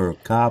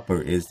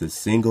is the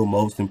single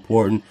most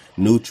important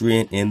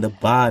nutrient in the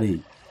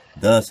body.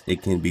 Thus,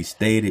 it can be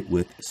stated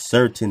with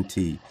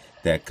certainty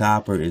that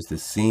copper is the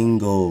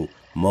single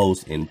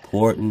most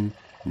important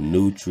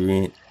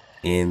nutrient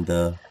in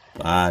the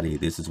body.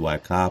 This is why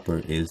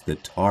copper is the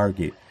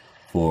target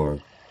for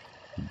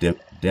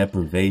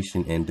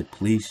deprivation and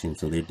depletion.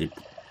 So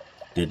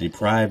they're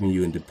depriving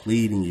you and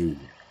depleting you.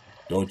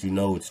 Don't you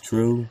know it's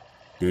true?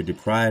 They're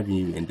depriving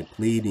you and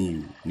depleting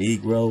you.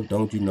 Negro,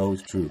 don't you know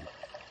it's true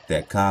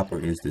that copper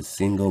is the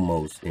single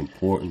most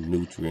important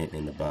nutrient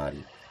in the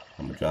body?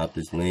 I'm gonna drop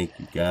this link.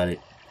 You got it.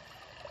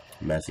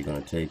 I'm actually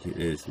gonna take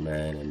this,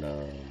 man, and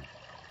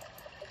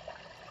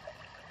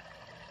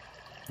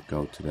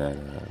go to that.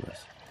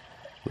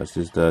 Let's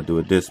just do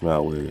a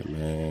dismount with it,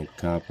 man.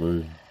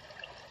 Copper.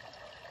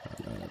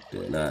 Not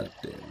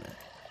up there, man.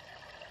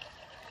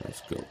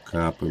 Let's go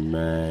copper,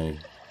 man.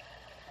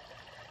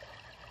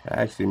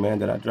 Actually, man,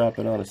 did I drop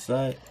it on the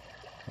site?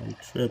 I'm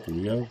tripping,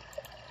 yo.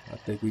 I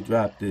think we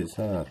dropped this,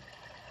 huh?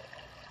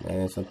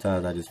 Man,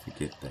 sometimes I just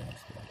forget things,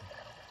 man.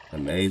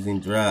 Amazing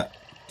drop.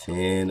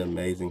 10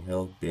 amazing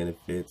health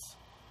benefits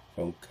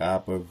from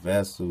copper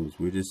vessels.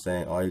 We're just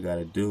saying all you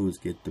gotta do is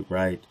get the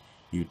right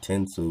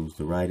utensils,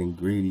 the right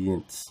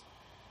ingredients,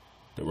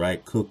 the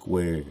right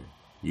cookware.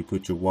 You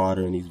put your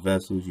water in these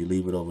vessels, you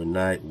leave it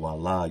overnight,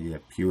 voila, you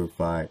have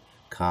purified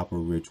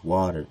copper-rich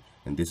water.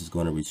 And this is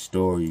going to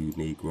restore you,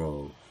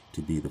 Negro,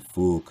 to be the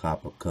full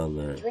copper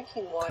color.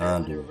 Drinking water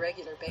on a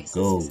regular basis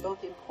is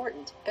both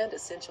important and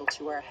essential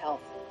to our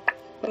health.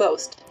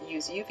 Most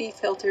use UV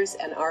filters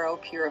and RO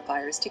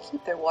purifiers to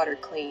keep their water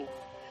clean.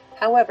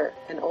 However,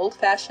 an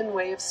old-fashioned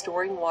way of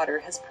storing water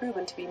has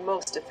proven to be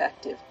most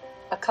effective,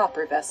 a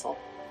copper vessel.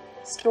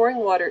 Storing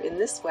water in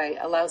this way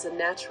allows a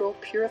natural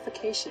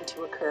purification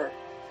to occur.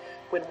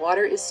 When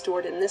water is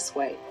stored in this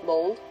way,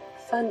 mold,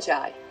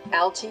 fungi,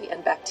 algae,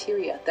 and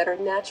bacteria that are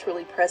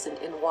naturally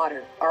present in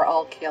water are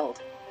all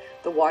killed.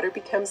 The water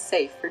becomes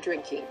safe for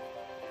drinking.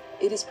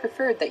 It is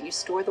preferred that you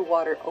store the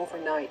water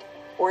overnight,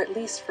 or at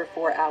least for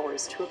 4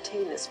 hours, to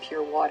obtain this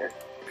pure water.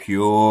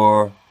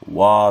 Pure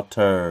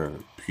water.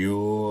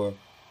 Pure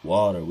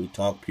water. We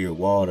talk pure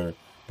water,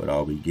 but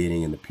are we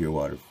getting in the pure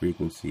water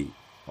frequency?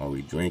 Are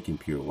we drinking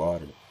pure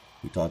water?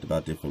 We talked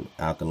about different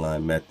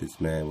alkaline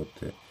methods, man, with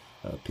the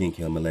pink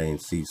Himalayan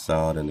sea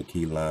salt and the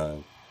key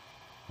lime.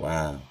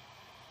 Wow.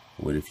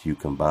 What if you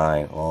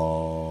combine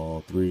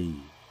all three?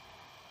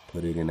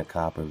 Put it in a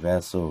copper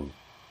vessel.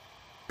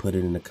 Put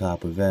it in a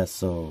copper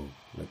vessel.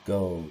 Let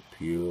go.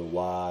 Pure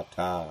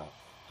HaWahTah.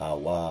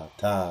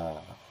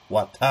 HaWahTah.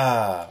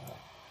 HaWahTah.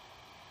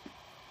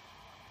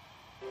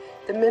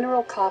 The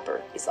mineral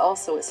copper is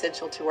also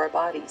essential to our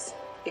bodies.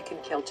 It can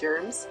kill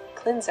germs,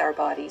 cleanse our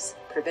bodies,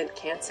 prevent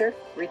cancer,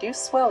 reduce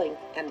swelling,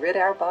 and rid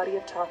our body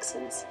of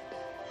toxins.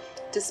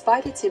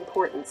 Despite its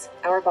importance,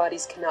 our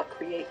bodies cannot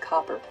create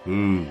copper.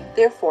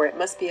 Therefore, it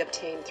must be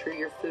obtained through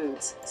your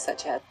foods,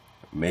 such as...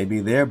 Maybe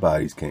their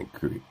bodies can't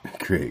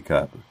create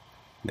copper.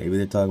 Maybe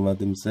they're talking about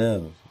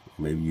themselves.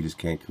 Maybe you just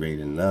can't create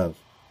enough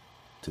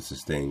to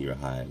sustain your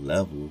high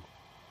level.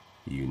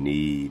 You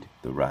need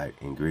the right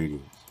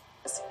ingredients.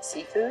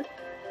 Seafood,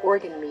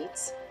 organ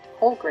meats,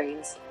 whole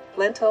grains,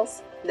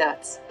 lentils,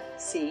 nuts,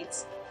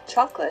 seeds,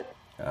 chocolate.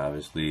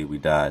 Obviously, we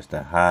dodged the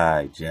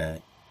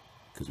hijack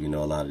because we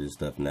know a lot of this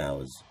stuff now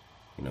is,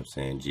 you know what I'm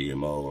saying,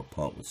 GMO or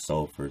pumped with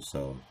sulfur.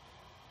 So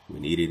We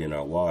need it in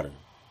our water.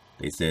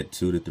 They said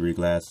 2 to 3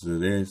 glasses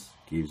of this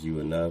gives you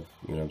enough,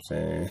 you know what I'm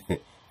saying,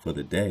 for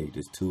the day.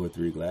 Just 2 or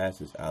 3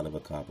 glasses out of a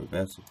copper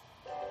vessel.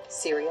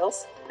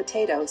 Cereals,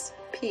 potatoes,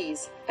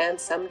 peas, and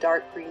some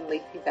dark green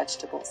leafy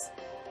vegetables.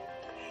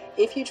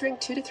 If you drink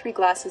 2 to 3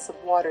 glasses of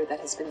water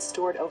that has been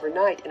stored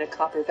overnight in a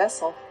copper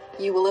vessel,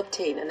 you will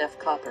obtain enough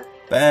copper.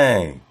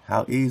 Bang!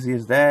 How easy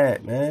is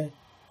that, man?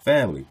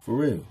 Family, for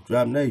real,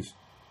 Drop Nation.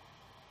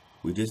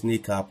 We just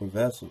need copper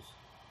vessels.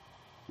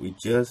 We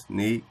just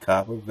need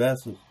copper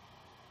vessels.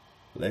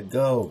 Let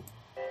go.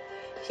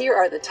 Here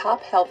are the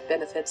top health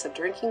benefits of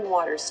drinking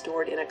water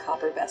stored in a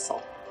copper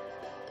vessel.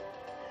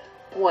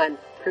 1.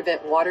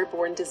 Prevent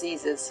waterborne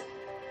diseases.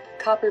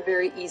 Copper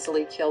very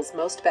easily kills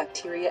most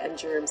bacteria and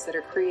germs that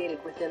are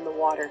created within the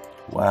water.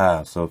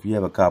 Wow, so if you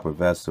have a copper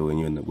vessel and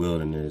you're in the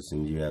wilderness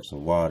and you have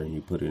some water and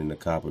you put it in the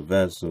copper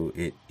vessel,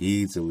 it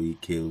easily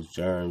kills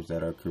germs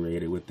that are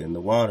created within the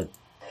water.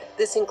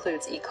 This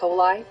includes E.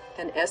 coli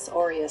and S.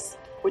 aureus,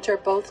 which are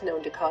both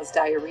known to cause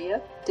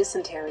diarrhea,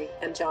 dysentery,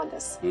 and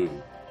jaundice.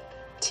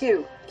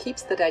 2.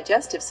 Keeps the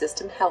digestive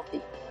system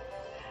healthy.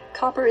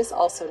 Copper is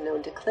also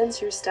known to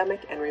cleanse your stomach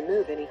and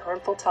remove any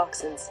harmful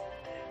toxins.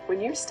 When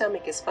your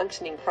stomach is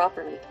functioning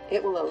properly,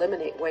 it will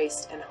eliminate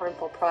waste and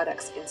harmful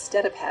products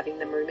instead of having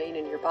them remain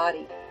in your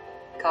body.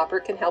 Copper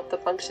can help the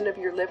function of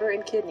your liver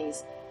and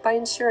kidneys by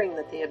ensuring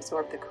that they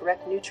absorb the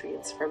correct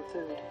nutrients from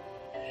food.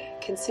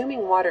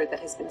 Consuming water that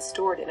has been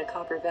stored in a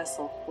copper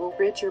vessel will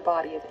rid your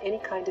body of any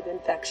kind of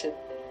infection.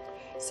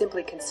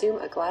 Simply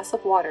consume a glass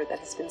of water that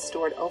has been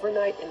stored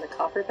overnight in the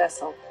copper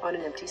vessel on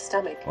an empty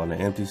stomach. On an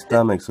empty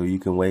stomach, so you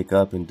can wake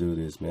up and do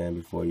this, man,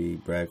 before you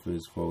eat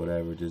breakfast, for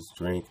whatever. Just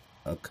drink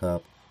a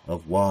cup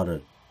of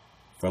water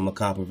from a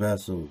copper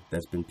vessel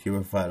that's been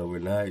purified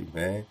overnight,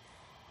 man.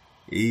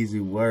 Easy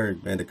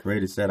work, man. The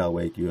Creator said I'll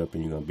wake you up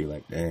and you're going to be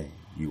like, dang,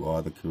 you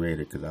are the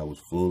Creator, because I was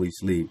fully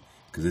asleep,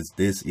 because it's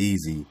this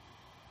easy.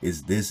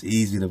 It's this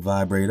easy to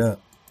vibrate up.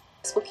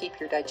 This will keep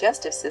your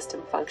digestive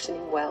system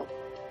functioning well.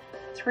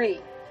 3.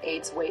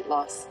 Aids weight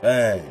loss.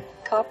 Hey.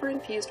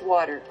 Copper-infused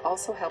water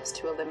also helps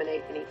to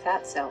eliminate any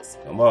fat cells,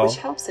 Come on. which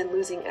helps in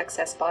losing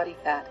excess body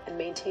fat and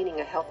maintaining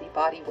a healthy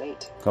body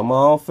weight. Come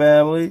on,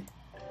 family.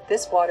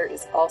 This water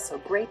is also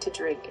great to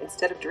drink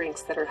instead of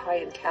drinks that are high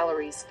in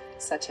calories,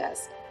 such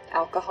as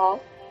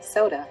alcohol,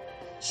 soda,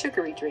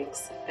 sugary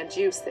drinks, and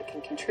juice that can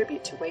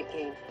contribute to weight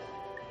gain.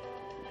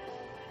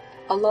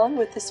 Along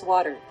with this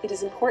water, it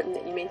is important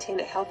that you maintain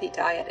a healthy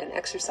diet and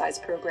exercise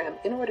program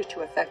in order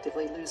to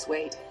effectively lose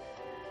weight.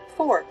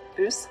 4.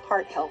 Boosts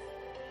heart health.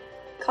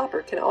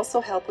 Copper can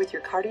also help with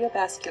your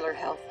cardiovascular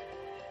health.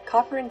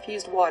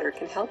 Copper-infused water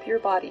can help your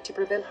body to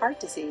prevent heart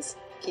disease,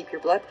 keep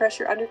your blood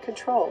pressure under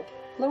control,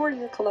 lower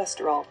your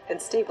cholesterol,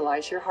 and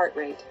stabilize your heart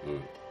rate.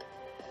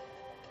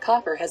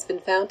 Copper has been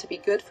found to be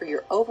good for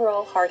your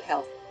overall heart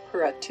health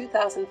per a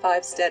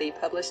 2005 study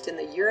published in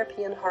the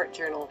European Heart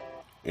Journal.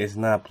 It's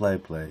not play.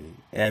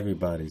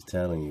 Everybody's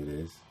telling you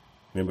this.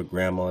 Remember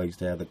Grandma used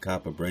to have the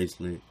copper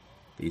bracelet?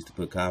 They used to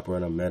put copper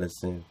in her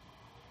medicine.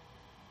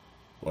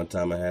 One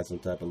time I had some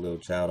type of little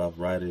child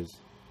arthritis.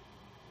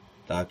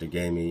 Doctor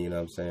gave me, you know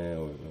what I'm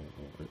saying,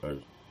 or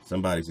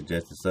somebody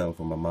suggested something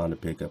for my mom to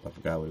pick up. I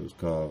forgot what it was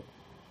called.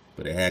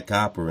 But it had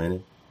copper in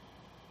it.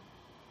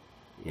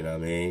 You know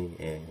what I mean?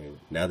 And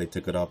now they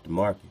took it off the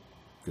market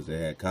because it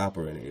had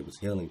copper in it. It was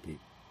healing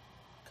people.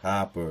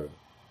 Copper.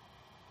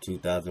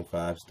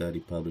 2005 study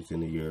published in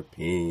the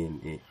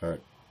European. It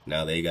hurt.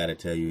 Now they got to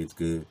tell you it's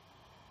good.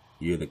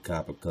 You're the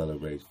copper color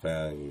race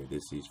found here.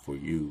 This is for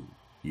you.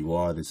 You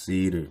are the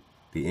cedar,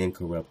 the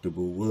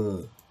incorruptible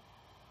wood.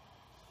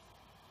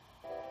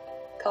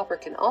 Copper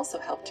can also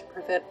help to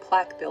prevent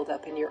plaque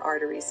buildup in your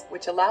arteries,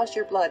 which allows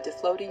your blood to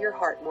flow to your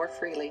heart more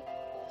freely.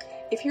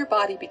 If your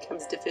body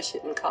becomes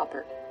deficient in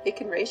copper, it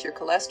can raise your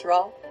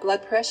cholesterol,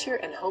 blood pressure,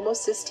 and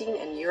homocysteine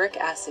and uric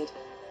acid.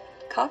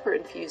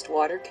 Copper-infused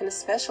water can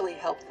especially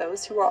help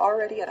those who are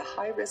already at a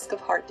high risk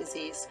of heart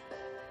disease.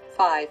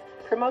 5.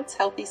 Promotes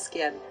healthy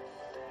skin.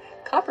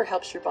 Copper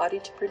helps your body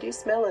to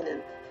produce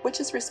melanin, which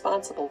is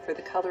responsible for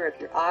the color of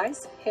your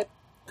eyes, hair.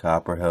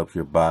 Copper helps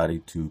your body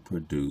to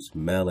produce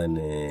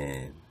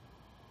melanin.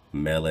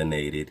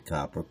 Melanated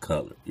copper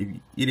color.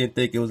 You didn't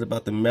think it was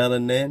about the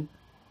melanin?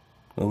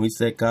 When we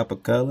say copper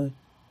color,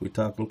 we're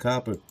talking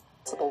copper.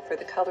 Responsible for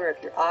the color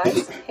of your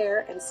eyes,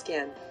 hair, and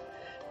skin.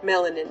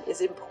 Melanin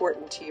is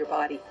important to your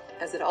body,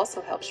 as it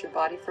also helps your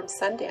body from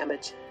sun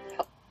damage.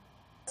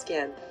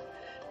 Skin.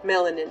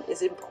 Melanin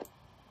is important.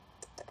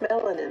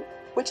 Melanin,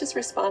 which is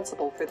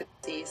responsible for the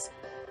disease.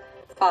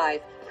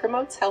 5.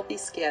 Promotes healthy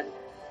skin.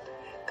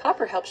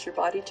 Copper helps your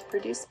body to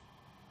produce.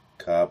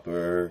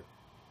 Copper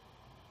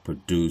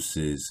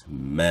produces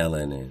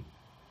melanin,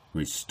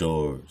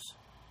 restores,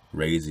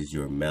 raises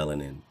your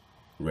melanin,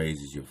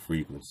 raises your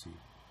frequency.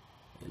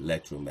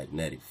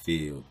 Electromagnetic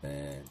field,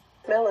 man.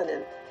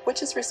 Melanin,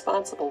 which is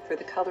responsible for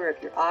the color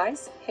of your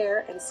eyes,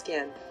 hair, and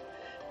skin.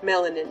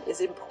 Melanin is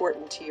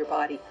important to your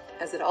body,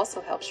 as it also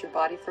helps your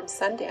body from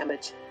sun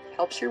damage.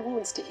 helps your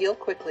wounds to heal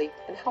quickly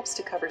and helps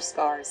to cover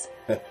scars.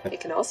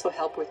 It can also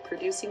help with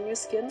producing new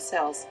skin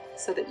cells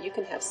so that you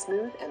can have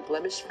smooth and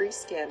blemish-free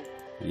skin.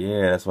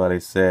 Yeah, that's why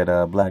they said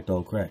black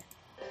don't crack.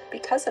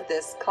 Because of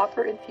this,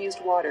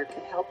 copper-infused water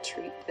can help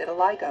treat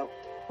vitiligo,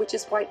 which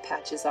is white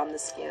patches on the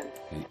skin.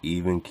 It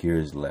even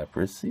cures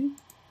leprosy?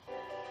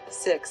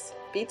 6.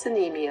 Beats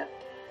anemia.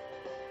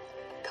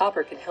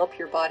 Copper can help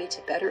your body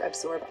to better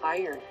absorb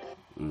iron.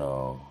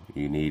 No,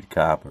 you need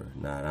copper,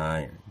 not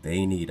iron.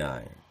 They need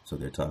iron, so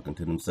they're talking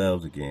to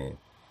themselves again.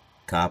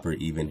 Copper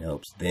even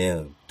helps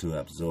them to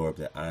absorb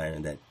the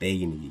iron that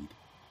they need.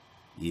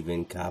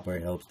 Even copper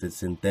helps the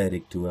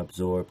synthetic to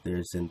absorb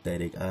their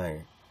synthetic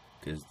iron,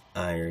 because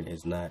iron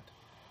is not,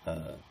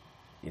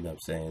 you know what I'm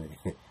saying,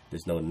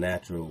 there's no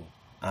natural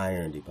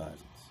iron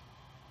deposits.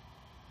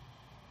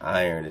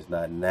 Iron is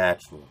not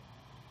natural.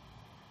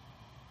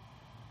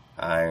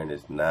 Iron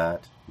is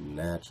not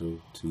natural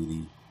to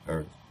the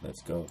earth.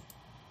 Let's go.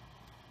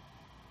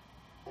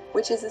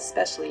 Which is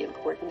especially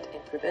important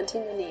in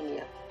preventing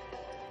anemia.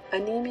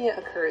 Anemia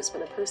occurs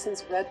when a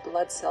person's red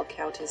blood cell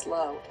count is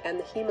low and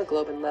the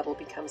hemoglobin level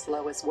becomes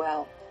low as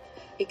well.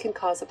 It can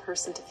cause a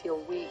person to feel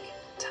weak,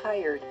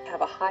 tired,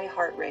 have a high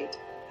heart rate,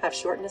 have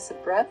shortness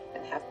of breath,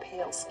 and have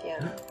pale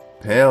skin.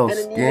 Pale An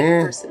skin?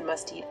 anemic person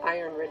must eat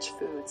iron-rich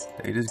foods.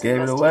 They just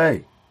gave it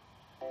away.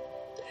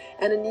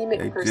 An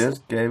anemic person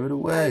just gave it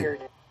away.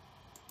 tired,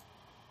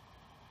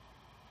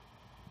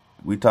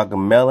 We talking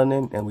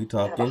melanin and we have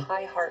talking a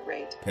high heart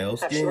rate, pale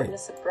have skin.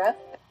 shortness of breath,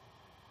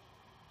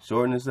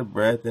 Shortness of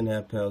breath and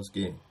have pale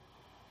skin.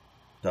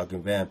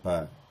 Talking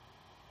vampire.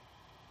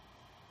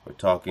 We're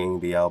talking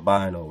the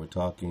albino. We're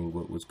talking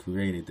what was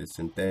created, the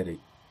synthetic,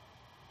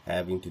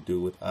 having to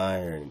do with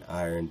iron,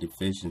 iron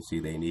deficiency.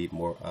 They need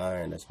more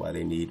iron. That's why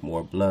they need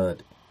more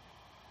blood.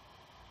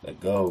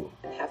 Let go.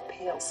 and have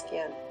pale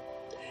skin.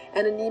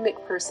 An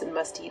anemic person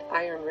must eat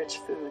iron-rich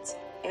foods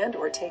and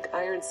or take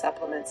iron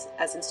supplements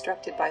as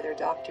instructed by their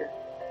doctor.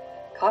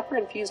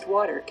 Copper-infused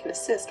water can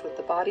assist with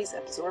the body's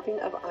absorbing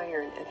of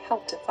iron and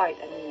help to fight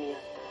anemia.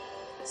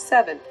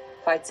 7.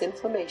 Fights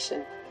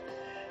inflammation.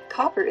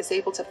 Copper is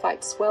able to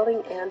fight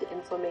swelling and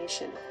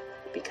inflammation.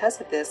 Because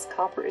of this,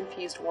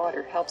 copper-infused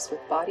water helps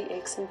with body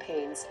aches and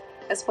pains,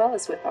 as well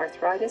as with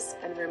arthritis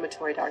and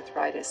rheumatoid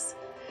arthritis.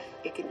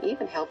 It can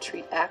even help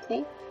treat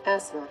acne,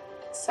 asthma,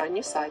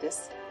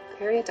 sinusitis,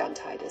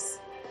 periodontitis,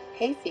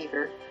 hay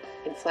fever,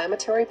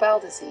 inflammatory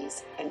bowel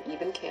disease, and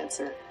even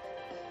cancer.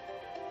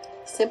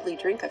 Simply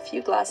drink a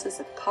few glasses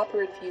of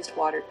copper-infused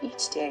water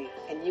each day,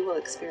 and you will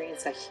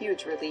experience a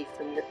huge relief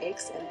from your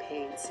aches and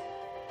pains.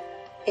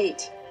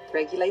 8.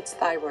 Regulates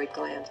thyroid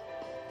gland.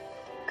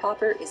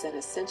 Copper is an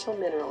essential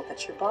mineral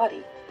that your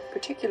body,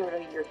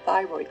 particularly your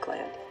thyroid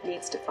gland,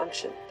 needs to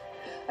function.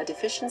 A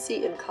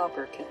deficiency in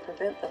copper can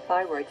prevent the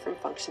thyroid from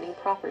functioning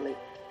properly.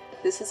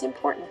 This is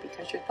important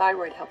because your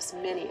thyroid helps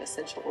many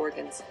essential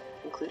organs,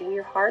 including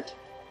your heart,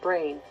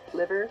 brain,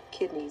 liver,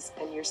 kidneys,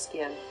 and your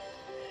skin.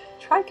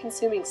 Try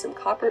consuming some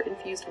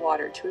copper-infused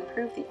water to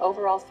improve the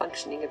overall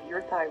functioning of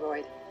your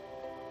thyroid.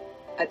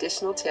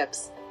 Additional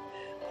tips.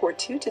 Pour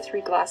 2 to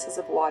 3 glasses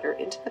of water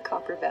into the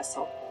copper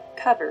vessel.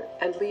 Cover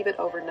and leave it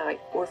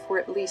overnight or for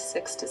at least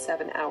 6 to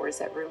 7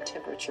 hours at room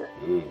temperature.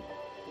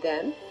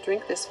 Then,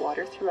 drink this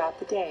water throughout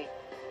the day.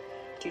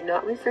 Do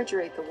not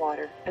refrigerate the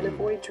water and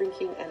avoid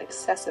drinking an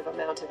excessive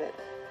amount of it.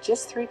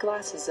 Just 3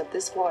 glasses of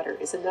this water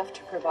is enough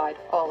to provide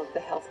all of the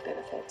health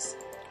benefits.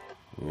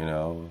 You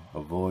know,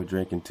 avoid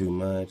drinking too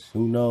much.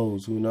 Who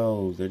knows? Who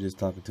knows? They're just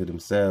talking to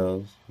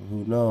themselves.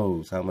 Who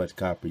knows how much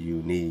copper you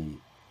need?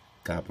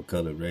 Copper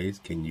colored rays.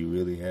 Can you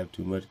really have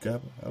too much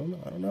copper? I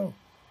don't know.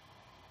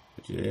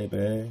 But yeah,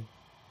 man.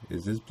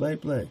 Is this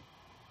play?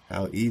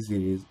 How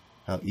easy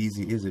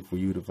is it for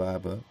you to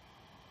vibe up?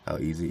 How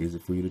easy is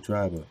it for you to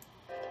tribe up?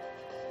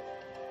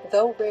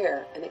 Though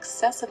rare, an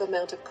excessive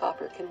amount of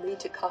copper can lead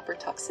to copper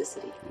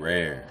toxicity.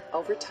 Rare.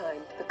 Over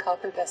time, the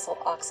copper vessel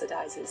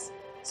oxidizes,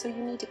 so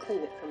you need to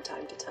clean it from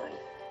time to time.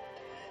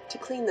 To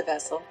clean the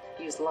vessel,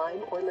 use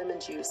lime or lemon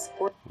juice,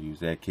 or Use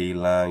that key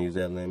lime, use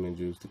that lemon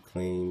juice to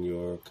clean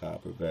your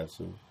copper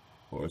vessel,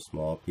 or a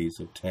small piece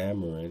of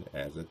tamarind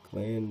as a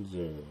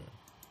cleanser.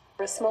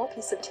 a small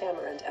piece of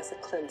tamarind as a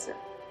cleanser.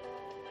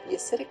 The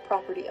acidic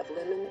property of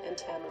lemon and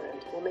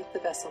tamarind will make the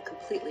vessel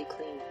completely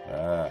clean.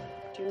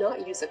 Do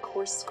not use a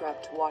coarse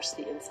scrub to wash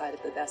the inside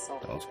of the vessel.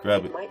 Don't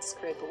scrub it. It might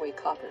scrape away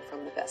copper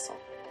from the vessel.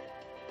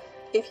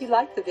 If you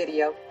like the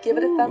video, give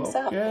it a thumbs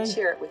up and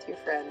share it with your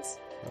friends.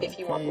 If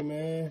you want,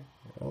 man.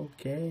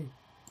 Okay.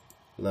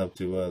 Love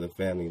to the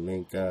family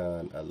link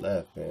on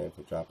left, man,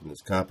 for dropping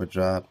this copper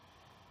drop,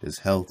 this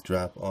health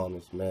drop on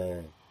us,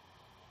 man.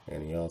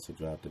 And he also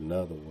dropped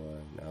another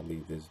one. I'll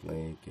leave this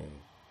link, and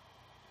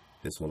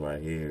this one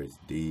right here is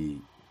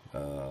deep. You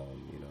know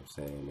what I'm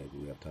saying?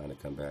 Maybe we have time to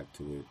come back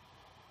to it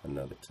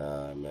another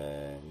time,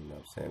 man. You know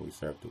what I'm saying? We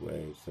surf the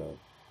wave, so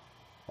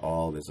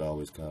all this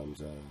always comes,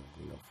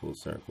 you know, full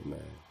circle,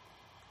 man.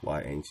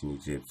 Why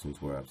ancient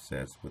Egyptians were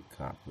obsessed with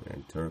copper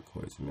and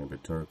turquoise. Remember,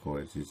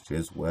 turquoise is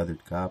just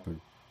weathered copper.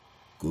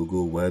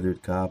 Google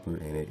weathered copper,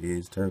 and it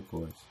is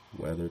turquoise.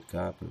 Weathered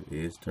copper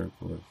is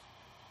turquoise.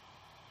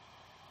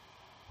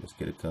 Let's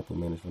get a couple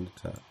minutes from the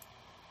top.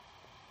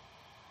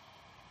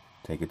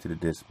 Take it to the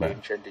dismount.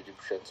 Ancient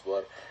Egyptians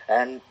were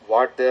and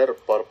what their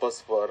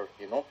purpose were.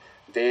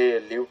 They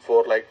lived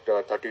for like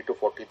 30 to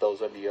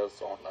 40,000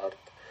 years on Earth,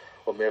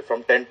 or maybe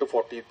from 10 to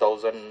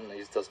 40,000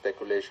 is the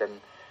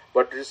speculation,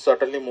 but it's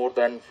certainly more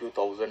than few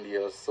thousand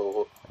years.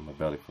 So I'm a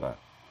belly fly.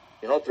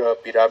 The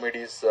pyramid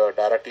is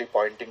directly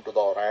pointing to the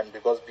Orion,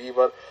 because we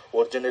were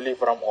originally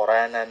from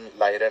Orion and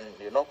Lyran,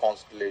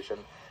 constellation.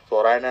 So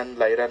Orion and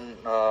Lyran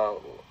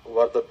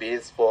were the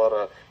base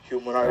for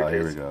humanoid race.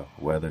 Here we go.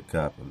 Weathered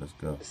copper. Let's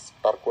go. This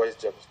turquoise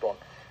gemstone.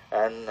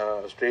 And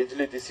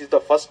strangely, this is the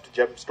first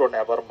gemstone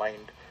ever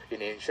mined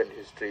in ancient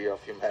history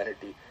of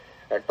humanity.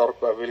 And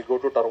we'll go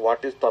to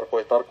what is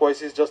turquoise.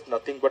 Turquoise is just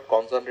nothing but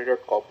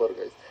concentrated copper,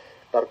 guys.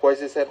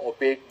 Turquoise is an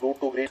opaque blue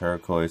to green.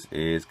 Turquoise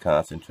is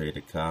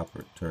concentrated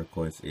copper.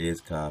 Turquoise is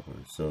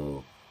copper.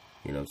 So,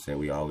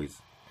 we always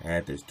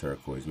had this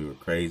turquoise. We were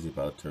crazy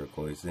about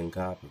turquoise and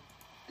copper.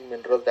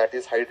 Mineral that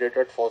is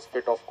hydrated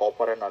phosphate of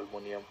copper and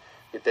aluminum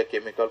with a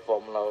chemical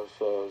formula of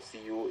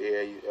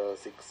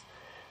CuAi6.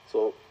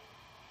 So,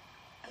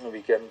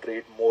 we can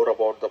read more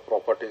about the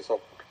properties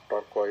of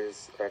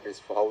turquoise and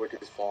how it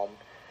is formed.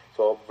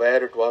 So,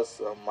 where it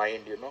was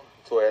mined,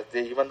 So, as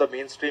even the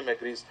mainstream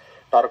agrees,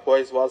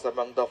 turquoise was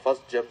among the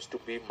first gems to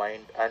be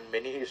mined, and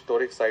many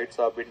historic sites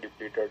have been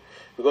depleted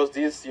because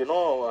these,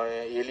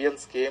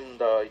 aliens came,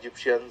 the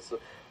Egyptians,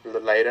 the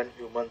Lyran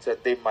humans, and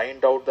they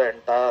mined out the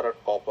entire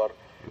copper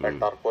and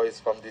turquoise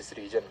from this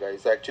region,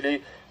 guys.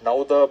 Actually,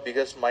 now the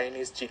biggest mine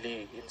is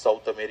Chile in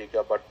South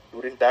America, but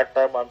during that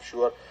time, I'm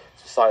sure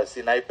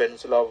Sinai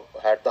Peninsula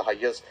had the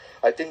highest.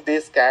 I think they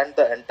scanned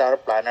the entire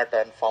planet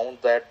and found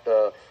that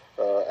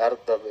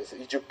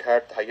Egypt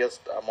had the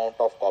highest amount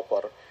of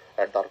copper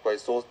and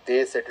turquoise, so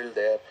they settled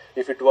there.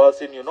 If it was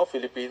in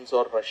Philippines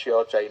or Russia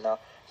or China,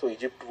 so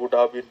Egypt would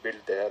have been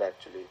built there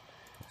actually.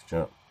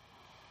 Sure.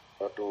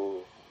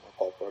 To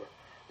copper.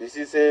 This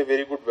is a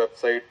very good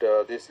website.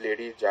 This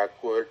lady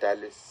Jacquel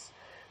Talis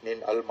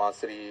in Al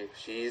Masri,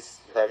 she is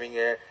having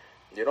a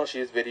she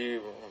is very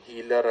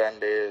healer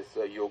and is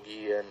a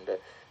yogi and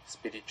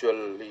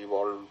spiritually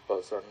evolved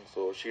person.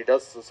 So she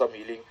does some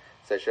healing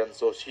sessions.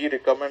 So she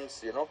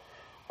recommends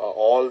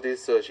all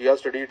this. She has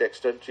studied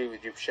extensive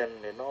Egyptian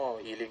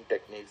healing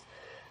techniques.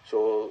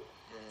 So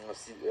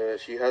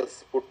she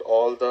has put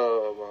all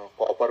the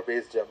copper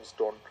based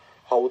gemstone,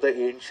 how the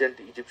ancient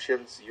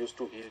Egyptians used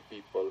to heal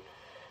people.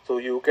 So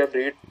you can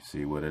read. You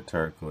see what a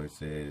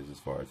turquoise is as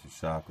far as your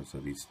chakras. So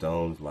these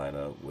stones line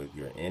up with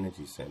your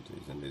energy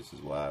centers, and this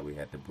is why we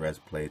had the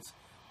breastplates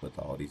with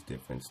all these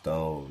different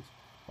stones,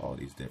 all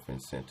these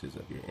different centers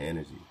of your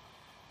energy.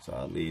 So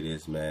I'll leave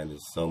this, man.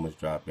 There's so much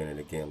drop in it.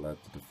 Again,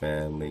 left to the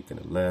fam, link in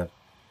the left.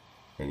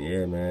 And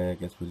yeah, man, I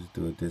guess we'll just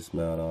do a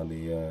dismount on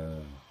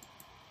the,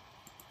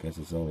 guess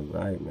it's only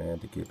right, man,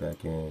 to get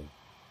back in.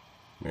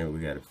 Remember,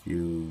 we got a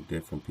few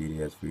different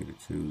PDFs for you to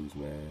choose,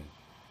 man.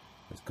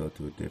 Let's go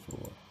to a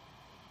different one.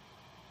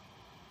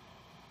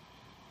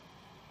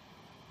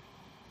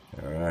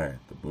 Alright,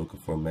 the Book of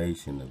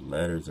Formation, the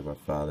letters of our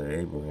father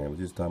Abraham. We're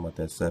just talking about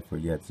that Sefer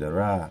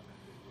Yetzirah,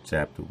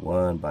 chapter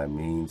 1, by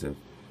means of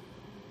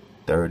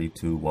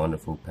 32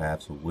 wonderful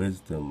paths of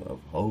wisdom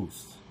of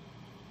hosts.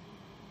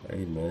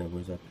 Wait a minute,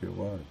 where's that pure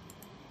water?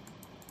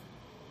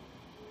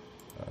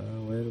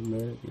 Wait a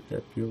minute, get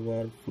that pure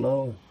water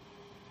flowing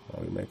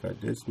while we make our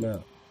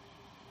dismount.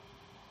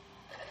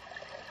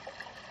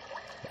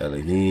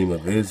 Elohim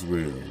of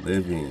Israel,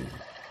 living,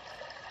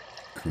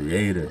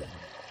 creator,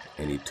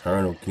 and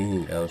eternal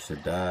King El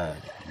Shaddai,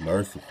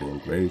 merciful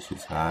and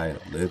gracious, high and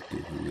uplifted,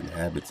 who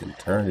inhabits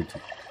eternity,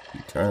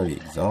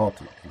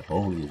 exalted, and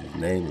holy is his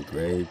name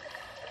engraved,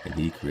 and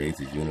he creates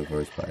his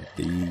universe by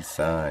these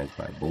signs,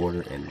 by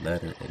border and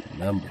letter and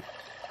number.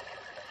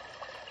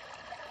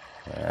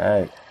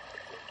 Alright,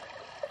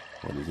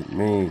 what does it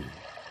mean?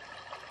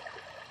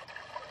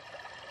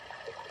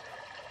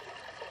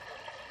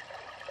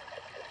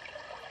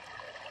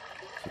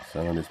 So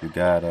some of this we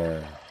got,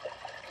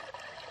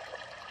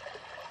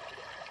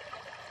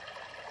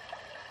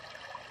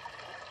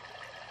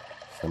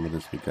 some of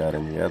this we got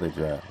in the other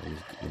drop.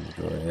 Let me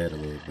go ahead a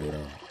little bit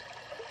on.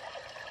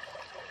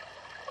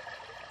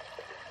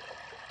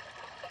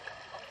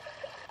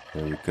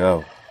 There we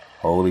go.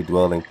 Holy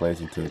dwelling place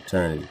into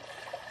eternity.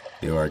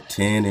 There are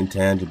 10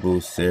 intangible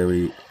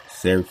Serfiot.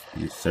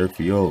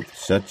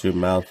 Shut your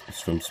mouth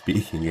from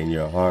speaking and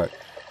your heart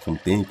from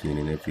thinking.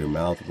 And if your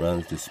mouth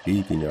runs to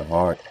speak and your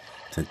heart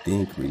to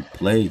think,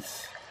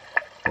 replace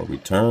or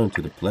return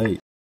to the place.